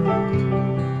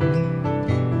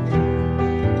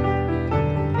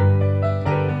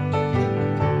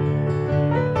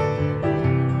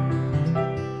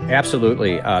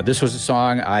 Absolutely. This was a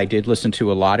song I did listen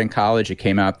to a lot in college. It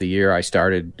came out the year I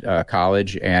started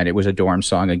college, and it was a dorm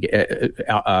song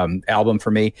album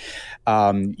for me.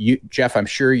 Jeff, I'm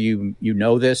sure you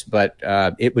know this, but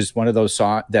it was one of those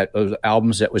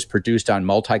albums that was produced on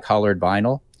multicolored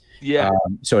vinyl. Yeah.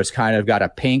 So it's kind of got a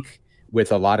pink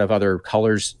with a lot of other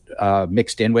colors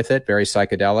mixed in with it. Very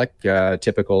psychedelic,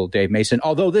 typical Dave Mason.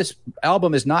 Although this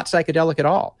album is not psychedelic at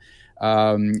all.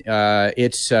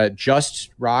 It's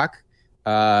just rock,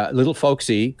 little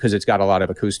folksy because it's got a lot of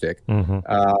acoustic.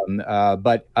 Mm-hmm.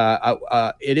 But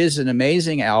it is an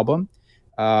amazing album.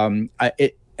 I'm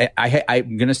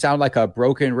going to sound like a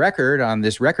broken record on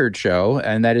this record show,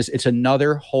 and that is it's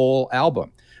another whole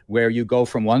album where you go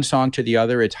from one song to the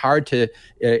other. It's hard to,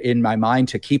 in my mind,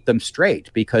 to keep them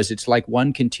straight because it's like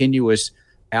one continuous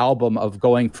album of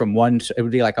going from one. It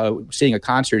would be like seeing a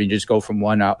concert and you just go from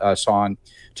one song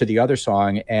to the other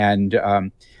song, and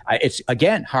it's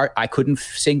again hard. I couldn't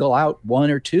single out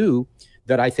one or two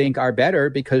that I think are better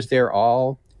because they're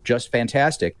all just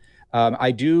fantastic.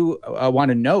 I do want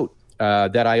to note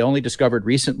that I only discovered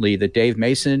recently that Dave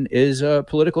Mason is a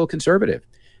political conservative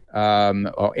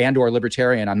and or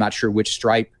libertarian. I'm not sure which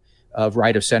stripe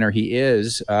right of center he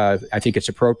is, I think it's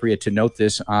appropriate to note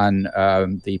this on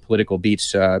the Political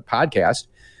Beats podcast.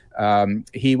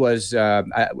 He was,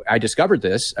 I discovered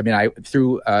this. I mean,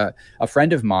 through a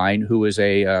friend of mine who was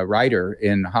a writer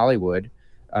in Hollywood,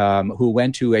 who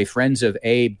went to a Friends of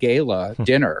Abe gala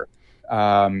dinner,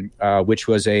 which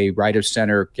was a right of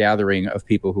center gathering of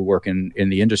people who work in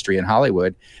the industry in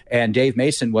Hollywood. And Dave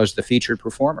Mason was the featured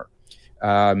performer.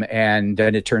 And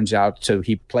then it turns out, so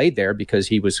he played there because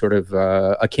he was sort of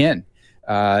akin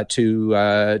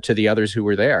to the others who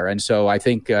were there. And so I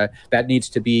think that needs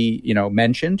to be,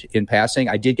 mentioned in passing.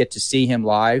 I did get to see him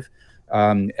live.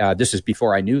 This is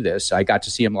before I knew this. I got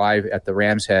to see him live at the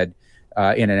Ram's Head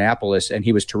in Annapolis, and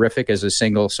he was terrific as a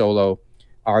single solo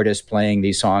artist playing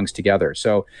these songs together.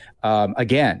 So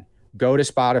again, go to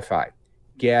Spotify,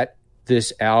 get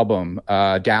this album,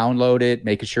 download it,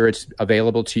 making sure it's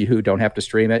available to you, don't have to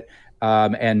stream it,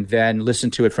 and then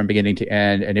listen to it from beginning to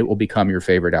end, and it will become your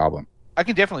favorite album. I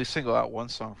can definitely single out one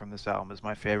song from this album as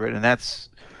my favorite, and that's,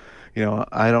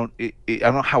 I don't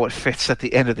know how it fits at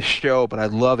the end of the show, but I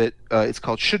love it. It's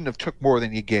called "Shouldn't Have Took More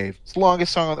Than You Gave." It's the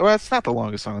longest song it's not the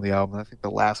longest song on the album. I think the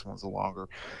last one's the longer,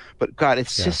 but God,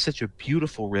 it's just such a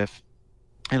beautiful riff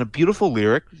and a beautiful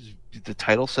lyric. The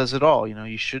title says it all.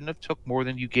 You shouldn't have took more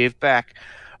than you gave back.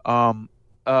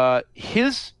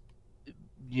 His,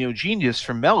 genius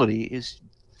for melody is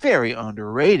very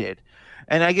underrated.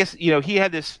 And I guess, he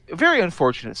had this very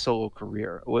unfortunate solo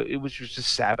career, which was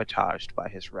just sabotaged by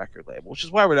his record label, which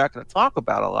is why we're not going to talk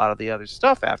about a lot of the other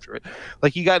stuff after it.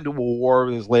 Like, he got into a war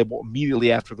with his label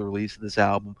immediately after the release of this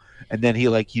album, and then he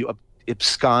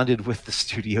absconded with the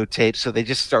studio tape, so they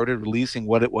just started releasing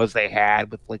what it was they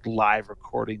had with live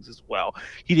recordings as well.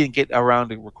 He didn't get around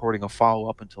to recording a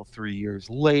follow-up until 3 years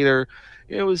later.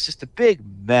 It was just a big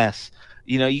mess.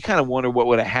 You kind of wonder what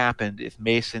would have happened if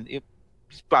Mason...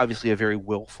 He's obviously a very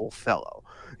willful fellow.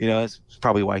 That's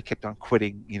probably why he kept on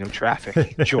quitting,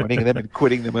 Traffic, joining them and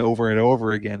quitting them over and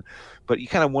over again. But you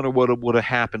kind of wonder what would have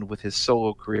happened with his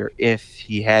solo career if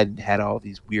he hadn't had all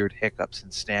these weird hiccups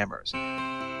and stammers.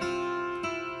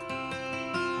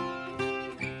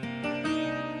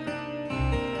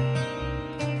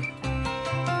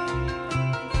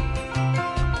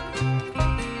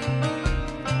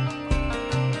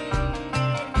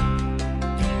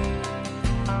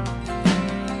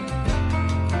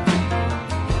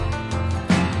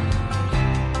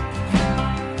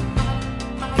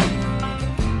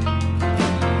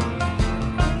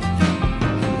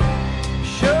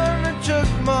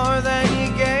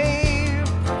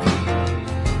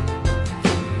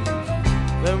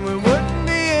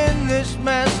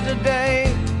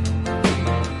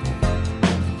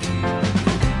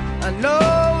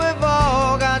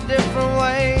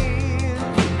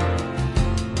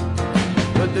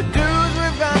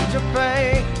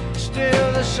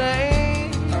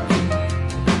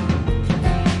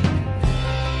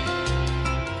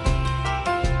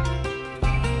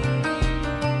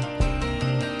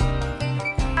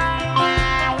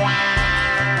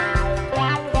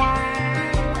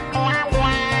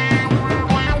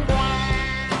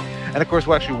 And of course,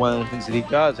 actually, one of the things that he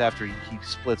does after he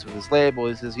splits with his label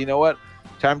is says, you know what,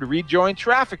 time to rejoin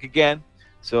Traffic again.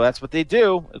 So that's what they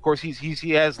do. Of course, he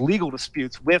has legal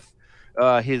disputes with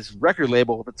his record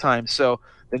label at the time. So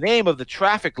the name of the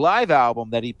Traffic live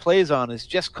album that he plays on is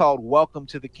just called Welcome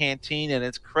to the Canteen, and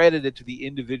it's credited to the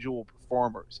individual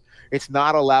performers. It's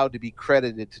not allowed to be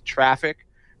credited to Traffic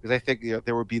because I think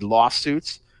there would be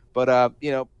lawsuits. But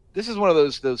this is one of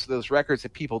those records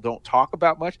that people don't talk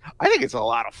about much. I think it's a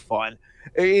lot of fun.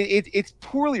 It's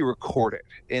poorly recorded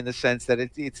in the sense that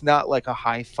it's not like a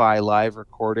hi-fi live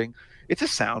recording. It's a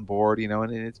soundboard,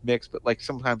 and it's mixed, but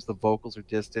sometimes the vocals are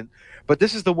distant. But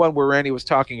this is the one where Randy was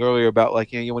talking earlier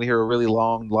about you want to hear a really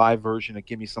long live version of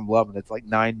Give Me Some Love, and it's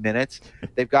 9 minutes.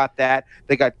 They've got that.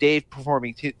 They got Dave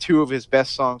performing two of his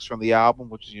best songs from the album,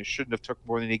 which is Shouldn't Have Took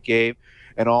More Than He Gave,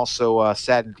 and also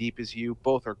Sad and Deep As You.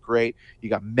 Both are great. You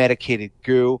got Medicated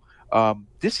Goo.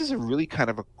 This is a really kind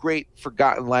of a great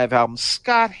forgotten live album.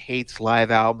 Scott hates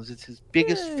live albums. It's his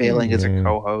biggest failing as a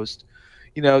co-host.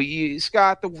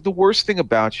 Scott, the worst thing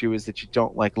about you is that you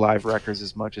don't like live records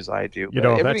as much as I do.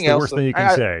 That's the worst thing you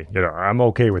can say. I'm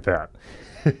okay with that.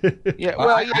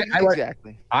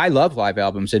 Exactly. I love live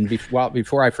albums, and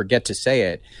before I forget to say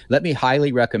it, let me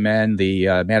highly recommend the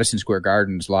Madison Square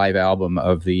Garden's live album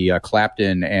of the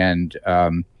Clapton and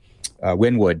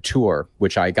Winwood tour,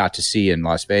 which I got to see in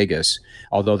Las Vegas,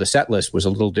 although the set list was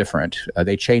a little different.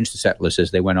 They changed the set list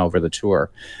as they went over the tour.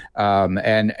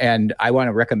 And I want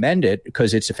to recommend it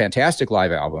because it's a fantastic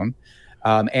live album.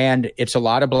 And it's a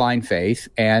lot of Blind Faith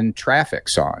and Traffic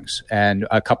songs and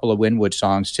a couple of Winwood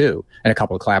songs too, and a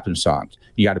couple of Clapton songs.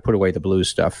 You got to put away the blues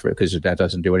stuff because that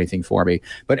doesn't do anything for me.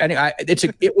 But anyway,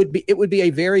 it would be a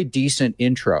very decent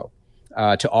intro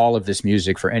to all of this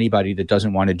music for anybody that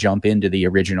doesn't want to jump into the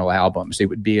original albums. It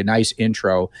would be a nice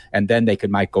intro, and then they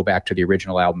might go back to the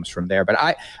original albums from there.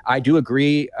 But I do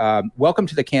agree. Welcome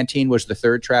to the Canteen was the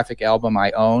third Traffic album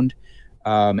I owned.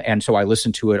 And so I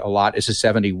listened to it a lot. It's a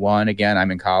 71. Again, I'm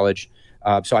in college.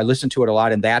 So I listened to it a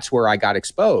lot, and that's where I got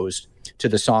exposed to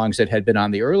the songs that had been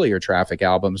on the earlier Traffic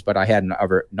albums, but I hadn't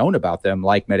ever known about them,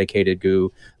 like Medicated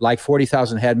Goo, like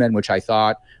 40,000 Headmen, which I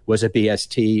thought was a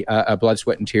BST, a Blood,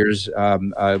 Sweat, and Tears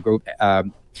group.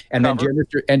 And then Dear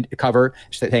Mr. and cover,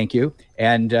 thank you,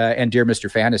 and Dear Mr.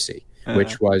 Fantasy,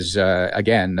 which was,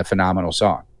 again, a phenomenal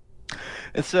song.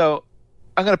 And so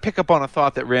I'm going to pick up on a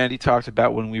thought that Randy talked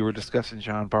about when we were discussing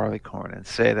John Barleycorn and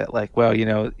say that, like, well, you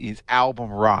know, he's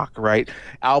album rock, right?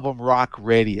 Album rock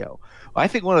radio. I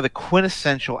think one of the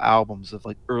quintessential albums of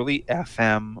like early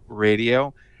FM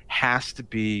radio has to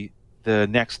be the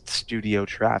next Studio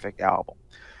Traffic album,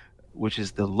 which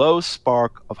is The Low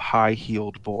Spark of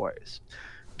High-Heeled Boys.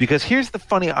 Because here's the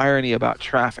funny irony about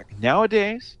Traffic.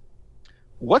 Nowadays,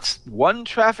 what's one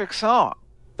Traffic song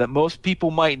that most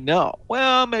people might know?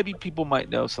 Well, maybe people might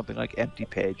know something like Empty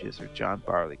Pages or John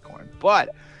Barleycorn.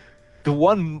 But the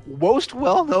one most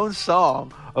well-known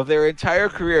song of their entire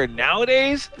career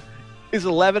nowadays is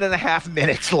 11 and a half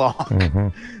minutes long. Mm-hmm.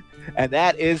 And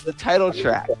that is the title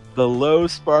track, The Low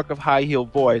Spark of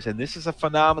High-Heeled Boys. And this is a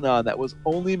phenomenon that was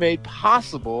only made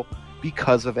possible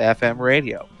because of FM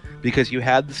radio. Because you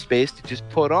had the space to just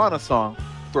put on a song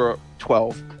for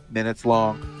 12 minutes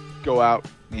long, go out,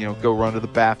 you know, go run to the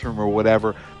bathroom or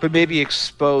whatever, but maybe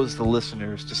expose the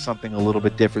listeners to something a little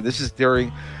bit different. This is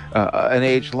during an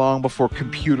age long before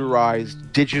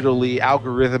computerized, digitally,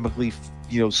 algorithmically,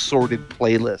 you know, sorted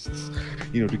playlists,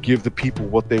 you know, to give the people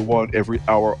what they want every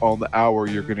hour on the hour.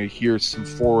 You're going to hear some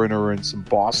Foreigner and some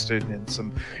Boston and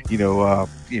some,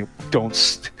 Don't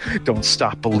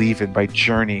Stop Believin' by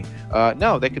Journey.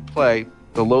 No, they could play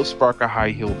The Low Spark of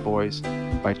High-Heeled Boys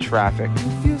by Traffic.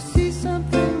 If you see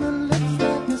something that looks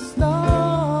like a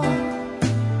star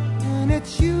and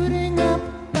it's shooting up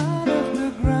out of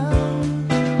the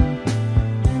ground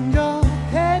and your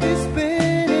head is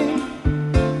spinning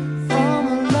from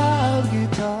a loud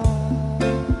guitar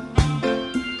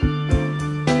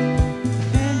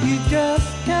and you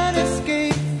just can't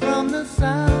escape from the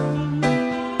sound,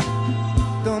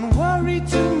 don't worry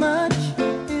too much,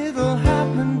 it'll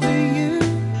happen to you.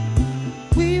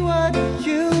 We were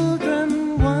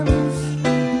children once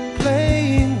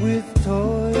playing with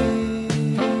toys,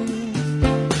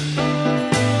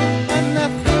 and the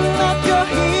thing that you're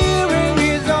hearing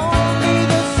is only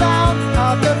the sound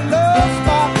of the low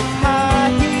spark of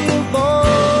high-heeled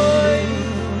boys.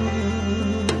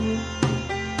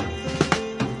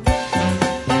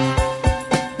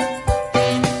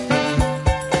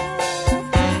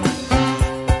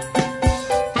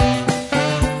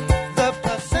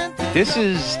 This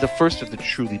is the first of the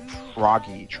truly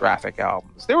proggy Traffic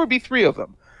albums. There would be 3 of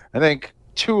them. I think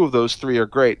 2 of those 3 are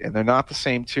great, and they're not the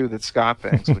same 2 that Scott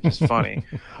thinks, which is funny.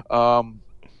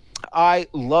 I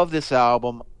love this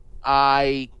album.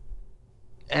 I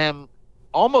am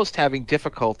almost having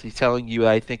difficulty telling you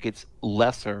I think it's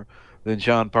lesser than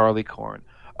John Barleycorn,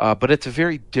 but it's a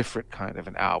very different kind of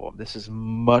an album. This is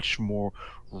much more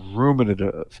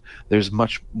ruminative. There's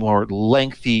much more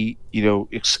lengthy,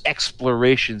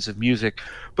 explorations of music.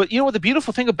 But what the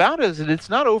beautiful thing about it is that it's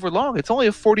not over long. It's only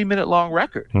a 40-minute long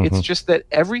record. Mm-hmm. It's just that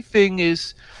everything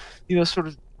is,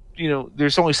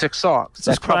 there's only 6 songs. It's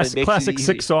just classic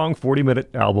 6-song,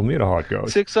 40-minute album. You know how it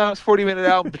goes. 6 songs, 40-minute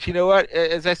album. But you know what?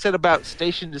 As I said about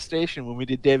Station to Station when we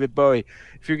did David Bowie,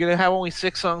 if you're going to have only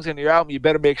 6 songs in your album, you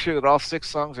better make sure that all 6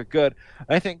 songs are good.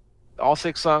 I think all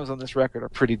 6 songs on this record are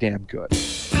pretty damn good.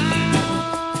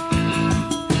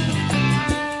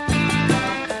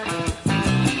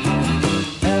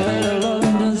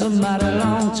 London's a mighty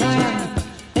long time.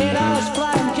 8 hours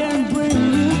flying can bring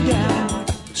you down.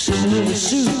 Sitting in a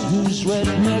suit whose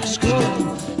redneck's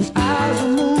clothes. His eyes are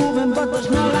moving, but there's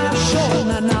no life showing.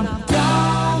 And I'm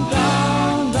down,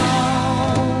 down,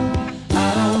 down.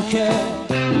 I don't care,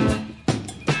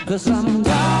 'cause I'm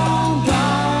down,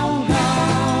 down,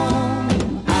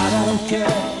 down. I don't care,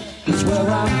 it's where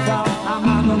I'm from. I'm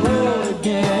on the road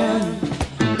again.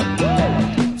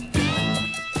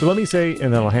 So let me say,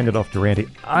 and then I'll hand it off to Randy,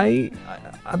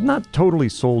 I'm not totally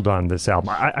sold on this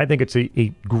album. I think it's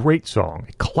a great song,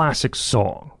 a classic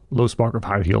song, Low Spark of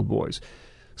High-Heeled Boys,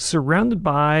 surrounded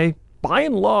by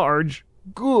and large,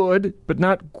 good, but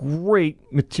not great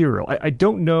material. I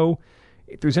don't know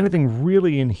if there's anything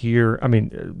really in here. I mean,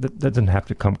 that doesn't have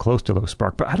to come close to Low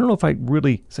Spark, but I don't know if I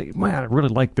really say, man, I really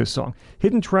like this song.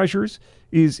 Hidden Treasures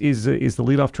is the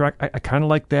leadoff track. I kind of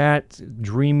like that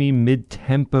dreamy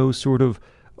mid-tempo sort of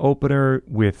opener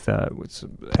with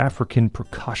some African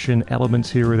percussion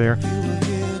elements here or there. You will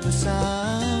hear the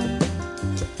sound.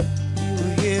 You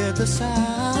will hear the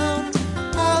sound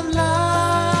of life.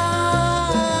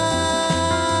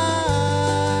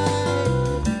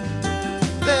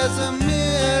 There's a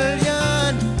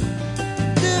million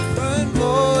different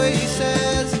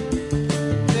voices.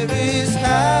 There is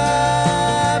happiness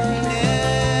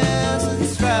and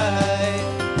strife.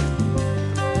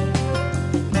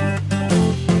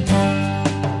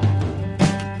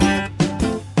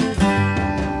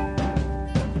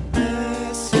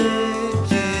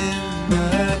 Message in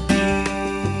the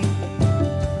deep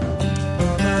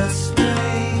of a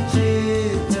strange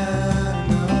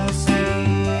eternal sea.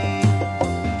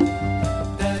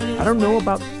 I don't know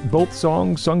about both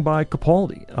songs sung by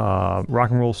Capaldi,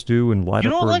 Rock and Roll Stew and Light You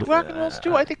Up. don't or, like Rock and Roll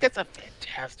Stew? I think that's a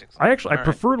fantastic song. I All right.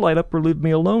 prefer Light Up or Leave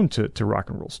Me Alone to Rock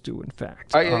and Roll Stew, in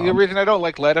fact. The reason I don't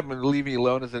like Let Up and Leave Me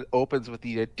Alone is it opens with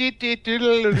the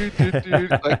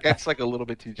like that's like a little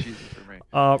bit too cheesy for me.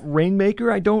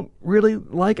 Rainmaker I don't really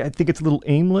like. I think it's a little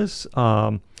aimless.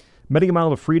 Many a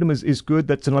Mile of Freedom is good.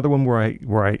 That's another one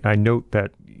where I note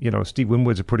that, you know, Steve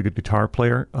Winwood's a pretty good guitar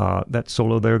player. That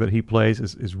solo there that he plays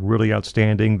is really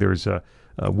outstanding. There's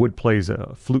Wood plays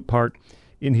a flute part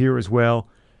in here as well.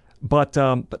 But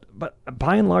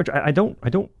by and large,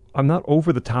 I'm not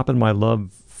over the top in my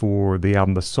love for the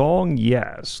album. The song,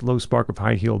 yes, Low Spark of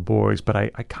High Heeled Boys, but I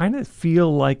kind of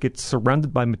feel like it's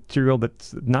surrounded by material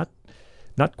that's not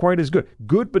quite as good.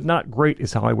 Good but not great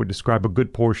is how I would describe a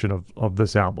good portion of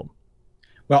this album.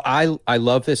 Well, I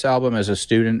love this album as a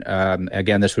student.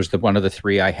 Again, this was one of the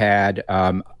three I had.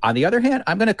 On the other hand,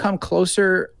 I'm going to come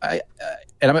closer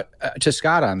to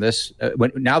Scott on this.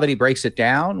 Now that he breaks it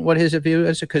down, what his view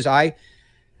is, because I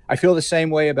feel the same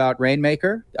way about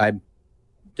Rainmaker. I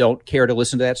don't care to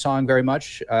listen to that song very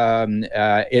much.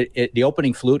 The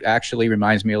opening flute actually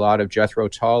reminds me a lot of Jethro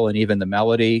Tull, and even the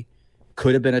melody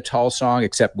could have been a Tull song,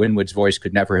 except Winwood's voice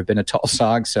could never have been a Tull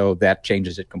song, so that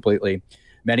changes it completely.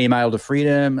 Many a Mile to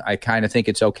Freedom, I kind of think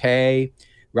it's okay.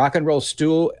 Rock and Roll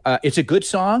Stew, it's a good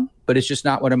song, but it's just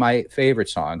not one of my favorite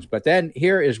songs. But then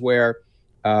here is where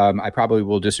I probably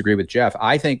will disagree with Jeff.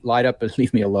 I think Light Up and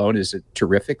Leave Me Alone is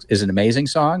an amazing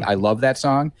song. I love that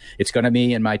song. It's going to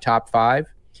be in my top 5.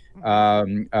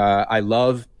 I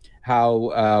love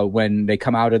how when they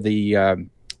come out of the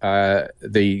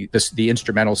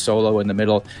instrumental solo in the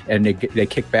middle, and they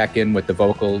kick back in with the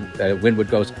vocal.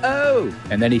 Winwood goes, "Oh,"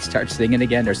 and then he starts singing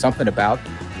again. There's something about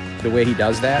the way he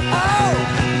does that.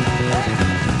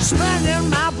 Oh, spending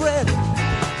my bread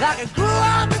like it grew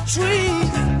on the trees.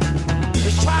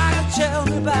 It's trying to tell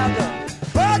me about the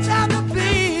birds and the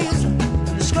bees. And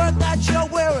the skirt that you're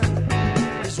wearing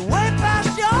is way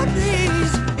past your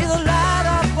knees. Either light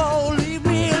up or leave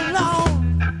me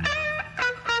alone.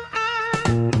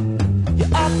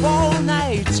 You're up all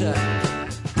night,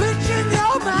 bitching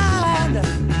your mind.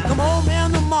 Come home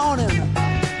in the morning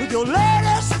with your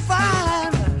latest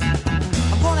find.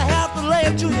 I'm gonna have to lay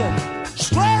it to you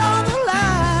straight on the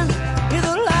line.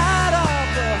 Either light up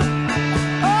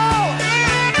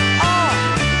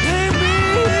leave me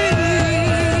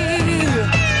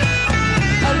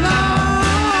alone.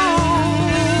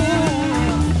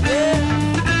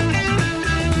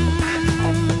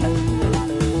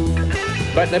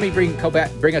 But let me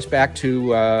bring us back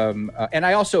to, and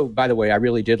I also, by the way, I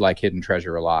really did like Hidden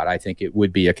Treasure a lot. I think it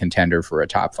would be a contender for a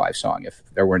top 5 song if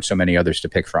there weren't so many others to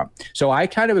pick from. So I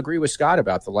kind of agree with Scott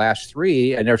about the last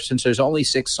 3, and since there's only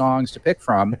 6 songs to pick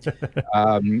from,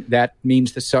 that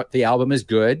means the album is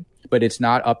good, but it's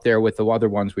not up there with the other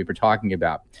ones we were talking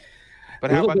about. But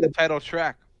how about the title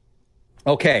track?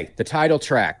 Okay, the title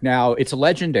track. Now, it's a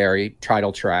legendary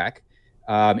title track.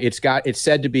 It's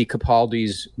said to be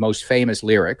Capaldi's most famous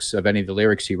lyrics of any of the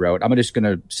lyrics he wrote. I'm just going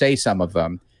to say some of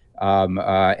them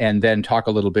and then talk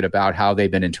a little bit about how they've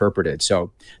been interpreted.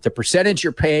 So the percentage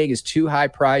you're paying is too high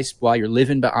priced while you're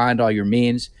living beyond all your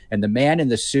means. And the man in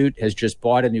the suit has just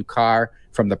bought a new car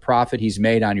from the profit he's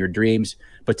made on your dreams.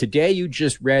 But today you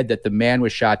just read that the man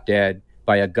was shot dead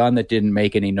by a gun that didn't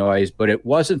make any noise. But it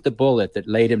wasn't the bullet that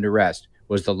laid him to rest. It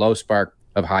was the low spark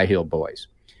of High Heeled Boys.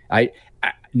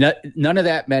 None of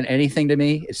that meant anything to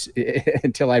me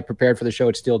until I prepared for the show.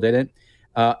 It still didn't.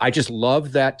 I just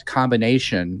love that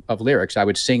combination of lyrics. I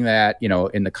would sing that,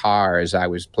 in the car as I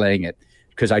was playing it,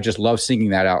 because I just love singing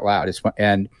that out loud. It's fun.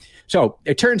 And so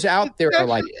it turns out there are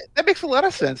like that makes a lot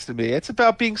of sense to me. It's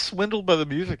about being swindled by the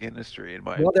music industry, in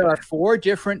my opinion. there are 4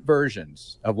 different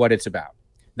versions of what it's about.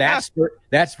 That's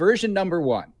version number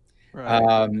 1.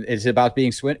 Right. It's about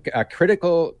being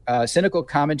critical, cynical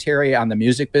commentary on the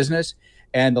music business,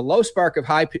 and the low spark of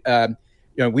high.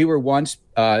 We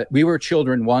were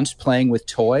children once playing with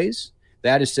toys.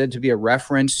 That is said to be a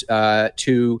reference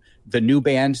to the new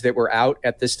bands that were out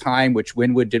at this time, which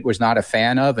Winwood was not a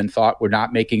fan of and thought were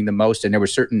not making the most. And there were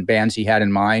certain bands he had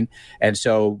in mind. And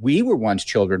so we were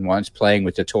children once playing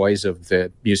with the toys of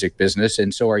the music business.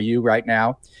 And so are you right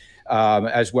now,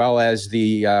 as well as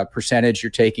the percentage you're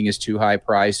taking is too high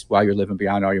priced while you're living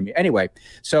beyond all your means. Anyway,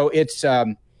 so it's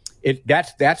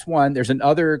that's one. There's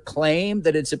another claim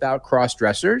that it's about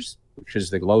cross-dressers, which is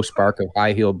the low spark of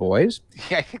high-heeled boys.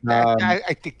 Yeah,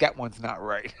 I think that one's not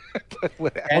right. But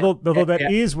whatever. Although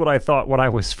that is what I thought when I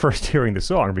was first hearing the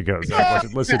song, because I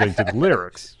wasn't listening to the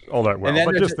lyrics all that well. And then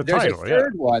but just the title.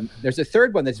 There's a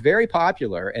third one that's very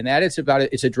popular, and that is about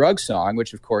it's a drug song,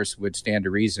 which of course would stand to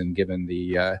reason given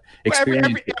the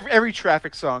experience. Every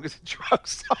traffic song is a drug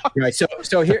song. Right.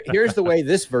 So here's the way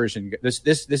this version,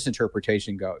 this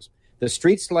interpretation goes. The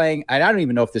street slang, and I don't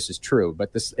even know if this is true,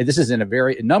 but this is in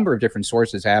a number of different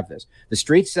sources have this. The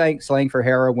street slang for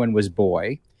heroin was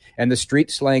boy, and the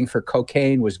street slang for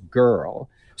cocaine was girl.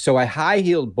 So a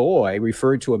high-heeled boy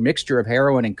referred to a mixture of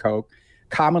heroin and coke,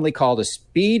 commonly called a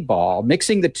speedball.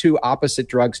 Mixing the two opposite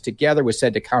drugs together was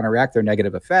said to counteract their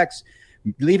negative effects,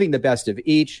 leaving the best of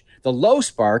each. The low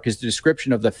spark is the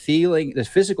description of the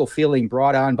physical feeling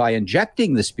brought on by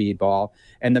injecting the speedball.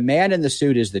 And the man in the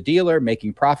suit is the dealer,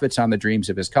 making profits on the dreams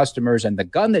of his customers. And the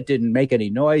gun that didn't make any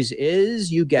noise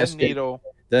is, you guessed it,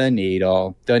 the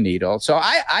needle. So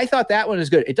I thought that one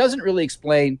was good. It doesn't really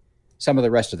explain some of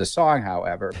the rest of the song,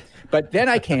 however. But then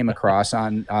I came across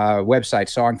on website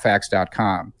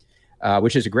songfacts.com,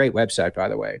 which is a great website, by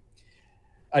the way,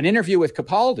 an interview with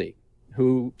Capaldi,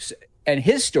 and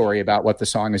his story about what the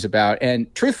song is about.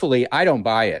 And truthfully, I don't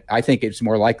buy it. I think it's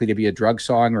more likely to be a drug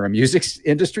song or a music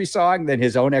industry song than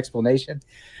his own explanation.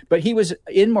 But he was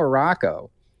in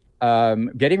Morocco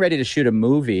getting ready to shoot a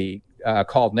movie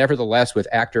called Nevertheless with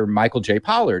actor Michael J.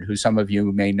 Pollard, who some of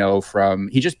you may know from,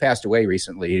 he just passed away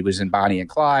recently. He was in Bonnie and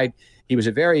Clyde. He was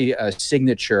a very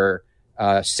signature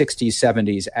 60s,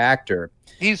 70s actor.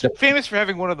 He's famous for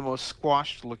having one of the most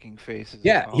squashed-looking faces.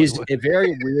 Yeah, he's a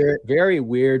very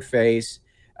weird face.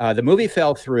 The movie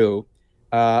fell through,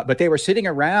 but they were sitting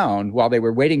around while they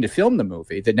were waiting to film the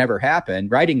movie that never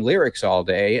happened, writing lyrics all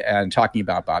day and talking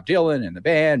about Bob Dylan and the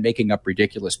band, making up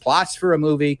ridiculous plots for a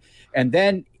movie. And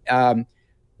then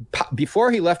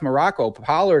before he left Morocco,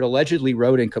 Pollard allegedly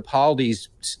wrote in Capaldi's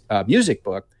music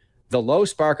book, "The low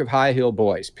spark of high-heeled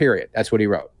boys," period. That's what he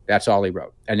wrote. That's all he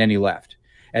wrote. And then he left.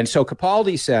 And so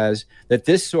Capaldi says that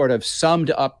this sort of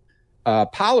summed up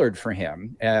Pollard for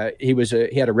him. He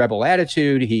had a rebel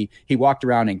attitude. He walked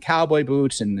around in cowboy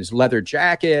boots and his leather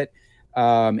jacket.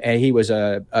 And he was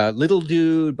a little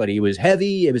dude, but he was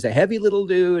heavy. It was a heavy little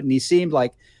dude. And he seemed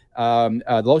like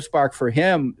low spark for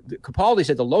him. Capaldi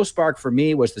said the low spark for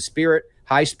me was the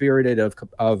high spirited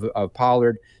of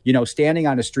Pollard, standing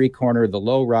on a street corner, the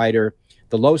low rider,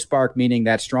 the low spark meaning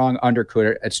that strong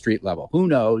undercut at street level. Who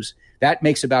knows? That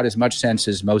makes about as much sense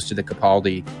as most of the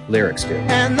Capaldi lyrics do.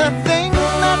 And the thing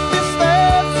that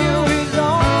disturbs you is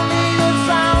only the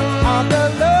sound of the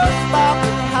low spark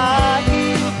of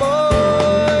high-heeled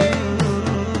boy.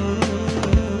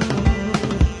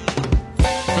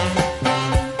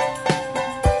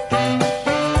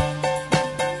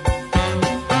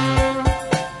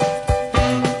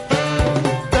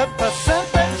 The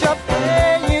percentage you're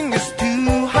paying is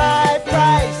too high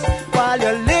price while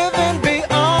you're living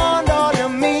beyond all your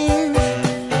means.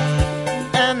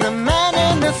 And the man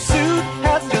in the suit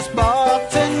has just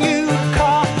bought a new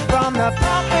car from the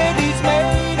profit he's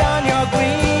made on your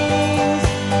greens.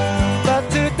 But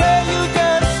today you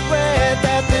just swear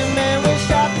that the man was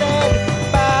shot dead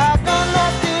by a gun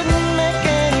that didn't make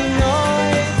any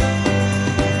noise.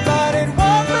 But it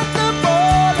wasn't the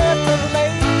bullet that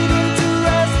laid him to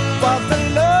rest, was the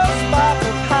love spark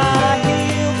of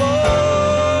high-heeled boys.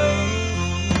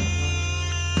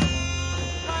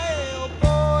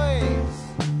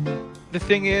 The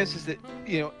thing is that,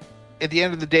 at the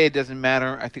end of the day, it doesn't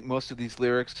matter. I think most of these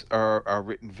lyrics are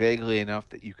written vaguely enough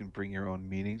that you can bring your own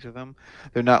meaning to them.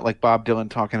 They're not like Bob Dylan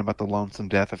talking about the lonesome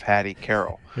death of Hattie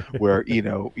Carroll, where,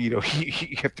 you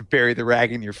have to bury the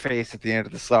rag in your face at the end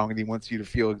of the song and he wants you to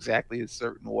feel exactly a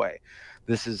certain way.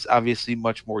 This is obviously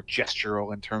much more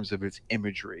gestural in terms of its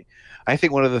imagery. I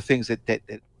think one of the things that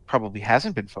probably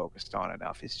hasn't been focused on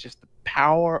enough is just the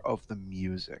power of the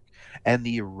music and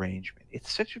the arrangement.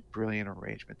 It's such a brilliant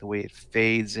arrangement, the way it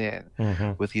fades in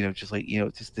with, just like,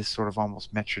 just this sort of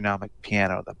almost metronomic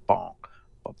piano, the bonk,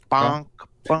 bonk, bonk.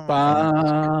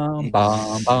 Bum,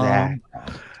 bum, bum.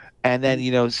 And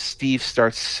then, Steve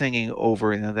starts singing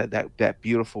over, that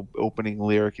beautiful opening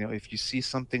lyric, if you see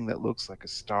something that looks like a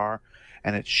star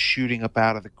and it's shooting up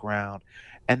out of the ground.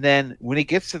 And then when he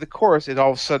gets to the chorus, it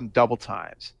all of a sudden double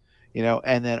times,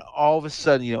 and then all of a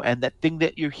sudden, and that thing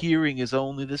that you're hearing is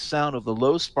only the sound of the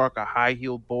low spark of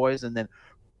high-heeled boys, and then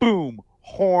boom,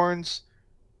 horns,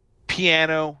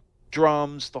 piano,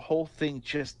 drums, the whole thing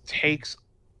just takes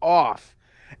off.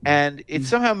 And it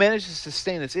somehow manages to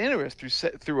sustain its interest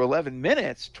through 11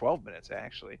 minutes, 12 minutes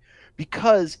actually,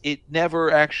 because it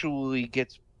never actually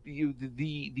gets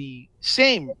the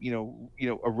same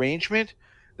arrangement,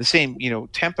 the same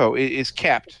tempo is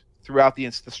kept throughout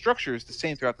the structure is the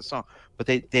same throughout the song, but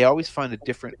they always find a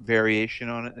different variation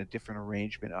on it and a different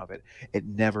arrangement of it. It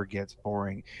never gets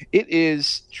boring. It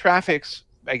is Traffic's,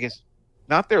 I guess,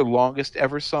 not their longest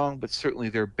ever song, but certainly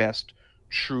their best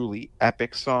truly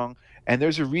epic song. And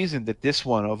there's a reason that this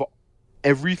one, of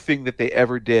everything that they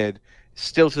ever did,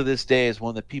 still to this day is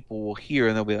one that people will hear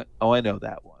and they'll be like, oh, I know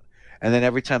that one. And then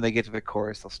every time they get to the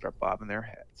chorus, they'll start bobbing their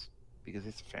heads because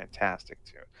it's a fantastic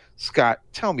tune. Scott,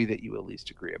 tell me that you at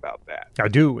least agree about that. I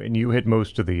do, and you hit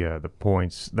most of the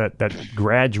points. That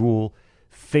gradual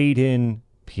fade-in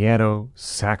piano,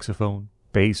 saxophone,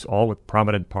 bass, all with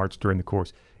prominent parts during the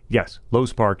chorus. Yes, Low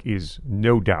Spark is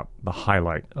no doubt the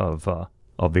highlight of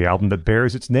the album that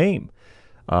bears its name.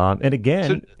 And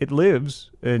again, it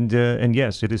lives, and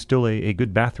yes, it is still a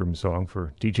good bathroom song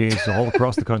for DJs all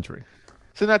across the country.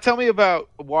 So now tell me about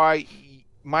why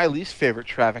my least favorite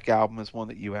Traffic album is one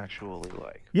that you actually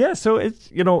like. Yeah, so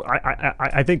it's,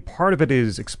 I think part of it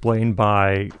is explained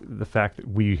by the fact that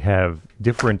we have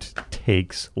different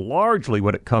takes, largely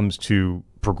when it comes to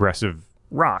progressive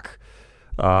rock.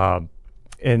 And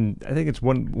I think it's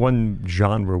one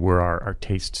genre where our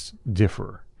tastes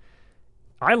differ.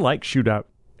 I like Shootout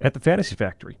at the Fantasy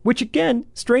Factory, which again,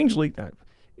 strangely,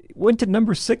 went to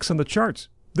number 6 on the charts.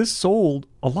 This sold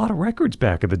a lot of records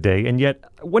back in the day, and yet,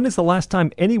 when is the last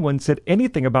time anyone said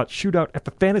anything about Shootout at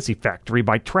the Fantasy Factory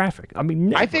by Traffic? I mean,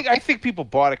 never. I think people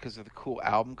bought it because of the cool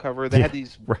album cover. They had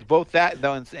these, both that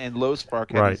and Low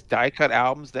Spark had these die-cut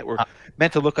albums that were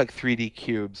meant to look like 3D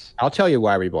cubes. I'll tell you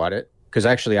why we bought it, because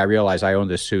actually I realized I own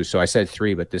this too, so I said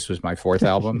 3, but this was my 4th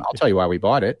album. I'll tell you why we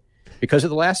bought it. Because of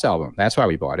the last album. That's why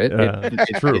we bought it.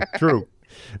 True.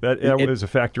 That was a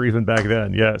factor even back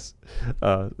then, yes.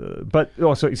 But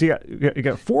also, you see, you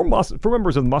got four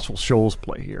members of the Muscle Shoals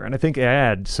play here, and I think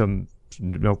add some,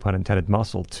 no pun intended,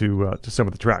 muscle to some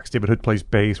of the tracks. David Hood plays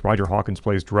bass, Roger Hawkins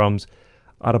plays drums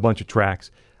on a bunch of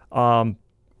tracks.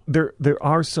 There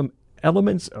are some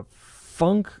elements of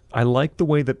funk. I like the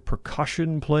way that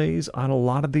percussion plays on a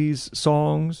lot of these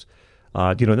songs.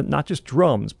 Not just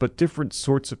drums, but different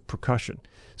sorts of percussion.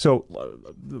 So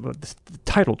the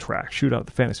title track, Shootout at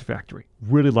the Fantasy Factory,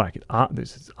 really like it.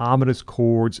 There's ominous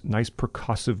chords, nice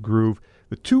percussive groove.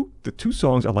 The two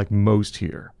songs I like most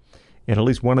here, and at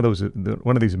least one of these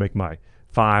will make my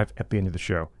 5 at the end of the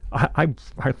show. I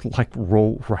like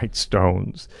Roll Right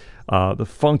Stones. The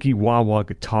funky wah-wah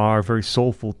guitar, very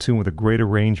soulful tune with a great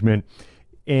arrangement.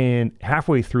 And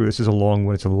halfway through, this is a long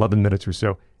one, it's 11 minutes or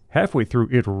so. Halfway through,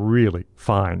 it really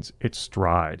finds its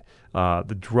stride.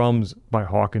 The drums by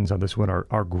Hawkins on this one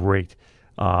are great.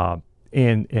 And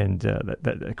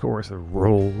that chorus, the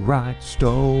Roll Right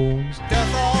Stones.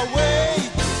 Death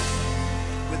awaits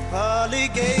with pearly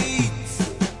gates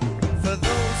for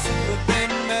those who have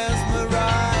been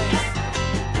mesmerized.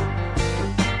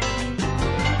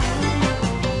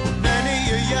 Many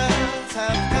years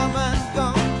have come and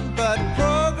gone, but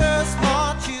progress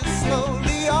marches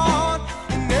slowly on.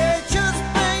 In nature's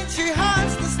pain, she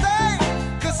hides the stain,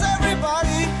 'cause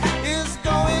everybody is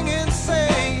going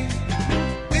insane.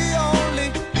 The only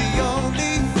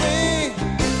thing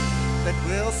that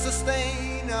will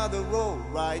sustain are the Roll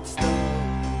Right Stones.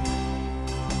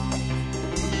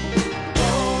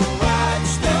 Roll right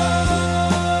stones,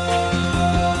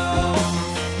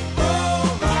 roll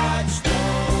right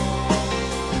stones,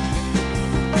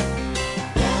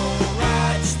 roll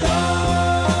right stones,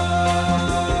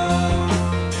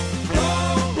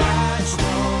 roll right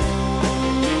stones,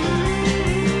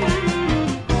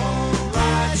 roll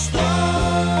right stones.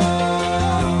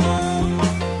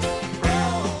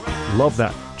 Love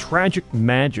that. Tragic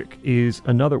Magic is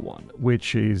another one,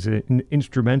 which is an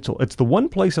instrumental. It's the one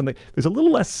place there's a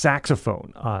little less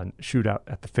saxophone on Shootout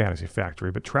at the Fantasy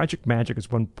Factory, but Tragic Magic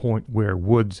is one point where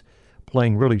Woods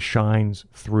playing really shines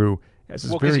through.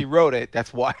 Well, because he wrote it,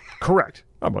 that's why. Correct.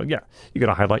 Oh, well, yeah, you got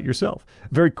to highlight yourself.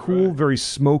 Very cool, very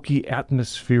smoky,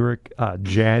 atmospheric,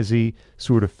 jazzy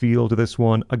sort of feel to this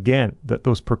one. Again,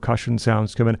 those percussion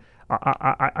sounds come in.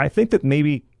 I think that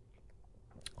maybe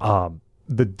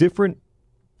the different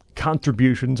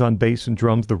contributions on bass and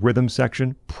drums, the rhythm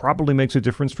section, probably makes a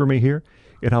difference for me here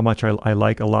in how much I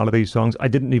like a lot of these songs. I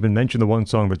didn't even mention the one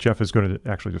song that Jeff is going to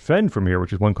actually defend from here,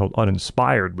 which is one called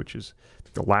Uninspired, which is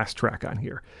the last track on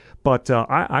here. But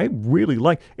I really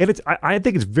like, and I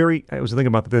think it's very, I was thinking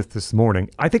about this morning,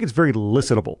 I think it's very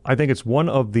listenable. I think it's one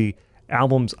of the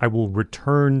albums I will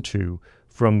return to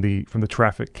from the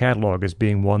Traffic catalog as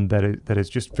being one that is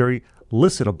just very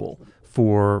listenable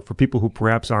for people who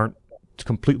perhaps aren't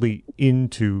completely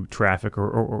into Traffic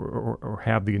or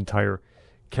have the entire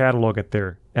catalog at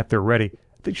their ready.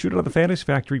 I think Shoot Out of the Fantasy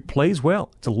Factory plays well.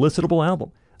 It's a listenable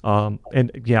album. And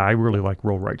yeah, I really like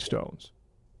Roll Right Stones.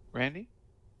 Randy?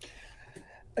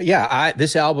 Yeah,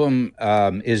 this album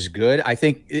is good. I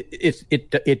think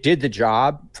it did the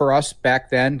job for us back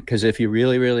then, because if you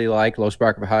really, really like Low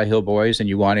Spark of High Hill Boys and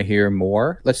you want to hear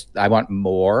more, I want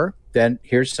more, then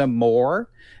here's some more.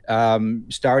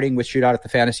 Starting with Shoot Out at the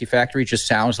Fantasy Factory just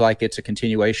sounds like it's a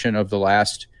continuation of the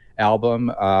last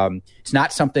album. It's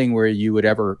not something where you would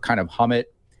ever kind of hum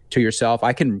it to yourself.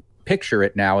 I can picture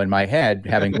it now in my head,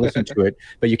 having listened to it,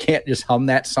 but you can't just hum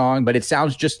that song. But it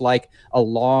sounds just like a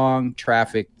long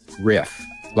Traffic riff,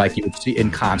 like you would see in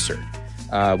concert,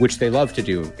 which they love to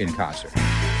do in concert.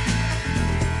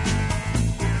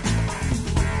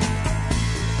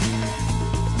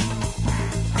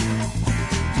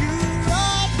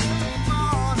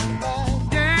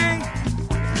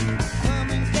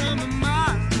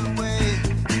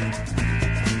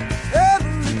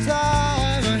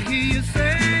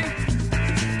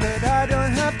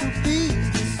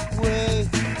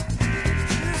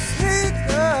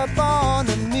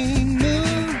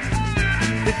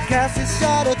 Cast his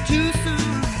shadow too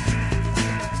soon.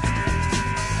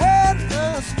 When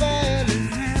the spell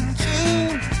is in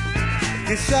tune,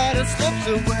 his shadow slips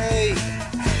away.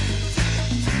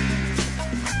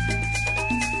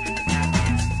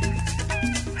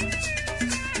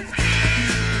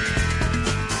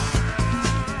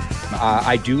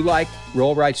 I do like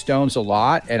Roll Right Stones a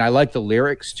lot, and I like the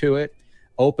lyrics to it.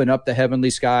 Open up the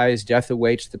heavenly skies, death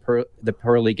awaits the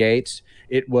pearly gates.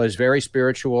 It was very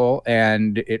spiritual,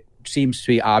 and it seems to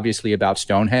be obviously about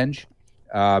Stonehenge,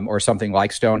 or something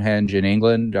like Stonehenge in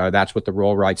England. That's what the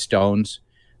Roll Right Stones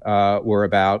were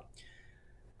about.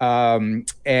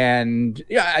 And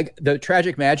yeah, the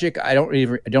Tragic Magic, I don't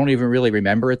even really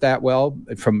remember it that well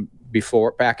from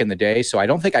before, back in the day. So I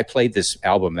don't think I played this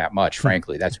album that much,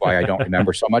 frankly. That's why I don't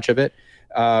remember so much of it.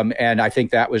 And I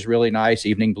think that was really nice.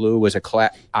 Evening Blue was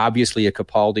obviously a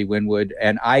Capaldi Winwood,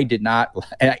 and I did not.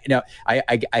 And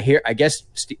I hear. I guess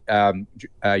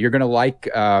you're going to like.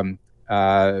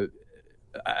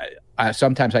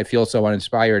 Sometimes I feel so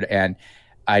uninspired, and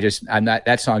I'm not.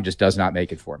 That song just does not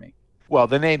make it for me. Well,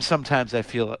 the name Sometimes I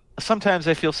Feel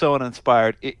So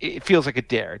Uninspired, it feels like a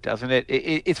dare, doesn't it?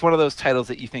 It's one of those titles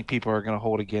that you think people are going to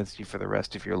hold against you for the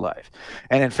rest of your life.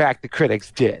 And in fact, the critics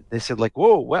did. They said, like,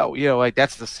 whoa, well, like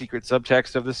that's the secret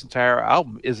subtext of this entire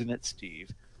album, isn't it, Steve?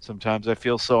 Sometimes I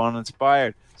feel so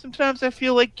uninspired. Sometimes I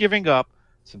feel like giving up.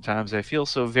 Sometimes I feel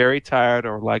so very tired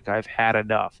or like I've had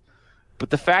enough. But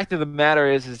the fact of the matter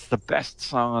is, it's the best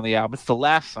song on the album. It's the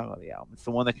last song on the album. It's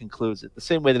the one that concludes it. The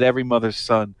same way that Every Mother's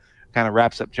Son kind of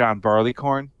wraps up John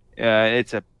Barleycorn.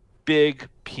 It's a big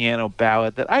piano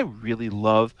ballad that I really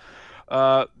love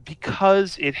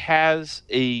because it has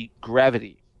a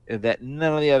gravity that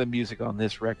none of the other music on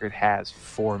this record has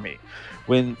for me.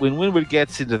 When Winwood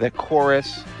gets into the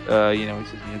chorus, he says,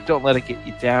 don't let it get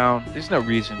you down. There's no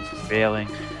reason for failing.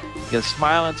 You gotta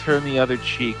smile and turn the other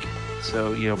cheek.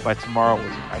 So, by tomorrow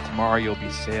you'll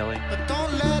be sailing. But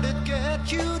don't let it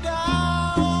get you down.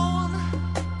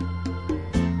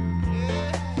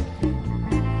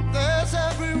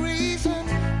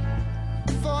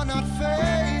 Not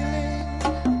failing.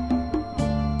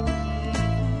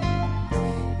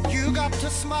 You got to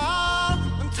smile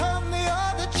and turn the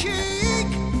other cheek.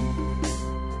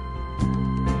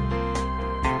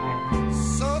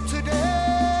 So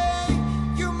today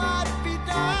you might be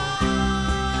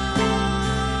down.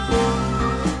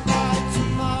 By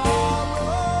tomorrow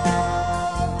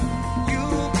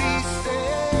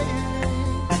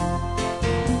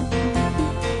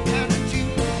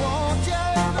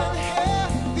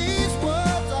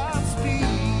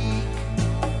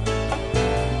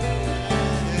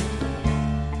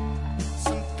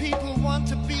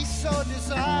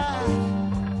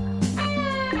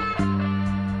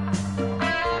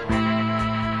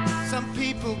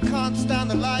stand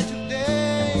the light of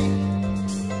day.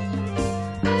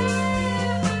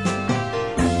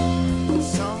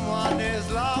 Someone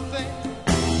is laughing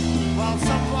while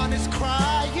someone is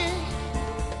crying.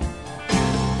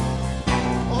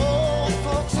 Old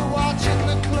folks are watching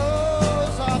the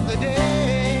close of the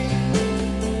day.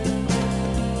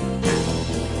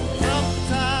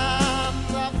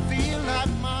 Sometimes I feel like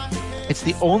my head. It's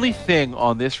the only thing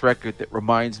on this record that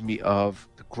reminds me of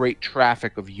the great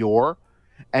traffic of yore.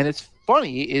 And it's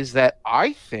funny is that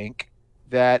I think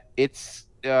that it's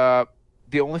the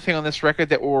only thing on this record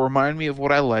that will remind me of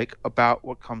what I like about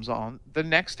what comes on the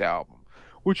next album,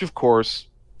 which, of course,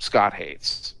 Scott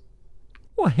hates.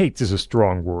 Well, hates is a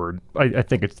strong word. I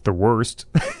think it's the worst.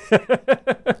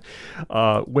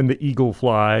 When the Eagle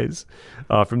Flies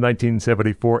from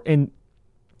 1974. And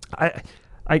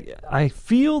I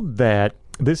feel that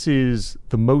this is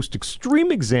the most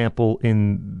extreme example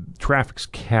in Traffic's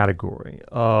category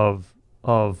of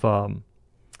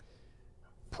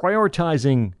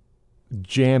prioritizing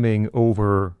jamming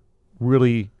over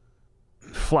really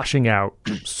fleshing out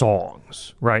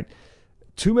songs, right?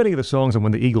 Too many of the songs on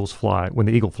When the Eagle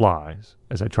Flies,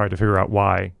 as I tried to figure out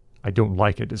why I don't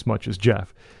like it as much as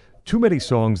Jeff, too many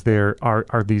songs there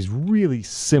are these really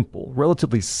simple,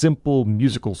 relatively simple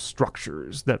musical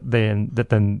structures that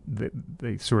then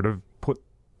they sort of put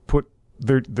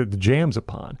the jams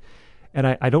upon. And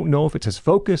I don't know if it's as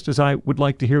focused as I would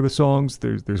like to hear the songs.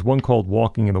 There's one called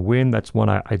Walking in the Wind. That's one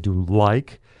I do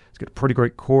like. It's got a pretty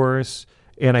great chorus.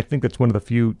 And I think that's one of the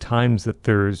few times that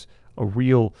there's a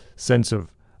real sense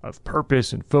of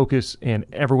purpose and focus and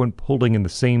everyone pulling in the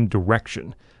same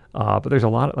direction. But there's a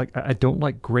lot of, like, I don't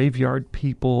like Graveyard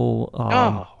People.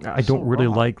 I don't really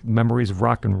like Memories of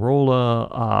Rock and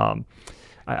Rolla.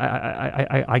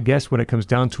 I guess when it comes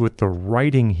down to it, the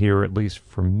writing here, at least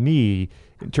for me,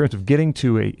 in terms of getting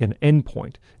to an end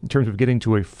point, in terms of getting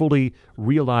to a fully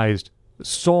realized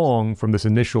song from this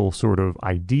initial sort of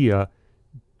idea,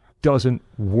 doesn't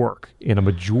work in a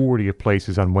majority of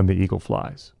places on When the Eagle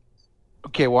Flies.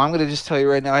 Okay, well, I'm going to just tell you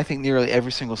right now, I think nearly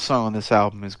every single song on this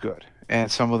album is good. And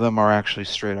some of them are actually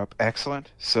straight up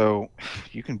excellent. So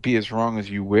you can be as wrong as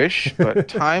you wish, but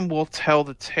time will tell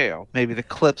the tale. Maybe the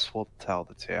clips will tell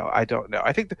the tale. I don't know.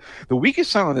 I think the weakest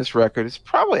song on this record is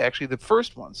probably actually the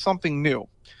first one, Something New,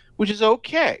 which is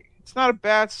okay. It's not a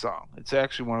bad song. It's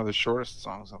actually one of the shortest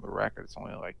songs on the record. It's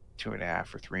only like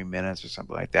 2.5 or 3 minutes or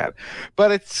something like that.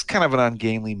 But it's kind of an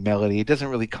ungainly melody. It doesn't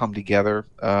really come together.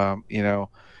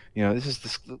 This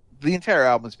is the entire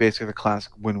album is basically the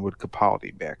classic Winwood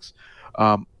Capaldi mix.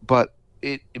 But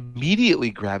it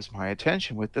immediately grabs my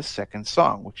attention with the second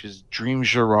song, which is Dream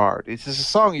Girard. This is a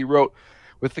song he wrote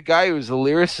with the guy who was a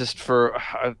lyricist for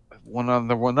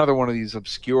another one of these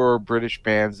obscure British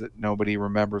bands that nobody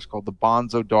remembers called the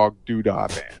Bonzo Dog Doodah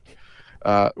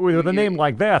Band. With a name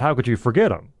like that, how could you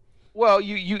forget him? Well,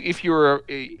 you if you were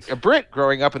a Brit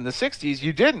growing up in the 60s,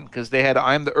 you didn't, because they had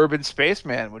I'm the Urban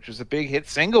Spaceman, which was a big hit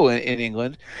single in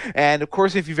England. And, of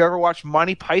course, if you've ever watched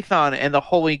Monty Python and the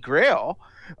Holy Grail,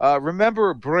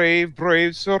 remember brave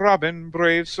Sir Robin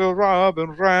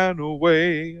ran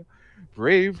away.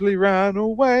 Bravely ran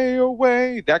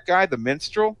away. That guy, the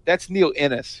minstrel, that's Neil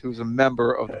Innes, who's a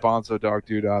member of the Bonzo Dog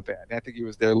Doodah Band. I think he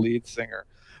was their lead singer.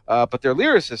 But their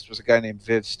lyricist was a guy named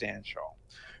Viv Stanshall,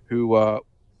 who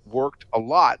worked a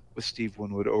lot with Steve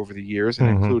Winwood over the years, and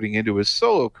including into his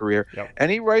solo career. Yep.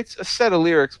 And he writes a set of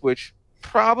lyrics which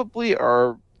probably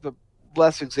are the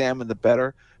less examined, the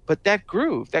better. But that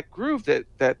groove that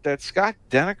Scott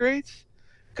denigrates,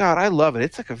 God, I love it.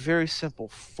 It's like a very simple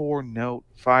 4-note,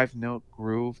 5-note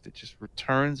groove that just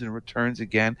returns and returns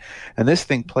again. And this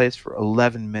thing plays for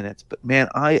 11 minutes. But man,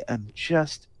 I am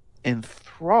just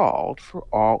enthralled for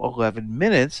all 11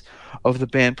 minutes of the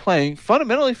band playing,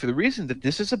 fundamentally for the reason that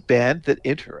this is a band that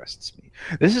interests me.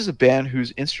 This is a band whose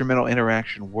instrumental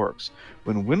interaction works.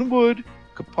 When Winwood,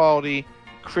 Capaldi,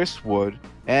 Chris Wood,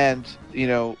 and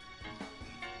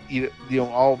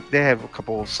all they have a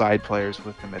couple of side players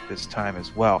with them at this time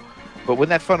as well. But when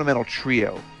that fundamental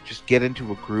trio just get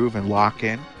into a groove and lock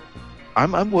in,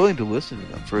 I'm willing to listen to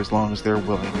them for as long as they're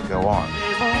willing to go on.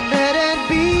 Let it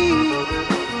be.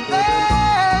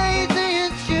 They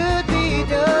think it should be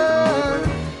done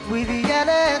with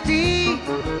reality.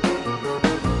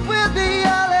 With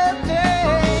reality.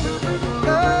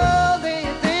 Oh, they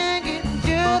think it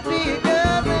should be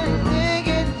done. They think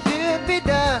it should be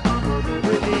done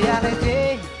with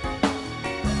reality.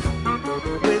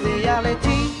 With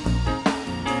reality.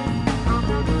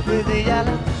 With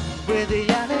reality. With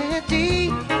reality.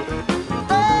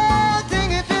 Oh,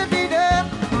 think it should be done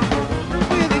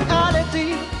with reality.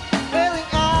 With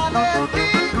reality.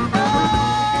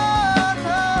 Oh,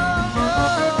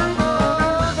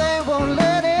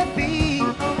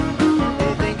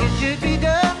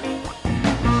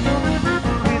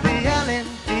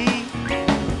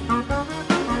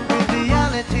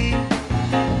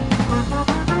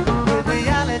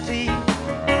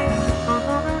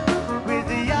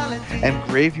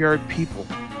 Graveyard People,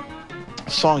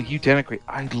 a song you denigrate.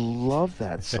 I love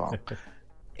that song.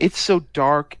 It's so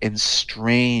dark and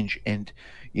strange and,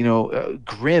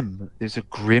 grim. There's a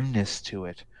grimness to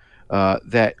it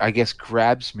that I guess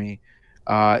grabs me.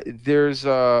 There's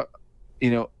again,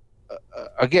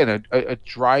 a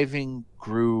driving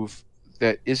groove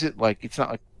that isn't like, it's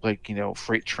not like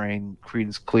Freight Train,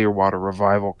 Creedence Clearwater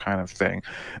Revival kind of thing.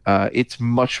 It's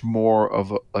much more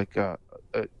of a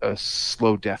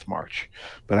slow death march,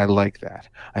 but I like that.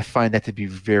 I find that to be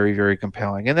very, very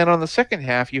compelling. And then on the second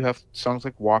half, you have songs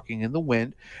like Walking in the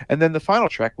Wind, and then the final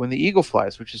track, When the Eagle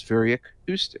Flies, which is very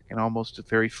acoustic and almost a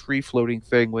very free-floating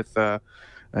thing with, I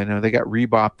know they got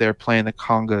Rebop there playing the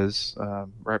congas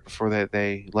right before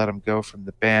they let him go from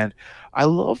the band. I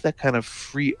love that kind of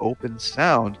free, open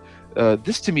sound.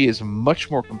 This to me is a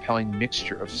much more compelling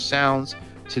mixture of sounds,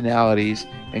 tonalities,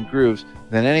 and grooves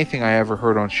than anything I ever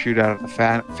heard on Shootout at the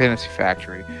Fantasy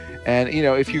Factory. And,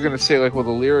 if you're going to say, like, well, the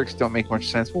lyrics don't make much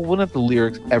sense, well, wouldn't have the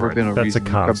lyrics ever been a reason to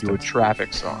come to a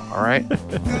Traffic song, all right?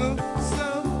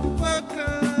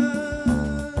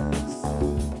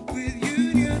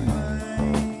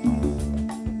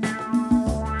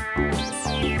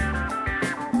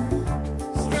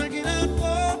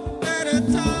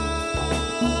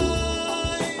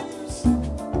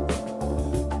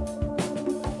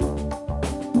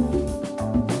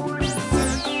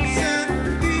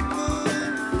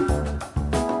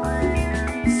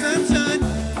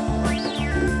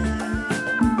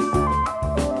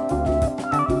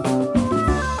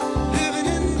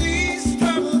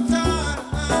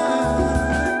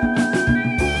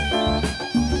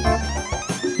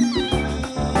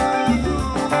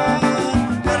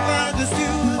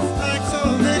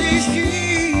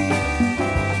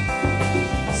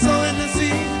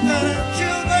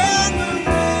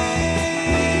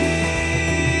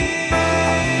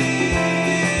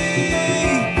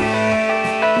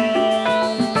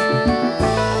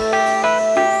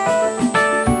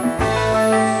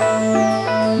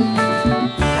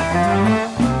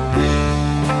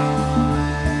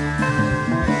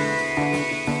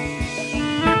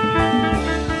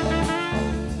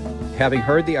 Having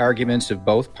heard the arguments of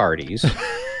both parties,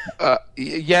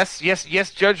 yes,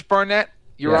 Judge Barnett,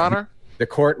 Your Honor. The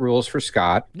court rules for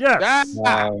Scott. Yes.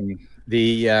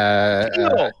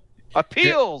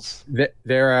 Appeals.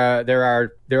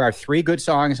 There are three good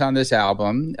songs on this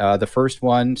album. The first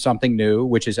one, Something New,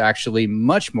 which is actually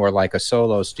much more like a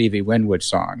solo Stevie Winwood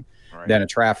song than a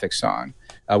Traffic song.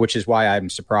 Which is why I'm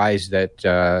surprised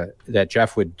that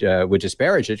Jeff would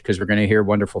disparage it, because we're going to hear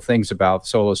wonderful things about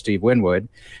solo Steve Winwood.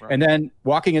 Right. And then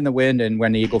Walking in the Wind and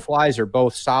When the Eagle Flies are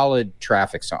both solid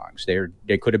Traffic songs.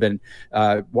 They could have been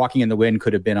Walking in the Wind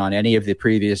could have been on any of the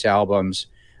previous albums,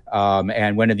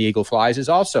 and When the Eagle Flies is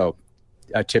also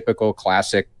a typical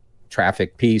classic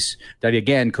Traffic piece that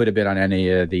again could have been on any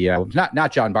of the albums.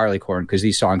 Not John Barleycorn, because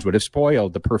these songs would have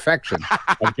spoiled the perfection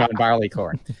of John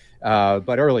Barleycorn.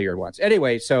 But earlier ones.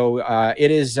 Anyway, so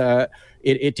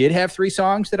it did have three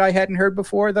songs that I hadn't heard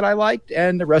before that I liked,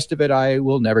 and the rest of it I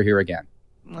will never hear again.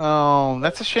 Oh,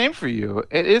 that's a shame for you.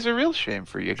 It is a real shame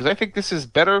for you, because I think this is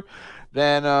better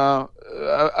than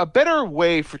a better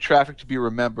way for Traffic to be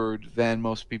remembered than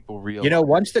most people realize.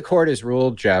 Once the court has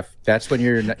ruled, Jeff, that's when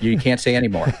you can't say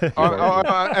anymore.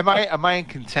 Am I in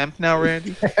contempt now,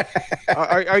 Randy?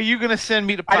 Are you going to send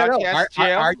me to podcast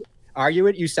jail? Are you?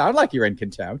 You sound like you're in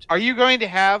contempt. Are you going to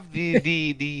have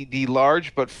the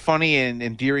large but funny and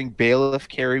endearing bailiff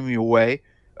carry me away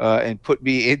and put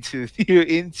me into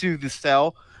the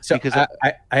cell? So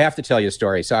I have to tell you a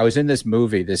story. So I was in this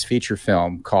movie, this feature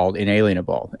film called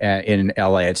Inalienable in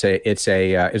L.A. It's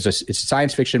a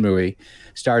science fiction movie,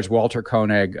 stars Walter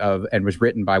Koenig and was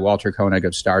written by Walter Koenig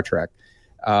of Star Trek,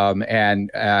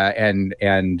 and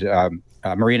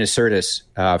Marina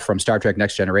Sirtis from Star Trek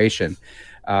Next Generation.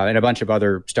 And a bunch of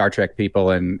other Star Trek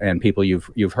people and people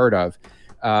you've heard of.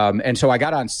 And so I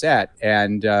got on set,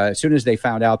 and as soon as they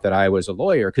found out that I was a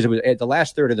lawyer, because it was the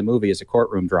last third of the movie is a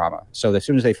courtroom drama. So as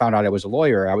soon as they found out I was a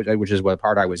lawyer, which is what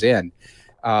part I was in,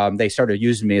 they started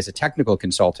using me as a technical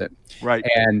consultant. Right.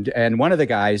 And one of the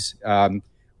guys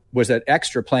was an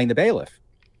extra playing the bailiff.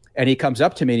 And he comes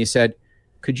up to me and he said,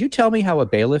 "Could you tell me how a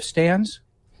bailiff stands?"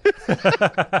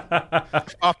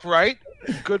 Upright.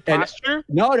 Good posture?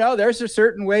 No, there's a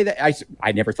certain way that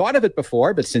I never thought of it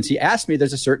before, but since he asked me,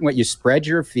 there's a certain way. You spread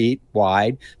your feet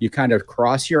wide, you kind of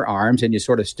cross your arms, and you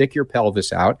sort of stick your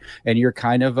pelvis out, and you're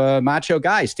kind of a macho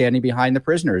guy standing behind the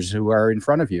prisoners who are in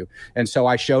front of you. And so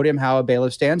I showed him how a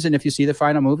bailiff stands, and if you see the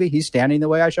final movie, he's standing the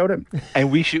way I showed him.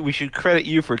 And we should credit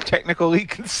you for technically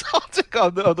consulting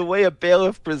on the way a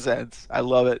bailiff presents. I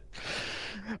love it.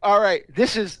 All right,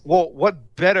 this is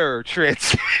what better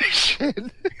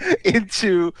transition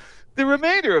into the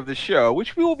remainder of the show,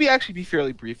 which we will actually be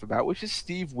fairly brief about, which is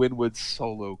Steve Winwood's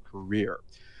solo career.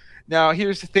 Now,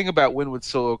 here's the thing about Winwood's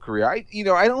solo career. I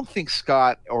don't think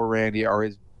Scott or Randy are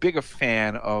as big a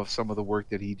fan of some of the work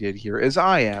that he did here as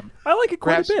I am. I like it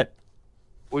quite a bit.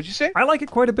 What'd you say? I like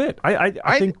it quite a bit. I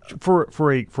think for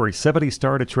a 70s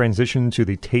star to transition to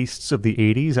the tastes of the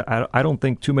 80s, I don't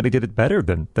think too many did it better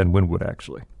than Winwood,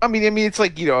 actually. I mean, it's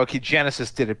like, okay,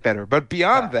 Genesis did it better. But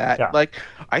beyond that, like,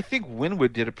 I think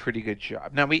Winwood did a pretty good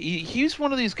job. Now, he's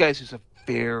one of these guys who's a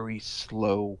very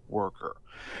slow worker.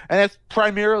 And that's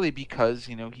primarily because,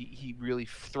 he really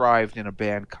thrived in a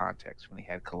band context when he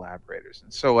had collaborators.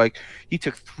 And so, like, he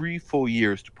took 3 full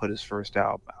years to put his first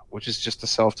album out, which is just a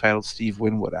self-titled Steve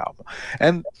Winwood album.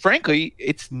 And frankly,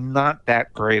 it's not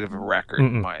that great of a record,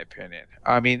 in my opinion.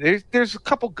 I mean, there's a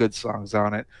couple good songs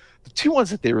on it. The 2 ones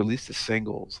that they released as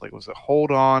singles, like, was it Hold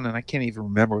On, and I can't even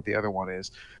remember what the other one is.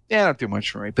 They don't do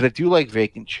much for me, but I do like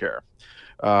Vacant Chair.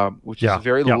 Which is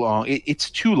very long.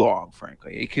 It's too long,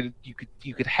 frankly.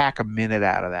 You could hack a minute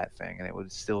out of that thing, and it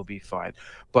would still be fine.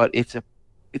 But it's a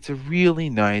really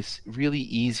nice, really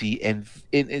easy, and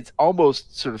it's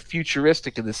almost sort of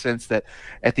futuristic in the sense that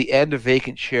at the end of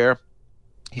Vacant Chair,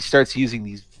 he starts using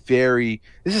these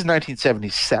this is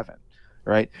 1977,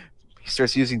 right? He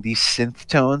starts using these synth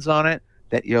tones on it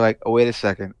that you're like, oh, wait a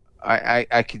second.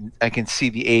 I can see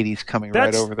the 80s coming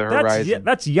right over the horizon.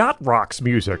 That's yacht rock's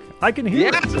music. I can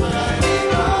hear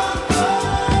it.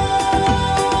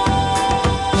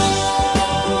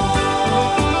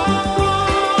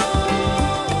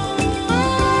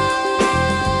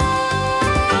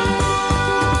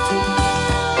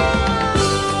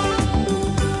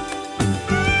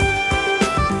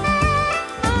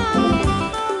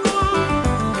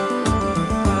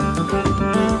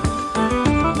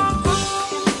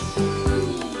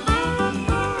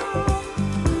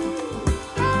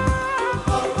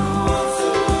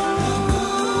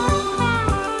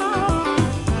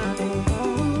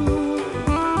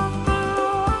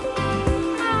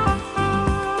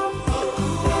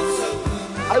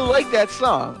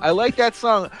 I like that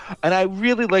song, and I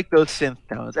really like those synth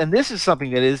tones. And this is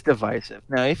something that is divisive.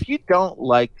 Now, if you don't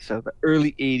like the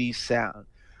early 80s sound,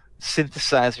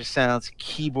 synthesizer sounds,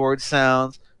 keyboard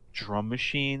sounds, drum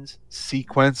machines,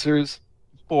 sequencers,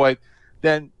 boy,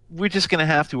 then we're just going to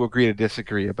have to agree to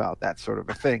disagree about that sort of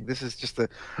a thing. This is just an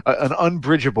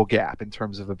unbridgeable gap in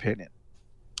terms of opinion.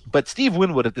 But Steve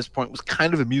Winwood at this point was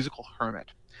kind of a musical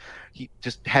hermit. He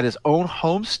just had his own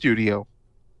home studio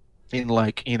in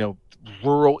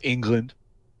rural England,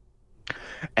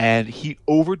 and he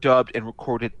overdubbed and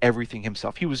recorded everything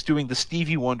himself. He was doing the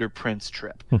Stevie Wonder Prince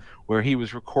trip, where he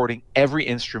was recording every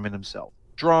instrument himself: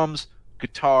 drums,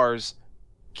 guitars,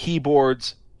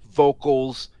 keyboards,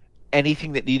 vocals,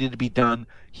 anything that needed to be done,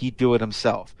 he'd do it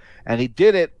himself. And he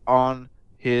did it on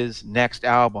his next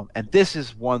album, and this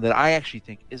is one that I actually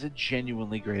think is a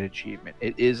genuinely great achievement.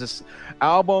 It is an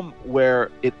album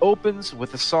where it opens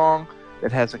with a song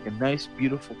that has like a nice,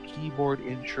 beautiful keyboard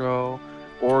intro,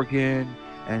 organ,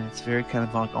 and it's very kind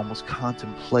of like almost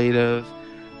contemplative.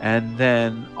 And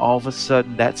then all of a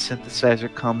sudden that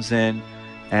synthesizer comes in,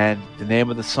 and the name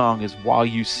of the song is While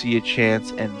You See a Chance,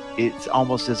 and it's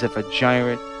almost as if a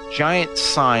giant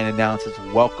sign announces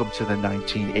welcome to the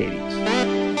 1980s.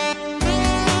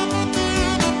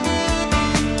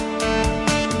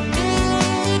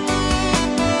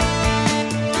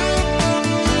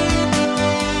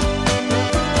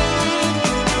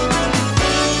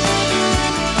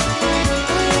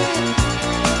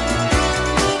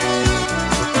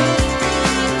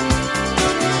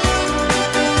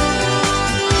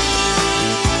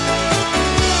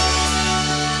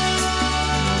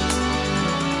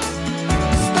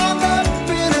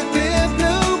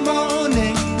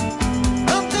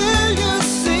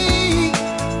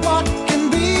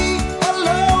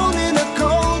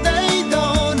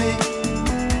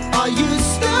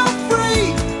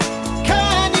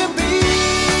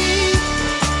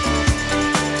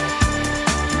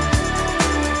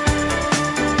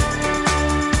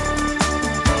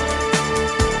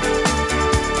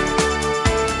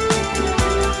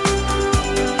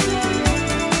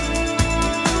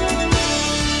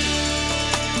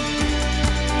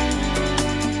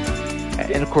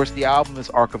 The album is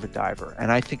Arc of a Diver,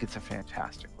 and I think it's a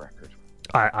fantastic record.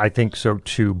 I think so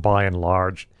too, by and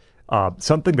large.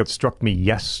 Something that struck me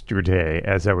yesterday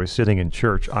as I was sitting in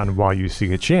church on While You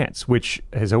See a Chance, which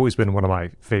has always been one of my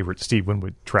favorite Steve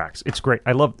Winwood tracks. It's great.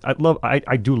 I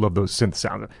do love those synth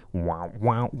sounds. Wow,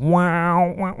 wow,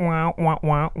 wow, wow, wow,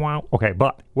 wow, wow. Okay,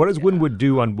 but what does Winwood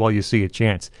do on While You See a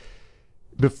Chance?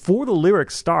 before the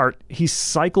lyrics start, he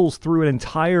cycles through an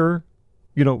entire,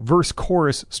 verse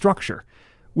chorus structure,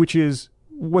 which is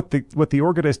what the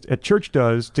organist at church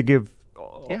does to give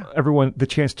everyone the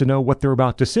chance to know what they're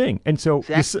about to sing. And so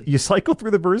you cycle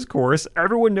through the verse chorus,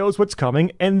 everyone knows what's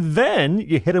coming, and then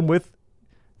you hit them with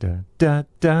da da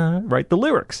da, right, the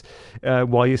lyrics,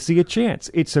 while you see a chance.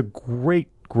 It's a great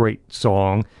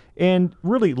song, and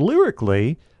really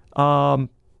lyrically, so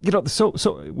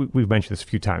we've mentioned this a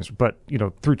few times, but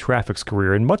through Traffic's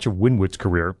career and much of Winwood's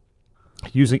career,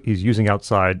 he's using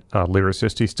outside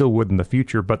lyricists. He still would in the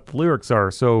future, but the lyrics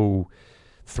are so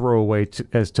throwaway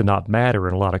as to not matter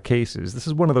in a lot of cases. This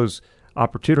is one of those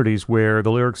opportunities where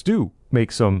the lyrics do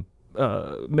make some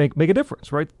make a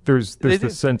difference, right? There's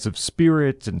this sense of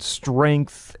spirit and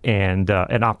strength and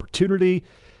opportunity.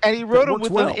 And he wrote them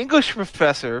with an English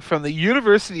professor from the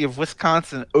University of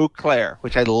Wisconsin, Eau Claire,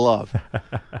 which I love.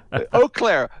 Eau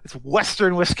Claire, it's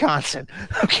western Wisconsin.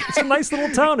 Okay. It's a nice little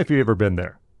town if you've ever been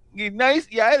there. Nice,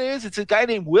 yeah, it is. It's a guy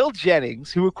named Will Jennings,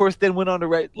 who, of course, then went on to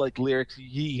write lyrics.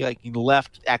 He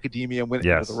left academia and went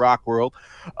into the rock world.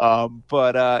 He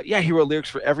wrote lyrics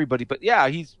for everybody. But yeah,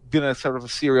 he's been a sort of a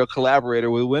serial collaborator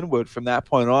with Winwood from that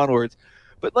point onwards.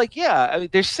 But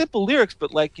they're simple lyrics.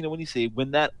 But when you say,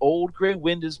 when that old gray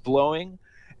wind is blowing,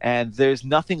 and there's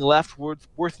nothing left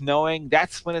worth knowing,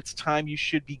 that's when it's time you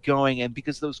should be going. And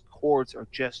because those chords are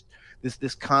just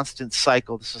this constant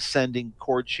cycle, this ascending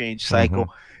chord change cycle.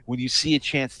 Mm-hmm. When you see a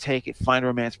chance, take it, find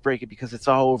romance, break it, because it's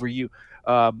all over you.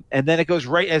 And then it goes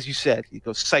right, as you said,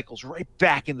 cycles right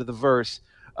back into the verse.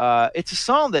 It's a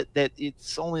song that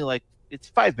it's only it's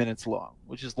 5 minutes long,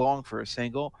 which is long for a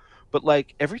single. But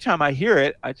every time I hear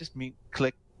it, I just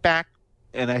click back,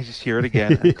 and I just hear it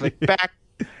again. And click back.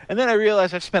 And then I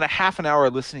realize I've spent a half an hour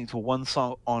listening to one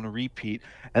song on repeat.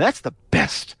 And that's the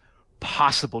best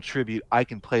possible tribute I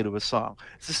can play to a song.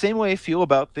 It's the same way I feel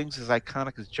about things as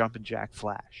iconic as Jumpin' Jack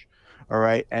Flash. All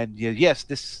right. And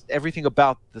yes, everything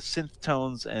about the synth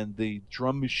tones and the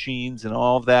drum machines and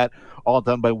all of that, all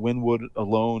done by Winwood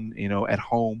alone, at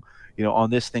home, on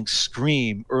this thing,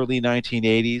 scream early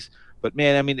 1980s. But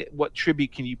man, what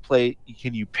tribute can you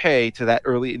pay to that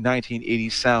early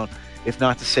 1980s sound, if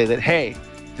not to say that, hey,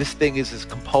 this thing is as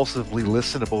compulsively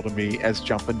listenable to me as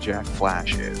Jumpin' Jack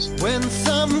Flash is. When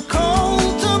some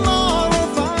cold tomorrow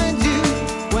finds you,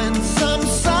 when some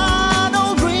sad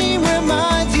old dream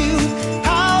reminds you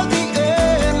how the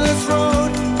endless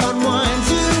road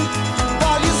unwinds you,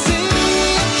 while you see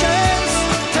a chance,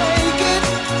 take it,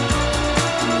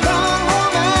 come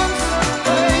romance,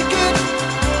 break it,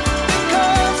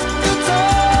 because it's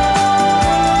all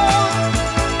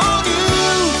on you.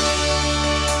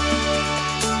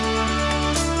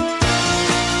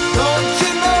 Don't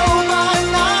you know by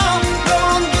now, no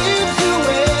one gives you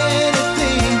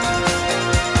anything?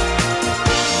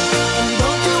 And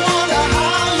don't you wonder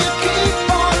how you keep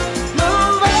on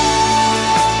moving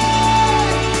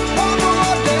one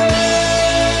more day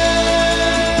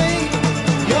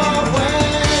your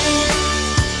way?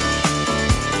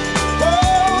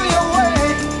 Oh, your way.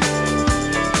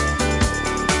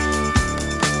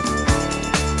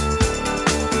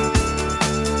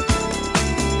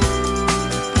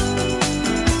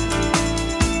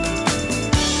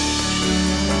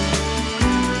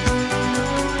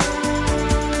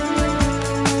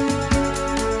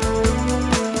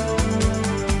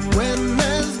 When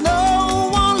there's no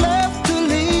one left to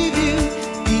leave you,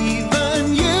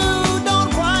 even you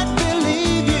don't quite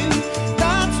believe you,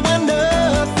 that's when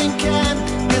nothing can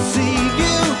deceive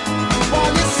you.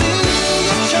 While you see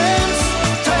a chance,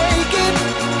 take it,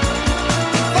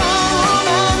 find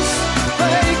romance,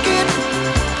 break it,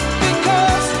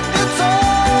 because it's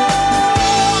all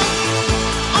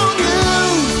on you.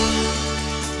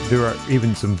 There are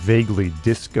even some vaguely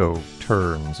disco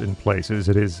turns in places.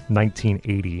 It is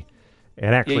 1980.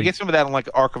 And actually, You get some of that on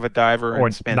Arc of a Diver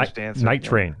and Spanish Dancer. Night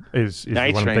Train is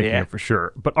Night what I'm Train, thinking yeah. of for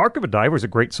sure. But Arc of a Diver is a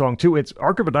great song too.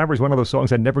 Arc of a Diver is one of those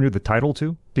songs I never knew the title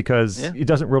to, because it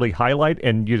doesn't really highlight,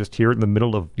 and you just hear it in the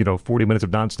middle of 40 minutes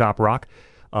of nonstop rock,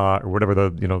 or whatever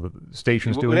the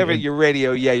station's doing. Whatever your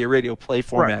radio play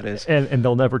format is. And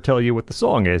they'll never tell you what the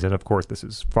song is. And of course, this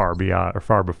is far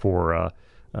before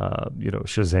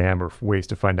Shazam or ways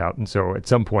to find out. And so at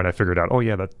some point I figured out,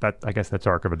 that I guess that's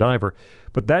Arc of a Diver.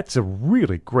 But that's a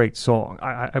really great song.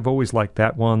 I've always liked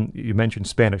that one. You mentioned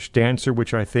Spanish Dancer,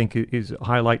 which I think is a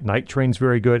highlight. Night Train's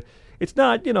very good. It's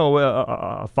not,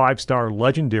 a 5-star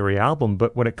legendary album,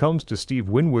 but when it comes to Steve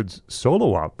Winwood's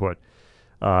solo output,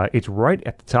 it's right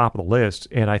at the top of the list.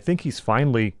 And I think he's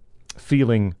finally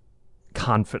feeling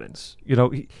confidence.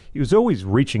 He was always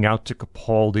reaching out to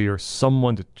Capaldi or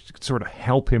someone to sort of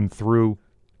help him through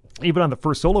Even on the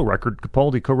first solo record,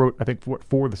 Capaldi co-wrote, I think,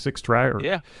 4 of the 6 tracks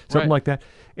or something like that.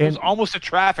 And it was almost a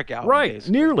Traffic album. Right,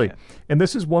 basically. nearly. Yeah. And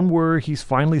this is one where he's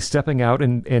finally stepping out,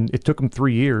 and it took him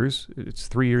 3 years. It's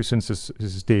 3 years since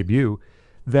his debut,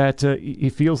 that he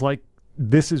feels like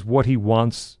this is what he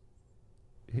wants.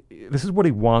 This is what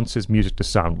he wants his music to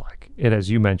sound like. And as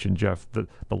you mentioned, Jeff, the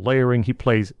layering, he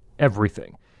plays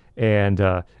everything. And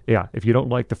if you don't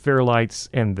like the Fairlights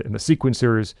and the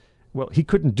sequencers, well, he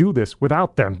couldn't do this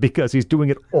without them because he's doing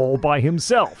it all by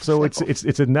himself. So it's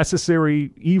a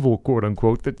necessary evil, quote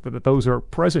unquote, that those are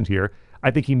present here.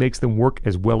 I think he makes them work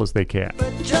as well as they can.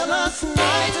 But jealous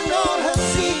night and all her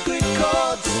secret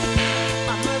chords.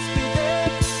 I must be there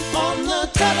on the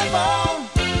telephone.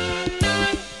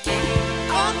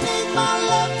 I need my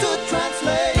love to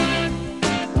translate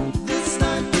this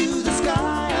night to the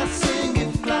sky. I sing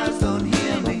if clouds don't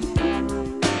hear me.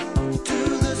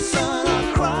 To the sun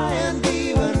I cry, and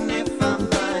even if I'm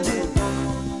blinded,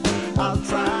 I'll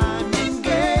try and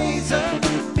gaze her,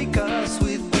 because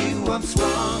with you I'm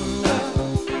stronger.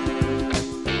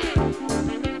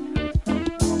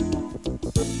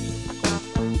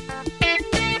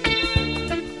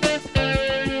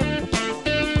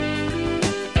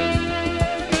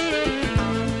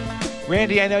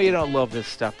 Randy, I know you don't love this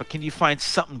stuff, but can you find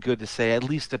something good to say, at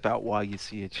least about While You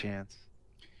See a Chance?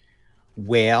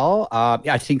 Well,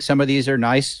 I think some of these are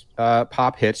nice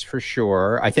pop hits for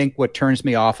sure. I think what turns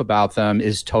me off about them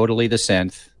is totally the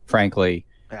synth, frankly.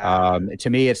 To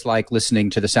me, it's like listening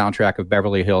to the soundtrack of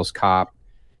Beverly Hills Cop.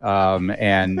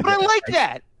 And But I like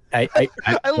that. I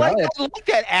like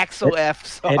that Axel F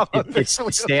song. It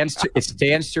stands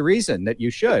to reason that you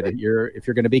should if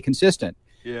you're going to be consistent.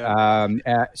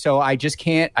 Yeah. So I just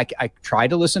can't. I tried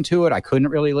to listen to it. I couldn't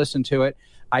really listen to it.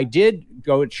 I did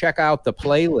go check out the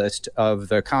playlist of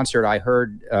the concert I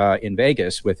heard in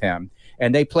Vegas with him,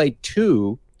 and they played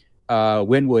 2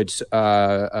 Winwood's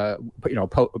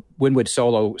Winwood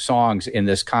solo songs in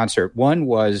this concert. One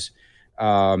was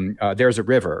 "There's a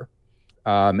River."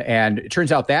 And it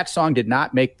turns out that song did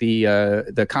not make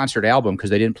the concert album because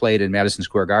they didn't play it in Madison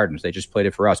Square Gardens. They just played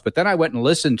it for us. But then I went and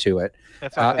listened to it.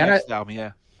 That's on the next album,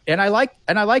 yeah. And I like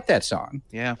that song.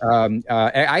 Yeah.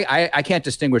 I can't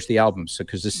distinguish the albums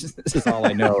because this is all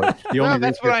I know.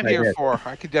 That's what I'm here for.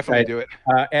 I could definitely do it.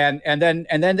 And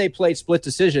then they played Split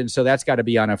Decision, so that's got to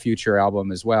be on a future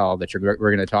album as well that we're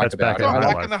going to talk about.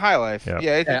 Back in the High Life. Yeah,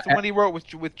 it's the one he wrote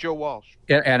with Joe Walsh.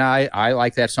 And I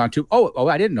like that song too. Oh,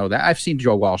 I didn't know that. I've seen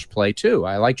Joe Walsh play too.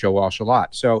 I like Joe Walsh a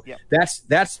lot. So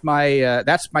that's my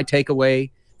takeaway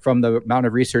from the amount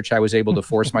of research I was able to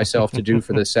force myself to do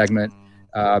for this segment.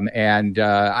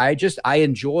 I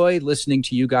enjoy listening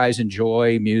to you guys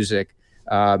enjoy music.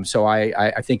 So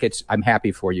I think I'm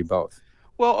happy for you both.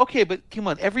 Well, okay, but come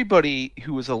on, everybody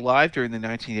who was alive during the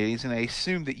 1980s, and I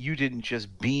assume that you didn't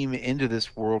just beam into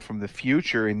this world from the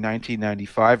future in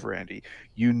 1995, Randy.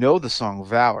 You know the song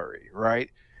Valerie, right?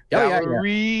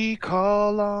 Valerie,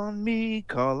 call on me,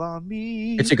 call on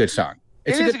me. It's a good song.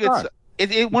 It's a good song.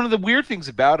 One of the weird things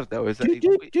about it, though, is that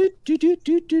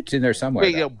it's in there somewhere.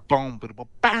 Very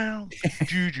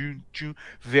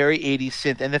 80s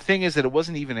synth. And the thing is that it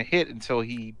wasn't even a hit until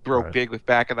he broke big with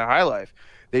Back in the High Life.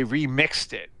 They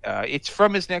remixed it. It's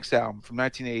from his next album from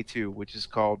 1982, which is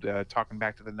called Talking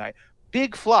Back to the Night.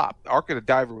 Big flop. Ark of the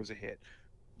Diver was a hit.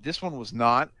 This one was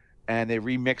not, and they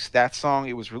remixed that song.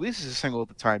 It was released as a single at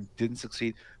the time, didn't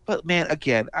succeed. But man,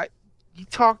 again, you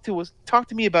talk to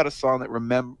me about a song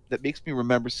that makes me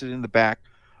remember sitting in the back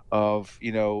of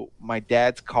my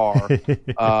dad's car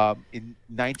in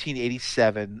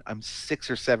 1987. I'm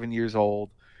 6 or 7 years old,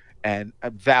 and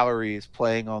Valerie is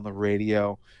playing on the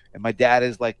radio. And my dad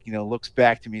is like, looks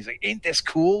back to me. He's like, "Ain't this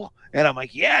cool?" And I'm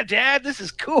like, "Yeah, Dad, this is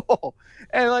cool."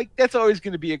 And that's always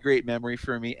going to be a great memory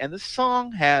for me. And the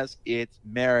song has its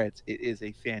merits. It is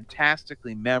a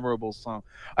fantastically memorable song.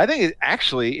 I think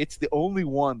it's the only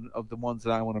one of the ones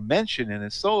that I want to mention in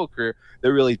his solo career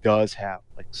that really does have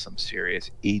some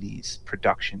serious 80s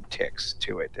production ticks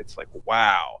to it. It's like,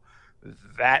 wow,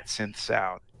 that synth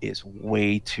sound is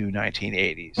way too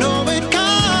 1980s. No, it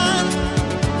can't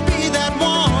be that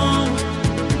one.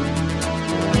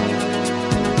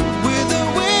 With the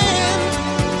wind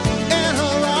in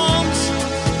her arms,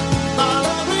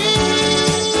 Valerie,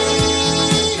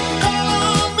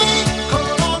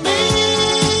 call on me,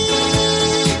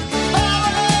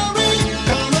 Valerie,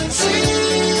 come and see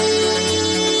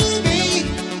me.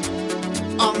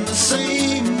 I'm the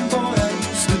same boy I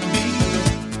used to be.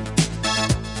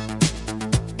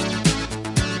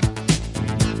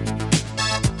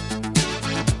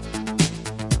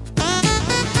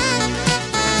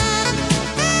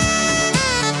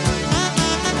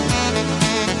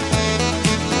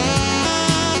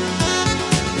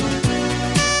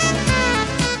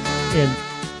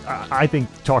 I think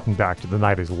Talking Back to the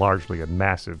Night is largely a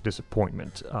massive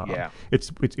disappointment.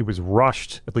 It was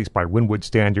rushed, at least by Winwood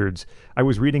standards. I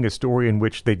was reading a story in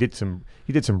which he did some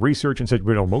research and said,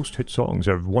 most hit songs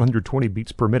have 120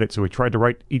 beats per minute, so he tried to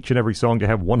write each and every song to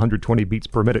have 120 beats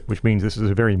per minute, which means this is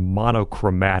a very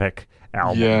monochromatic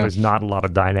album. Yes. There's not a lot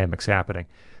of dynamics happening.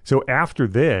 So after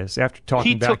Talking Back to the Night,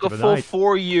 he took a full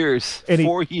 4 years. And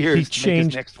 4 years he to changed, make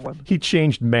his next one. He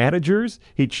changed managers.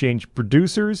 He changed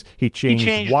producers. He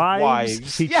changed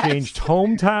wives. He changed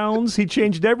hometowns. He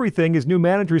changed everything. His new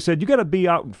manager said, "You got to be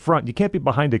out in front. You can't be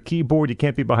behind a keyboard. You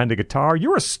can't be behind a guitar.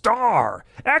 You're a star.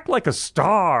 Act like a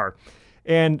star."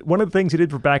 And one of the things he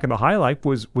did for Back in the High Life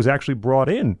was actually brought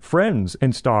in friends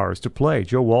and stars to play.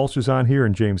 Joe Walsh was on here,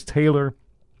 and James Taylor,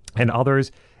 and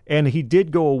others. And he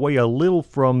did go away a little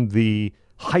from the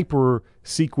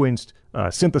hyper-sequenced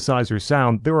synthesizer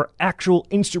sound. There are actual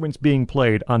instruments being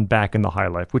played on Back in the High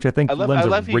Life, which I think lends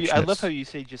a richness. I love how you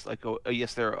say just like,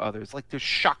 yes, there are others. Like there's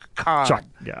Shaka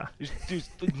Khan. There's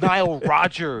Nile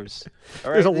Rodgers.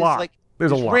 All right? There's a lot.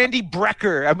 There's a lot. Randy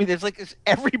Brecker. I mean, there's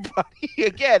everybody.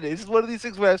 Again, it's one of these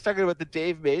things when I was talking about the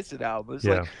Dave Mason album. It's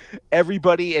like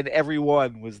everybody and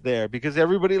everyone was there because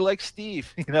everybody likes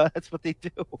Steve. That's what they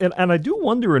do. And I do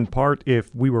wonder in part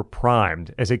if we were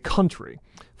primed as a country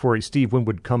for a Steve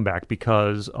Winwood comeback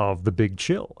because of The Big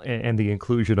Chill and the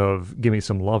inclusion of Gimme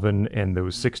Some Lovin' and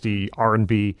those 60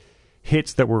 R&B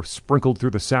hits that were sprinkled through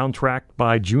the soundtrack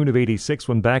by June of '86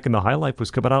 when Back in the High Life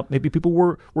was coming out. Maybe people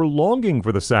were longing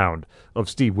for the sound of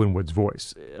Steve Winwood's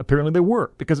voice. Apparently they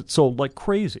were, because it sold like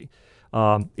crazy.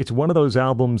 It's one of those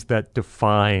albums that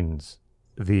defines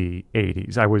the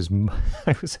 '80s. I was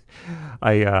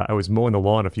mowing the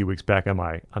lawn a few weeks back on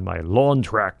my lawn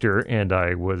tractor, and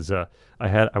I was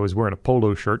wearing a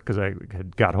polo shirt because I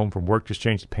had got home from work, just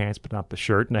changed the pants but not the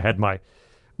shirt, and I had the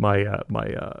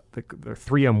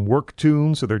 3M work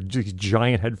tunes, so they're these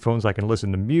giant headphones. I can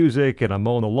listen to music, and I'm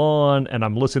mowing the lawn, and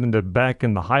I'm listening to Back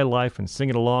in the High Life and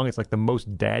singing along. It's like the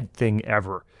most dad thing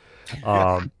ever,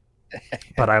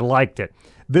 but I liked it.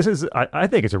 I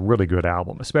think it's a really good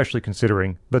album, especially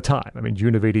considering the time. I mean,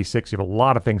 June of '86, you have a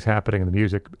lot of things happening in the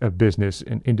music business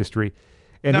and industry.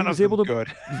 And none he was of able them to,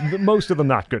 good. Most of them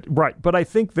not good, right? But I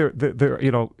think they're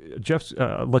Jeff's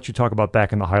let you talk about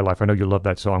Back in the High Life. I know you love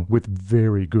that song with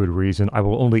very good reason. I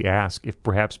will only ask if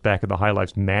perhaps Back in the High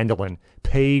Life's mandolin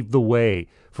paved the way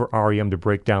for REM to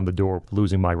break down the door,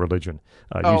 Losing My Religion,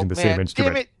 using the same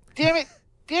instrument.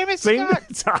 Damn it,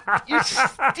 Scott! You're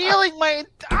stealing my.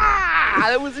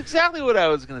 That was exactly what I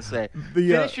was going to say.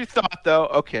 Finish your thought, though.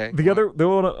 Okay. The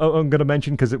one I'm going to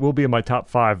mention, because it will be in my top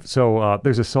 5. So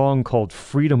there's a song called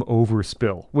 "Freedom Over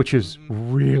Spill," which is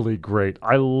really great.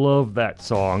 I love that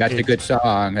song. That's a good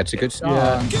song.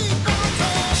 Yeah.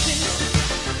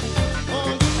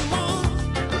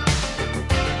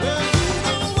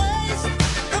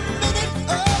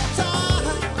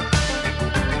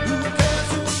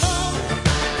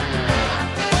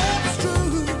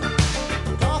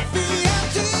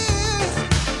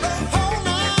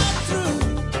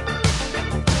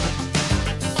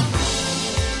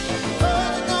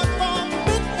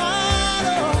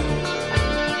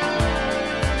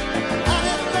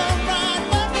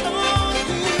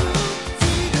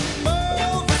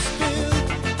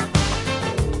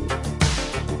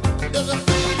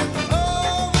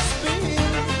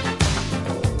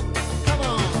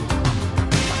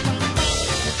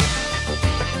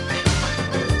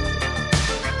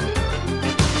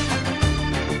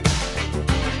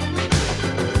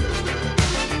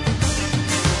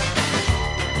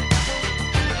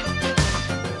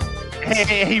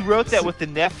 He wrote that with the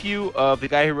nephew of the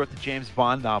guy who wrote the James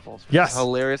Bond novels. Which is a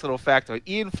hilarious little factoid.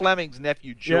 Ian Fleming's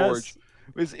nephew, George,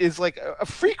 is like a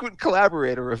frequent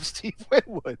collaborator of Steve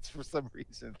Winwood's for some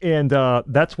reason. And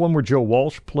that's one where Joe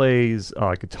Walsh plays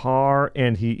guitar,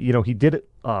 and he did it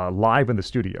live in the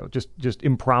studio, just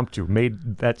impromptu,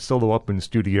 made that solo up in the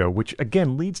studio, which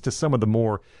again leads to some of the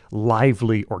more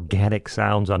lively, organic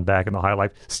sounds on Back in the High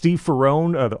Life. Steve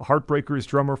Ferrone, the Heartbreakers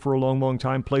drummer for a long, long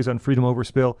time, plays on Freedom Over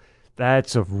Spill.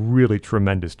 That's a really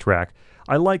tremendous track.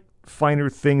 I like Finer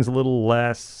Things a little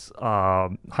less.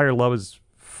 Higher Love is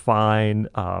fine.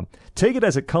 Take It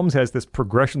As It Comes has this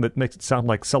progression that makes it sound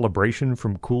like Celebration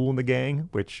from Kool and the Gang,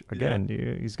 which, again,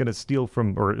 he's going to steal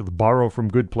from or borrow from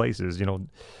good places.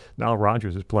 Nile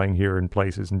Rodgers is playing here in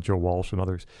places, and Joe Walsh and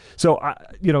others. So,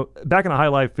 Back in the High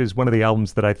Life is one of the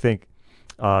albums that I think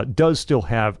does still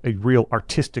have a real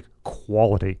artistic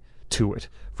quality to it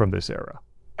from this era.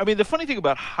 I mean, the funny thing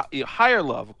about Higher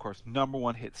Love, of course,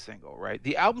 #1 hit single, right?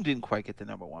 The album didn't quite get to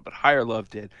 #1, but Higher Love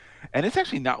did, and it's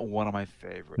actually not one of my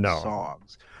favorite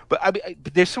songs. But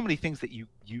but there's so many things that you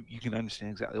can understand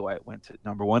exactly why it went to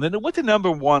 #1, and it went to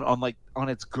 #1 on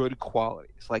its good qualities.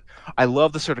 Like, I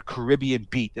love the sort of Caribbean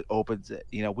beat that opens it,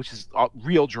 which is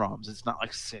real drums. It's not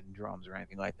like synth drums or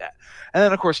anything like that. And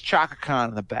then, of course, Chaka Khan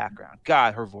in the background.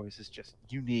 God, her voice is just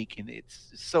unique, and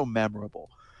it's so memorable.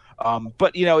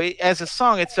 But as a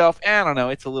song itself, I don't know.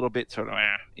 It's a little bit sort of,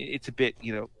 it's a bit,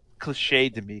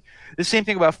 cliched to me. The same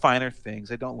thing about Finer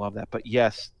Things. I don't love that, but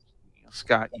yes,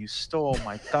 Scott, you stole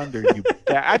my thunder.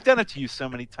 I've done it to you so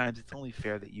many times. It's only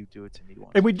fair that you do it to me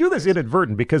once. And we do this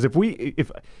inadvertent because if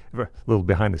a little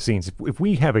behind the scenes, if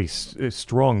we have a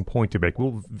strong point to make,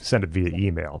 we'll send it via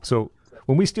email. So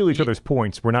when we steal each other's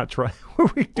points, we're not trying.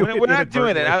 We're not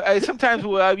doing it. I sometimes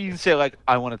I even say, like,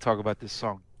 I want to talk about this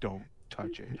song. Don't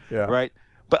touch it. Yeah. Right.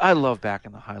 But I love Back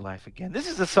in the High Life Again. This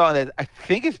is a song that I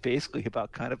think is basically about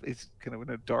it's kind of in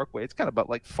a dark way. It's kind of about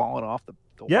like falling off the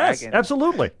yes, wagon.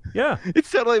 Absolutely. Yeah. It's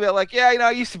totally about like,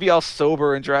 I used to be all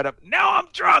sober and dried up. Now I'm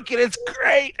drunk and it's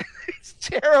great. It's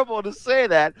terrible to say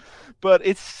that, but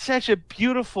it's such a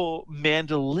beautiful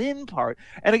mandolin part.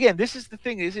 And again, this is the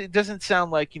thing, is it doesn't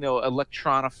sound like,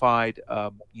 electronified,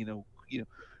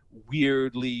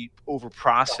 weirdly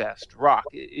overprocessed rock.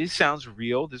 It sounds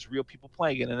real. There's real people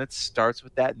playing it, and it starts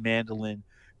with that mandolin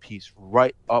piece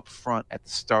right up front at the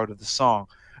start of the song.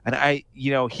 And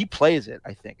he plays it.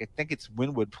 I think it's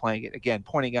Winwood playing it again,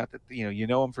 pointing out that you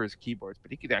know him for his keyboards,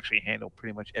 but he could actually handle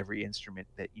pretty much every instrument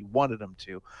that you wanted him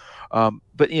to.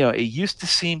 But it used to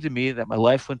seem to me that my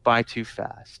life went by too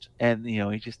fast, and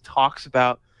he just talks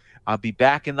about, I'll be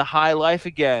back in the high life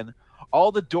again.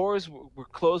 All the doors were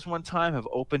closed one time, have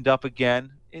opened up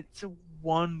again. It's a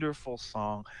wonderful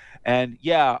song. And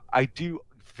yeah, I do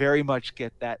very much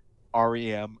get that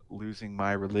REM Losing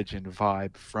My Religion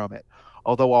vibe from it.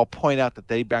 Although I'll point out that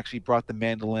they actually brought the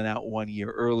mandolin out 1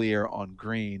 year earlier on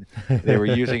Green. They were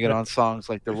using it on songs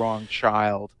like The Wrong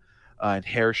Child and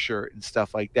Hair Shirt and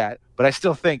stuff like that. But I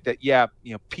still think that,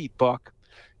 Pete Buck,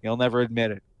 he'll never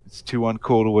admit it. It's too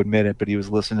uncool to admit it, but he was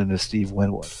listening to Steve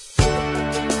Winwood.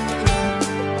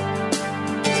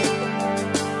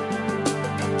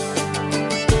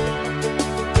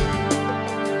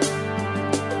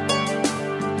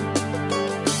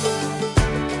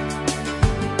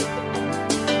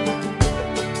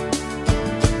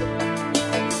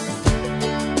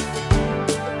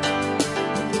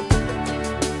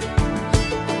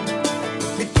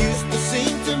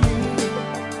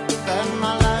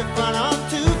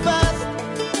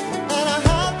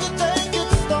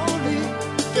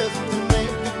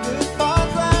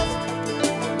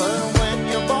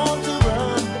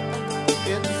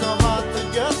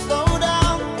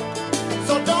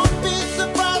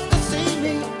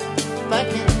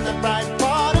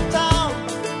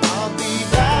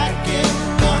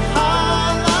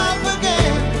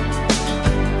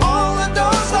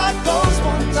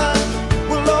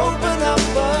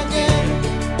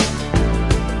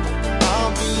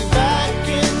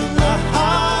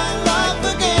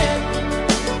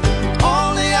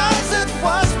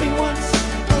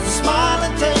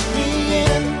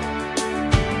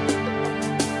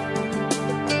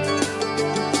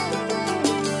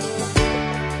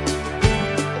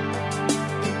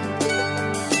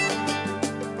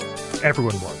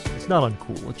 Everyone was. It's not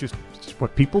uncool. It's just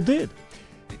what people did.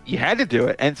 You had to do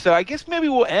it. And so I guess maybe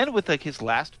we'll end with like his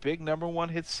last big #1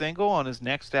 hit single on his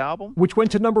next album, which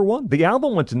went to #1. The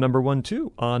album went to #1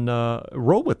 too on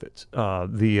 "Roll with It,"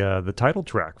 the title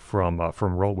track from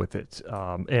 "Roll with It."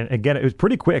 And again, it was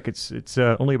pretty quick. It's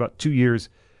only about 2 years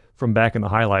from Back in the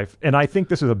High Life, and I think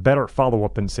this is a better follow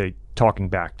up than, say, Talking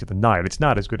Back to the Night. It's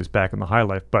not as good as Back in the High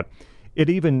Life, but it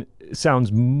even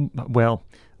sounds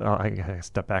I gotta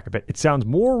step back a bit. It sounds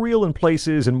more real in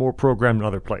places and more programmed in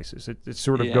other places. It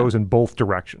sort of goes in both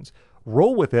directions.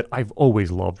 Roll With It, I've always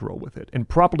loved Roll With It, and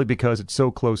probably because it's so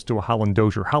close to a Holland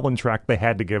Dozier Holland track, they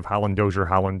had to give Holland Dozier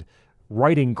Holland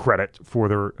writing credit for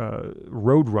their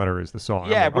Roadrunner is the song.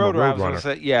 Yeah,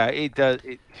 Roadrunner. Yeah, it does.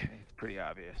 It's pretty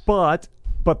obvious.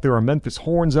 But there are Memphis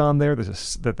horns on there.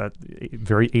 There's that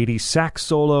very 80s sax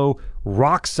solo,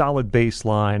 rock solid bass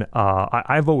line.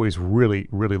 I've always really,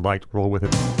 really liked Roll With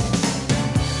It.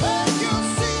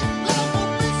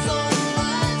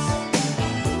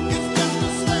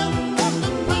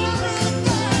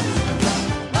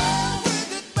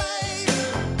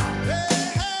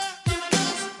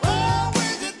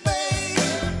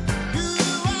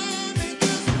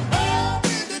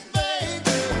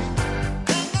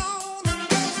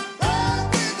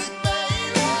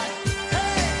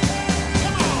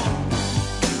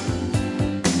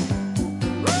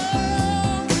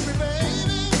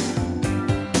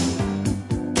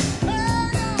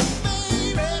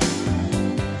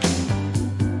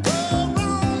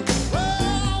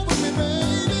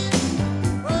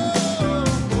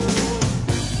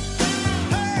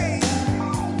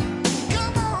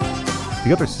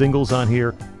 The other singles on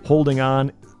here, Holding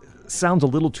On, sounds a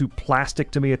little too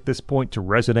plastic to me at this point to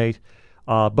resonate.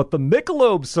 But the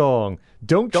Michelob song,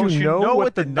 Don't You Know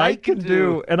What the Night Can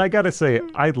Do? And I got to say,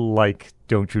 I like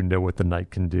Don't You Know What the Night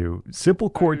Can Do. Simple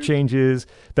chord changes.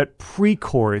 That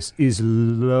pre-chorus is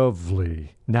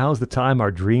lovely. Now's the time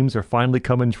our dreams are finally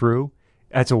coming true.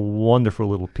 That's a wonderful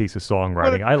little piece of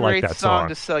songwriting. I like that song. Great song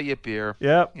to sell you beer.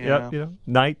 Yep. You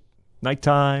know,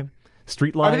 nighttime,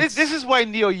 street lights. I mean, this is why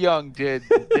Neil Young did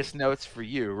This Note's for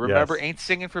You. Remember, Yes. Ain't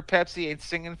singing for Pepsi, ain't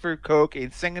singing for Coke,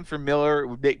 ain't singing for Miller. It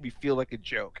would make me feel like a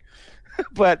joke.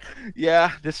 But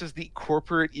yeah, this is the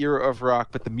corporate era of rock,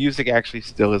 but the music actually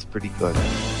still is pretty good.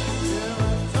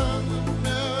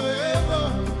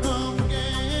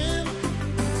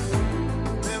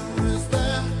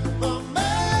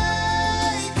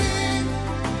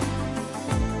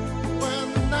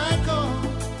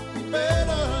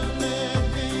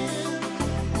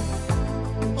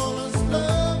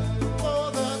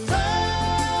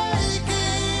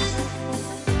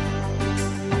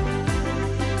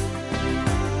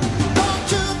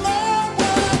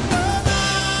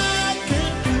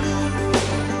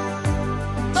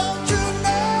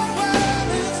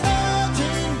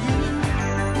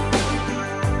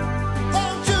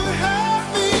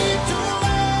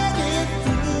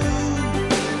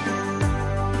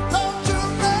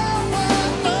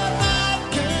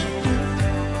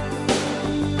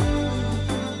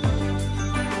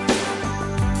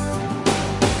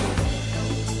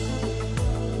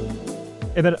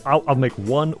 And then I'll make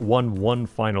one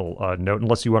final note,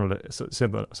 unless you wanted to say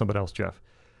something else, Jeff,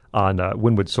 on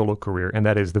Winwood's solo career, and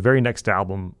that is the very next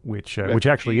album, which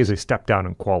actually is a step down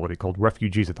in quality, called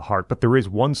Refugees at the Heart. But there is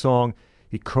one song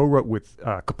he co-wrote with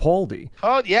Capaldi.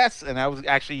 Oh, yes, and I was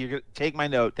actually, you're going to take my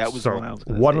note. That was the one I was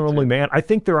going to say. One and Only Man. I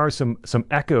think there are some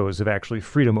echoes of actually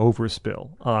Freedom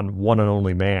Overspill on One and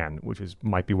Only Man, which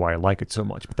might be why I like it so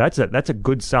much. But that's a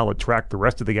good solid track. The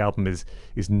rest of the album is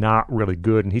not really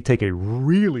good, and he'd take a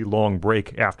really long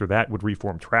break after that, would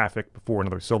reform Traffic before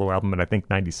another solo album in I think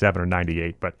 97 or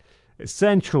 98. But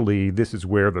essentially, this is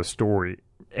where the story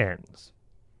ends.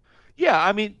 Yeah,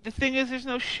 I mean, the thing is, there's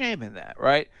no shame in that,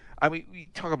 right? I mean, we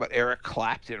talk about Eric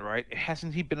Clapton, right?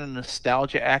 Hasn't he been a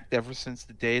nostalgia act ever since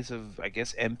the days of, I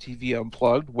guess, MTV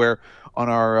Unplugged, where on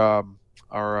our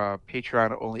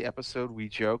Patreon-only episode, we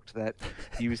joked that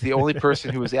he was the only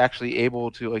person who was actually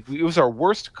able to, like, it was our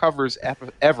worst covers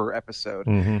ever episode,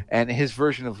 and his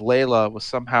version of Layla was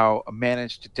somehow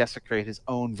managed to desecrate his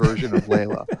own version of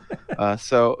Layla.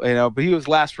 So, you know, but he was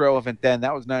last relevant then.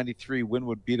 That was 93.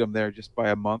 Winwood beat him there just by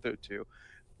a month or two.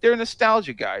 They're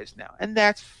nostalgia guys now, and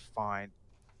that's fine.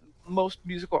 Most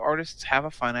musical artists have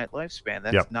a finite lifespan.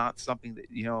 That's not something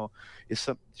that, you know, is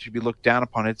something that should be looked down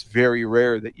upon. It's very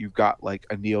rare that you've got like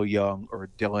a Neil Young or a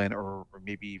Dylan or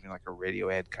maybe even like a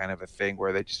Radiohead kind of a thing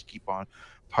where they just keep on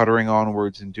puttering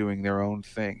onwards and doing their own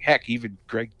thing. Heck, even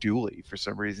Greg Dooley, for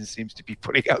some reason, seems to be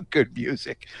putting out good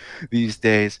music these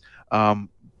days.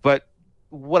 But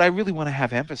what I really want to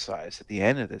have emphasized at the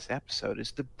end of this episode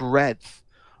is the breadth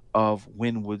of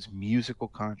Winwood's musical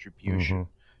contribution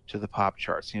to the pop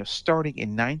charts, you know, starting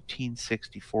in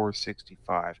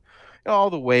 1964-65, all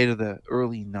the way to the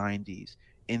early 90s,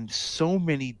 in so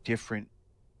many different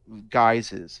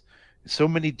guises, so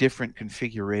many different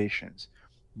configurations.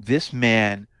 This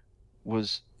man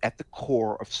was at the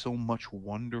core of so much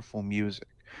wonderful music,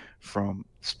 from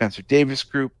Spencer Davis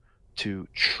Group to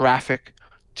Traffic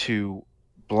to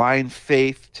Blind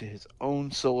Faith to his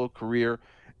own solo career,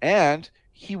 and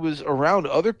he was around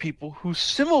other people who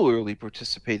similarly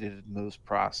participated in those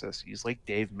processes, like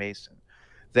Dave Mason.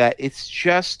 That it's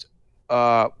just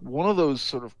one of those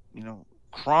sort of, you know,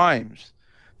 crimes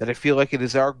that I feel like it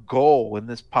is our goal in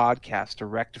this podcast to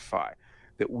rectify,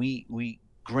 that we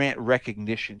grant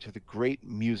recognition to the great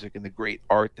music and the great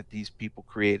art that these people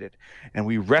created, and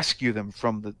we rescue them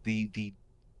from the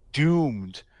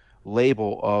doomed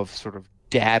label of sort of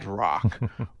dad rock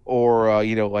or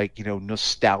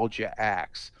nostalgia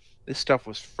acts. This stuff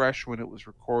was fresh when it was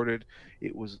recorded.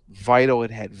 It was vital.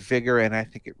 It had vigor, and I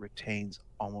think it retains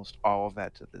almost all of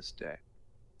that to this day.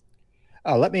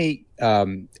 Let me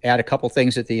add a couple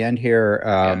things at the end here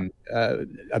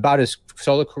about his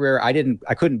solo career. I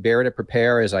couldn't bear to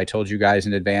prepare, as I told you guys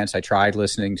in advance. I tried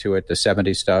listening to it. The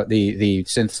 70s stuff, the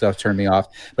synth stuff turned me off.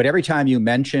 But every time you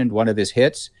mentioned one of his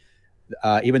hits,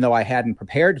 even though I hadn't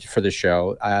prepared for the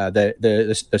show,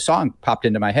 the song popped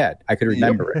into my head. I could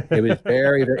remember it. It was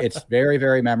it's very,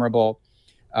 very memorable.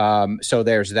 So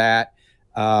there's that.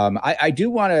 I do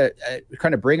want to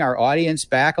kind of bring our audience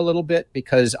back a little bit,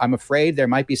 because I'm afraid there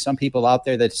might be some people out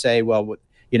there that say, well,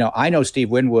 you know, I know Steve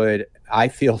Winwood. I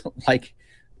feel like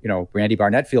Randy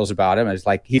Barnett feels about him. It's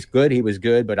like, he's good, he was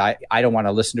good, but I don't want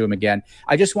to listen to him again.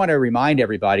 I just want to remind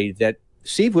everybody that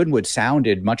Steve Winwood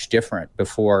sounded much different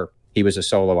before he was a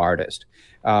solo artist.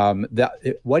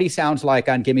 What he sounds like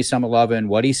on Give Me Some Lovin',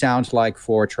 what he sounds like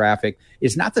for Traffic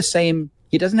is not the same.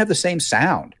 He doesn't have the same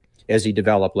sound as he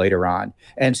developed later on.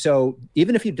 And so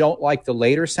even if you don't like the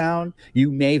later sound,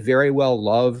 you may very well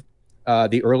love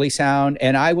the early sound.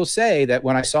 And I will say that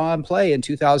when I saw him play in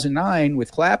 2009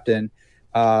 with Clapton,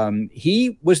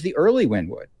 he was the early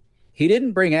Winwood. He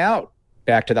didn't bring out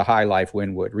Back to the High Life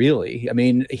Winwood, really. I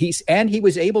mean, he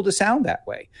was able to sound that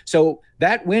way. So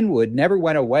that Winwood never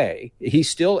went away. He's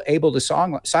still able to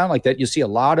sound like that. You see a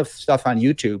lot of stuff on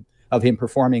YouTube of him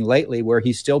performing lately where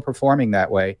he's still performing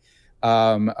that way.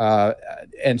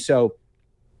 And so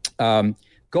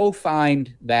go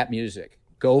find that music.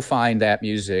 Go find that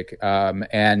music.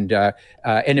 And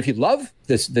if you love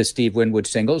the Steve Winwood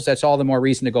singles, that's all the more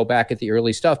reason to go back at the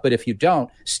early stuff. But if you don't,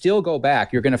 still go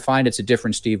back. You're going to find it's a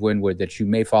different Steve Winwood that you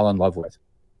may fall in love with.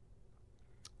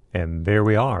 And there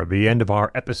we are, the end of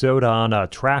our episode on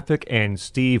Traffic and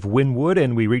Steve Winwood.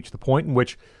 And we reach the point in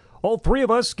which all three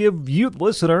of us give you, the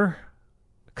listener,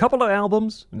 a couple of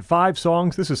albums and 5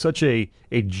 songs. This is such a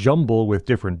jumble with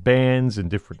different bands and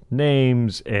different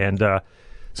names. And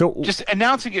so just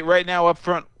announcing it right now up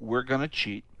front, we're going to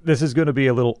cheat. This is going to be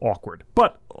a little awkward.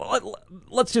 But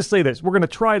let's just say this. We're going to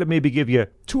try to maybe give you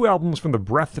 2 albums from the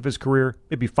breadth of his career,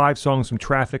 maybe 5 songs from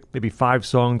Traffic, maybe 5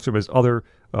 songs from his other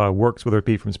works, whether it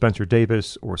be from Spencer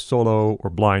Davis or Solo or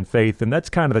Blind Faith. And that's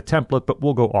kind of the template, but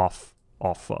we'll go off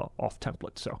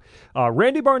template. So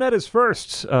Randy Barnett is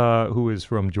first, who is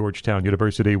from Georgetown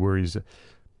University, where he's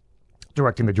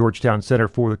directing the Georgetown Center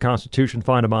for the Constitution.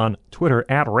 Find him on Twitter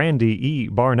at Randy E.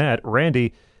 Barnett.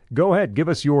 Randy, go ahead. Give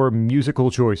us your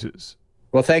musical choices.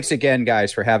 Well, thanks again,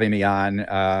 guys, for having me on.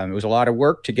 It was a lot of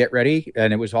work to get ready,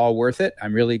 and it was all worth it.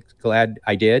 I'm really glad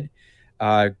I did.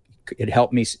 It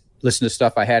helped me listen to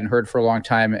stuff I hadn't heard for a long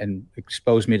time and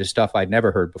exposed me to stuff I'd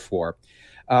never heard before.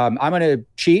 I'm going to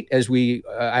cheat, as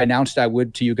I announced I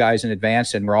would to you guys in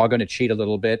advance, and we're all going to cheat a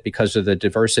little bit because of the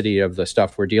diversity of the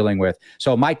stuff we're dealing with.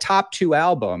 So my top 2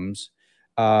 albums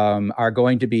are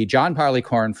going to be John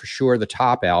Barleycorn, for sure, the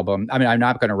top album. I mean, I'm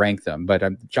not going to rank them, but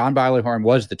John Barleycorn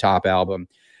was the top album.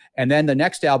 And then the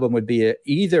next album would be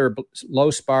either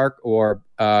Low Spark or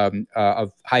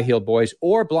of High Heel Boys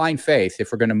or Blind Faith,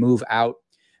 if we're going to move out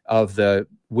of the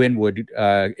Winwood,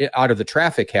 out of the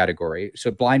Traffic category.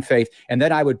 So Blind Faith. And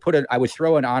then I would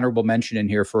throw an honorable mention in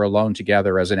here for Alone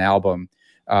Together as an album,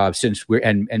 since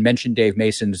and mention Dave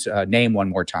Mason's name one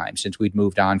more time, since we'd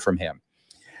moved on from him.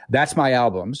 That's my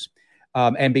albums.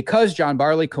 And because John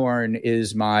Barleycorn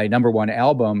is my number 1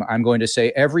 album, I'm going to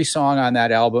say every song on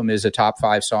that album is a top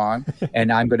 5 song. And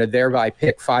I'm going to thereby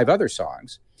pick 5 other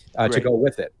songs to go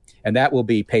with it. And that will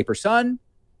be Paper Sun,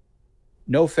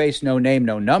 No Face, No Name,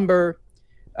 No Number,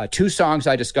 2 songs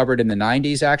I discovered in the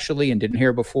 90s, actually, and didn't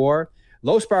hear before,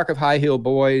 Low Spark of High Heel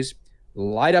Boys,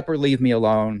 Light Up or Leave Me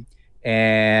Alone.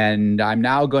 And I'm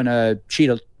now going to cheat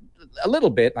a little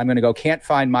bit. I'm going to go Can't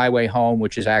Find My Way Home,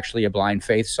 which is actually a Blind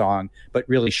Faith song, but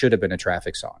really should have been a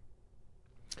Traffic song.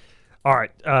 All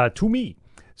right, to me.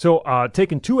 So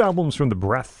taking 2 albums from the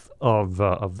breadth of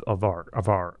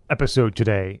our episode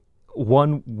today,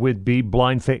 one would be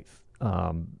Blind Faith.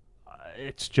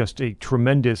 It's just a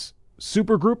tremendous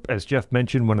supergroup, as Jeff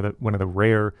mentioned, one of the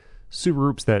rare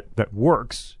supergroups that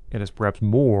works and is perhaps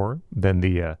more than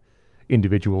the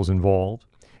individuals involved.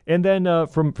 And then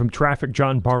from Traffic,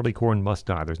 John Barleycorn Must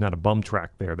Die. There's not a bum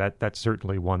track there. That's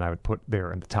certainly one I would put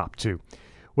there in the top 2.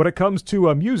 When it comes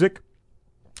to music,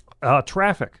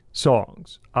 Traffic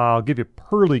songs, I'll give you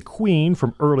Pearly Queen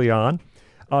from early on.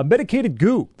 Medicated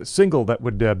Goo, the single that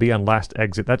would be on Last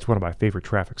Exit. That's one of my favorite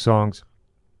Traffic songs.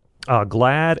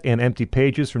 Glad and Empty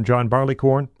Pages from John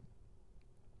Barleycorn.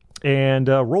 And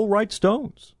Roll Right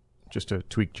Stones, just to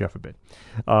tweak Jeff a bit,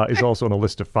 is also on a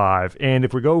list of 5. And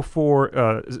if we go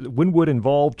for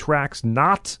Winwood-involved tracks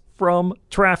not from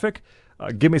Traffic,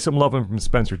 Give Me Some Lovin' from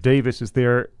Spencer Davis is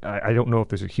there. I don't know if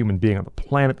there's a human being on the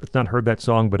planet that's not heard that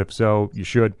song, but if so, you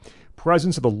should.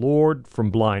 Presence of the Lord from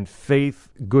Blind Faith.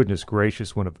 Goodness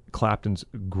gracious, one of Clapton's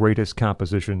greatest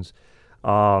compositions.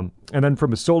 And then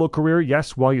from his solo career,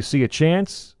 yes, While You See a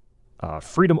Chance.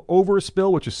 Freedom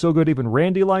Overspill, which is so good even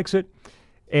Randy likes it.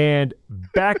 And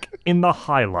Back in the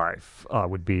High Life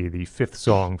would be the 5th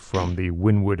song from the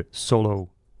Winwood solo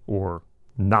or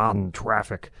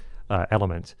non-Traffic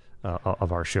element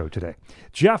of our show today.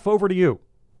 Jeff, over to you.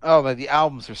 Oh, but the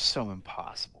albums are so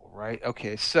impossible, right?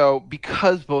 Okay, so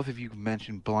because both of you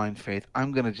mentioned Blind Faith,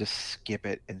 I'm going to just skip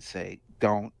it and say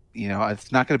don't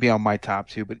It's not going to be on my top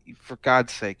 2, but for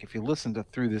God's sake, if you listen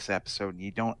through this episode and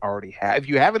you don't already have, if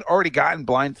you haven't already gotten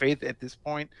Blind Faith at this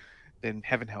point, then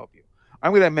heaven help you.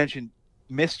 I'm going to mention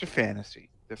Mr. Fantasy,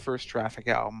 the first Traffic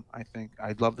album. I think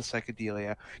I love the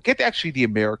psychedelia. Get actually the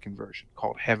American version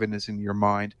called Heaven Is in Your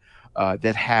Mind,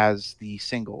 that has the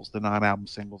singles, the non-album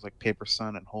singles like Paper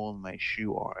Sun and Hole in My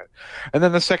Shoe on it. And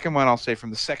then the second one I'll say from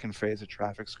the second phase of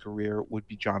Traffic's career would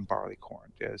be John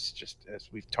Barleycorn. As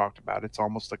we've talked about, it's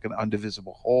almost like an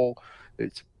undivisible whole.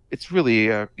 It's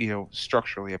really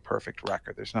structurally a perfect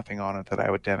record. There's nothing on it that I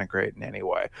would denigrate in any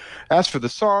way. As for the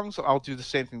songs, I'll do the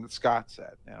same thing that Scott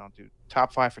said. I'll do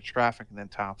top 5 for Traffic and then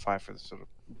top 5 for the sort of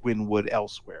Winwood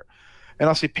elsewhere. And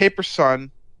I'll say Paper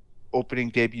Sun, opening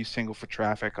debut single for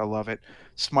Traffic. I love it.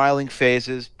 Smiling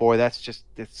Phases, boy, that's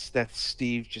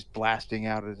Steve just blasting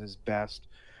out at his best.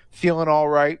 Feeling All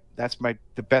Right, that's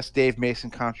the best Dave Mason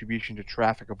contribution to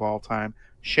Traffic of all time.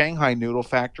 Shanghai Noodle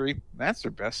Factory, that's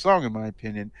their best song in my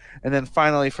opinion. And then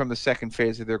finally, from the second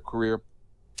phase of their career,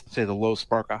 say the Low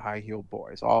Spark of High Heel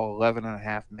Boys, all 11 and a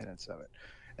half minutes of it.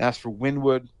 As for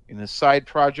Winwood, in his side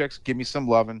projects, Give Me Some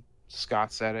Lovin',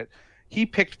 Scott said it. He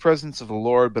picked Presence of the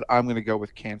Lord, but I'm going to go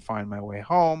with Can't Find My Way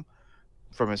Home.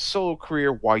 From his solo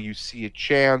career, While You See a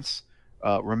Chance,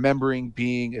 remembering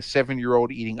being a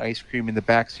 7-year-old eating ice cream in the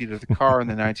backseat of the car in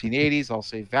the 1980s, I'll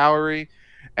say Valerie.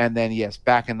 And then, yes,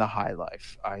 Back in the High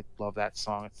Life. I love that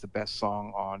song. It's the best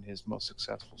song on his most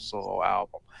successful solo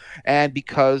album. And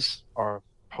because our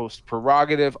host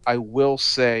prerogative, I will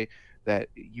say that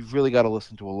you've really got to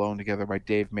listen to Alone Together by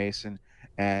Dave Mason,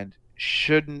 and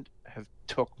Shouldn't Have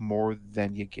Took More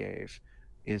Than You Gave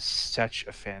is such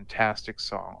a fantastic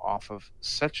song off of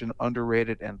such an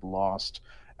underrated and lost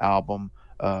album.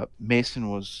 Mason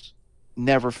was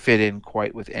never fit in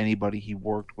quite with anybody he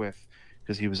worked with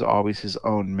because he was always his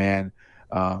own man,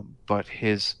 but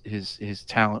his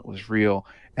talent was real,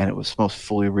 and it was most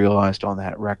fully realized on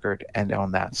that record and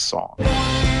on that song.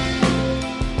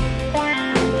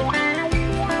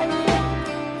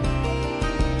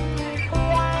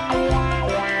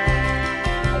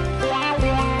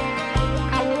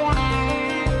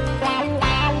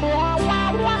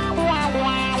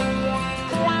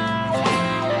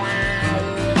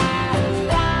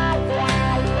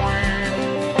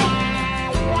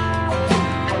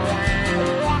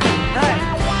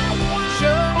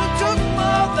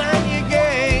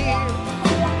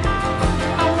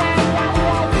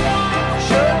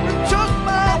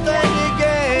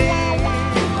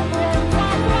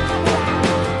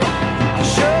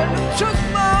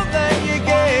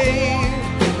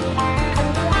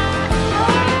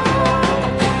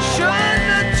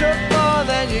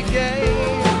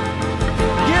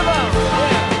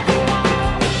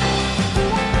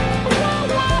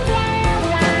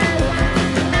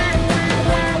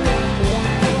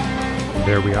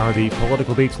 There we are, the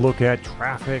Political Beats look at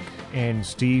Traffic and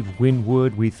Steve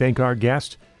Winwood. We thank our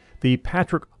guest, the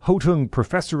Patrick Hotung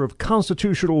Professor of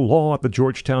Constitutional Law at the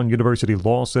Georgetown University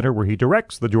Law Center, where he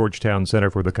directs the Georgetown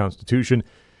Center for the Constitution.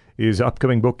 His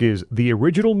upcoming book is The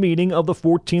Original Meaning of the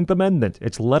 14th Amendment.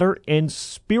 Its letter and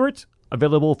spirit,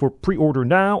 available for pre-order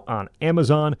now on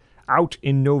Amazon, out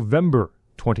in November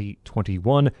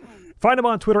 2021. Find him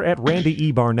on Twitter at Randy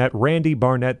E. Barnett. Randy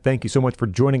Barnett, thank you so much for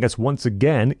joining us once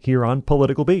again here on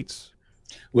Political Beats.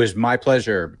 It was my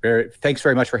pleasure. Thanks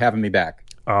very much for having me back.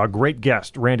 Great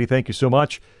guest. Randy, thank you so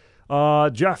much.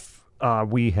 Jeff,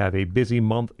 we have a busy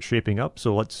month shaping up,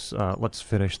 so let's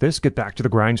finish this, get back to the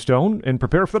grindstone, and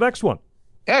prepare for the next one.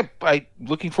 Yeah, I'm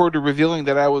looking forward to revealing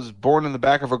that I was born in the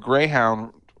back of a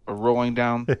Greyhound rolling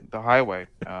down the highway.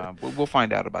 We'll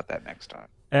find out about that next time.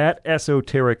 At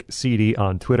Esoteric CD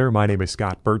on Twitter. My name is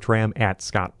Scott Bertram, at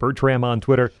Scott Bertram on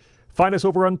Twitter. Find us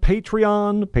over on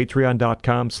Patreon,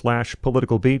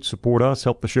 patreon.com/politicalbeat. Support us,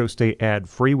 help the show stay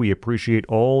ad-free. We appreciate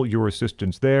all your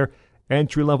assistance there.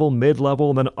 Entry-level, mid-level,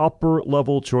 and then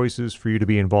upper-level choices for you to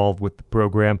be involved with the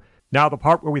program. Now, the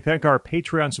part where we thank our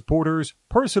Patreon supporters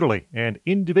personally and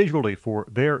individually for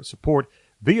their support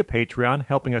via Patreon,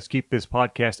 helping us keep this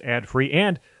podcast ad-free,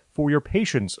 and for your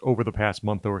patience over the past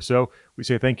month or so. We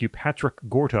say thank you Patrick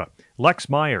Gorta, Lex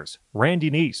Myers,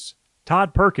 Randy Neese,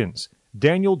 Todd Perkins,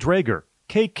 Daniel Drager,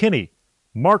 Kay Kinney,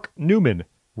 Mark Newman,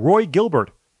 Roy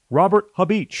Gilbert, Robert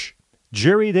Habich,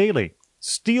 Jerry Daly,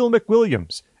 Steele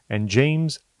McWilliams, and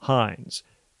James Hines.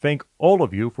 Thank all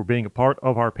of you for being a part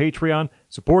of our Patreon,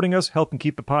 supporting us, helping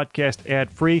keep the podcast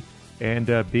ad-free,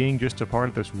 and being just a part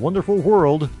of this wonderful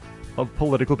world of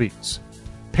Political Beats.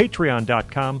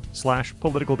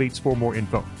 Patreon.com/politicalbeats for more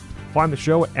info. Find the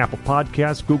show at Apple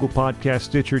Podcasts, Google Podcasts,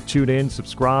 Stitcher, TuneIn,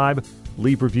 subscribe,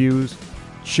 leave reviews.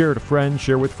 Share it to friends,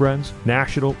 share with friends.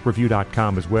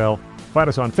 NationalReview.com as well. Find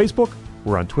us on Facebook.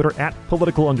 We're on Twitter at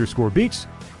political_beats.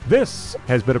 This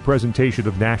has been a presentation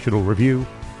of National Review.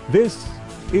 This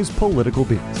is Political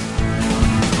Beats.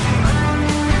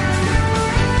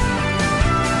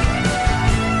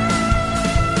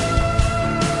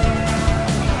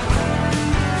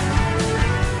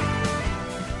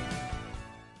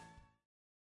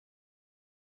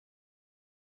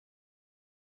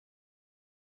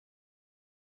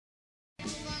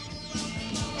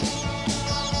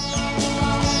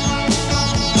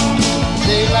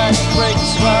 Daylight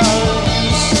breaks while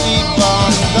you sleep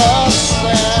on the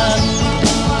sand.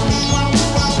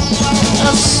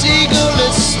 A seagull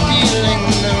is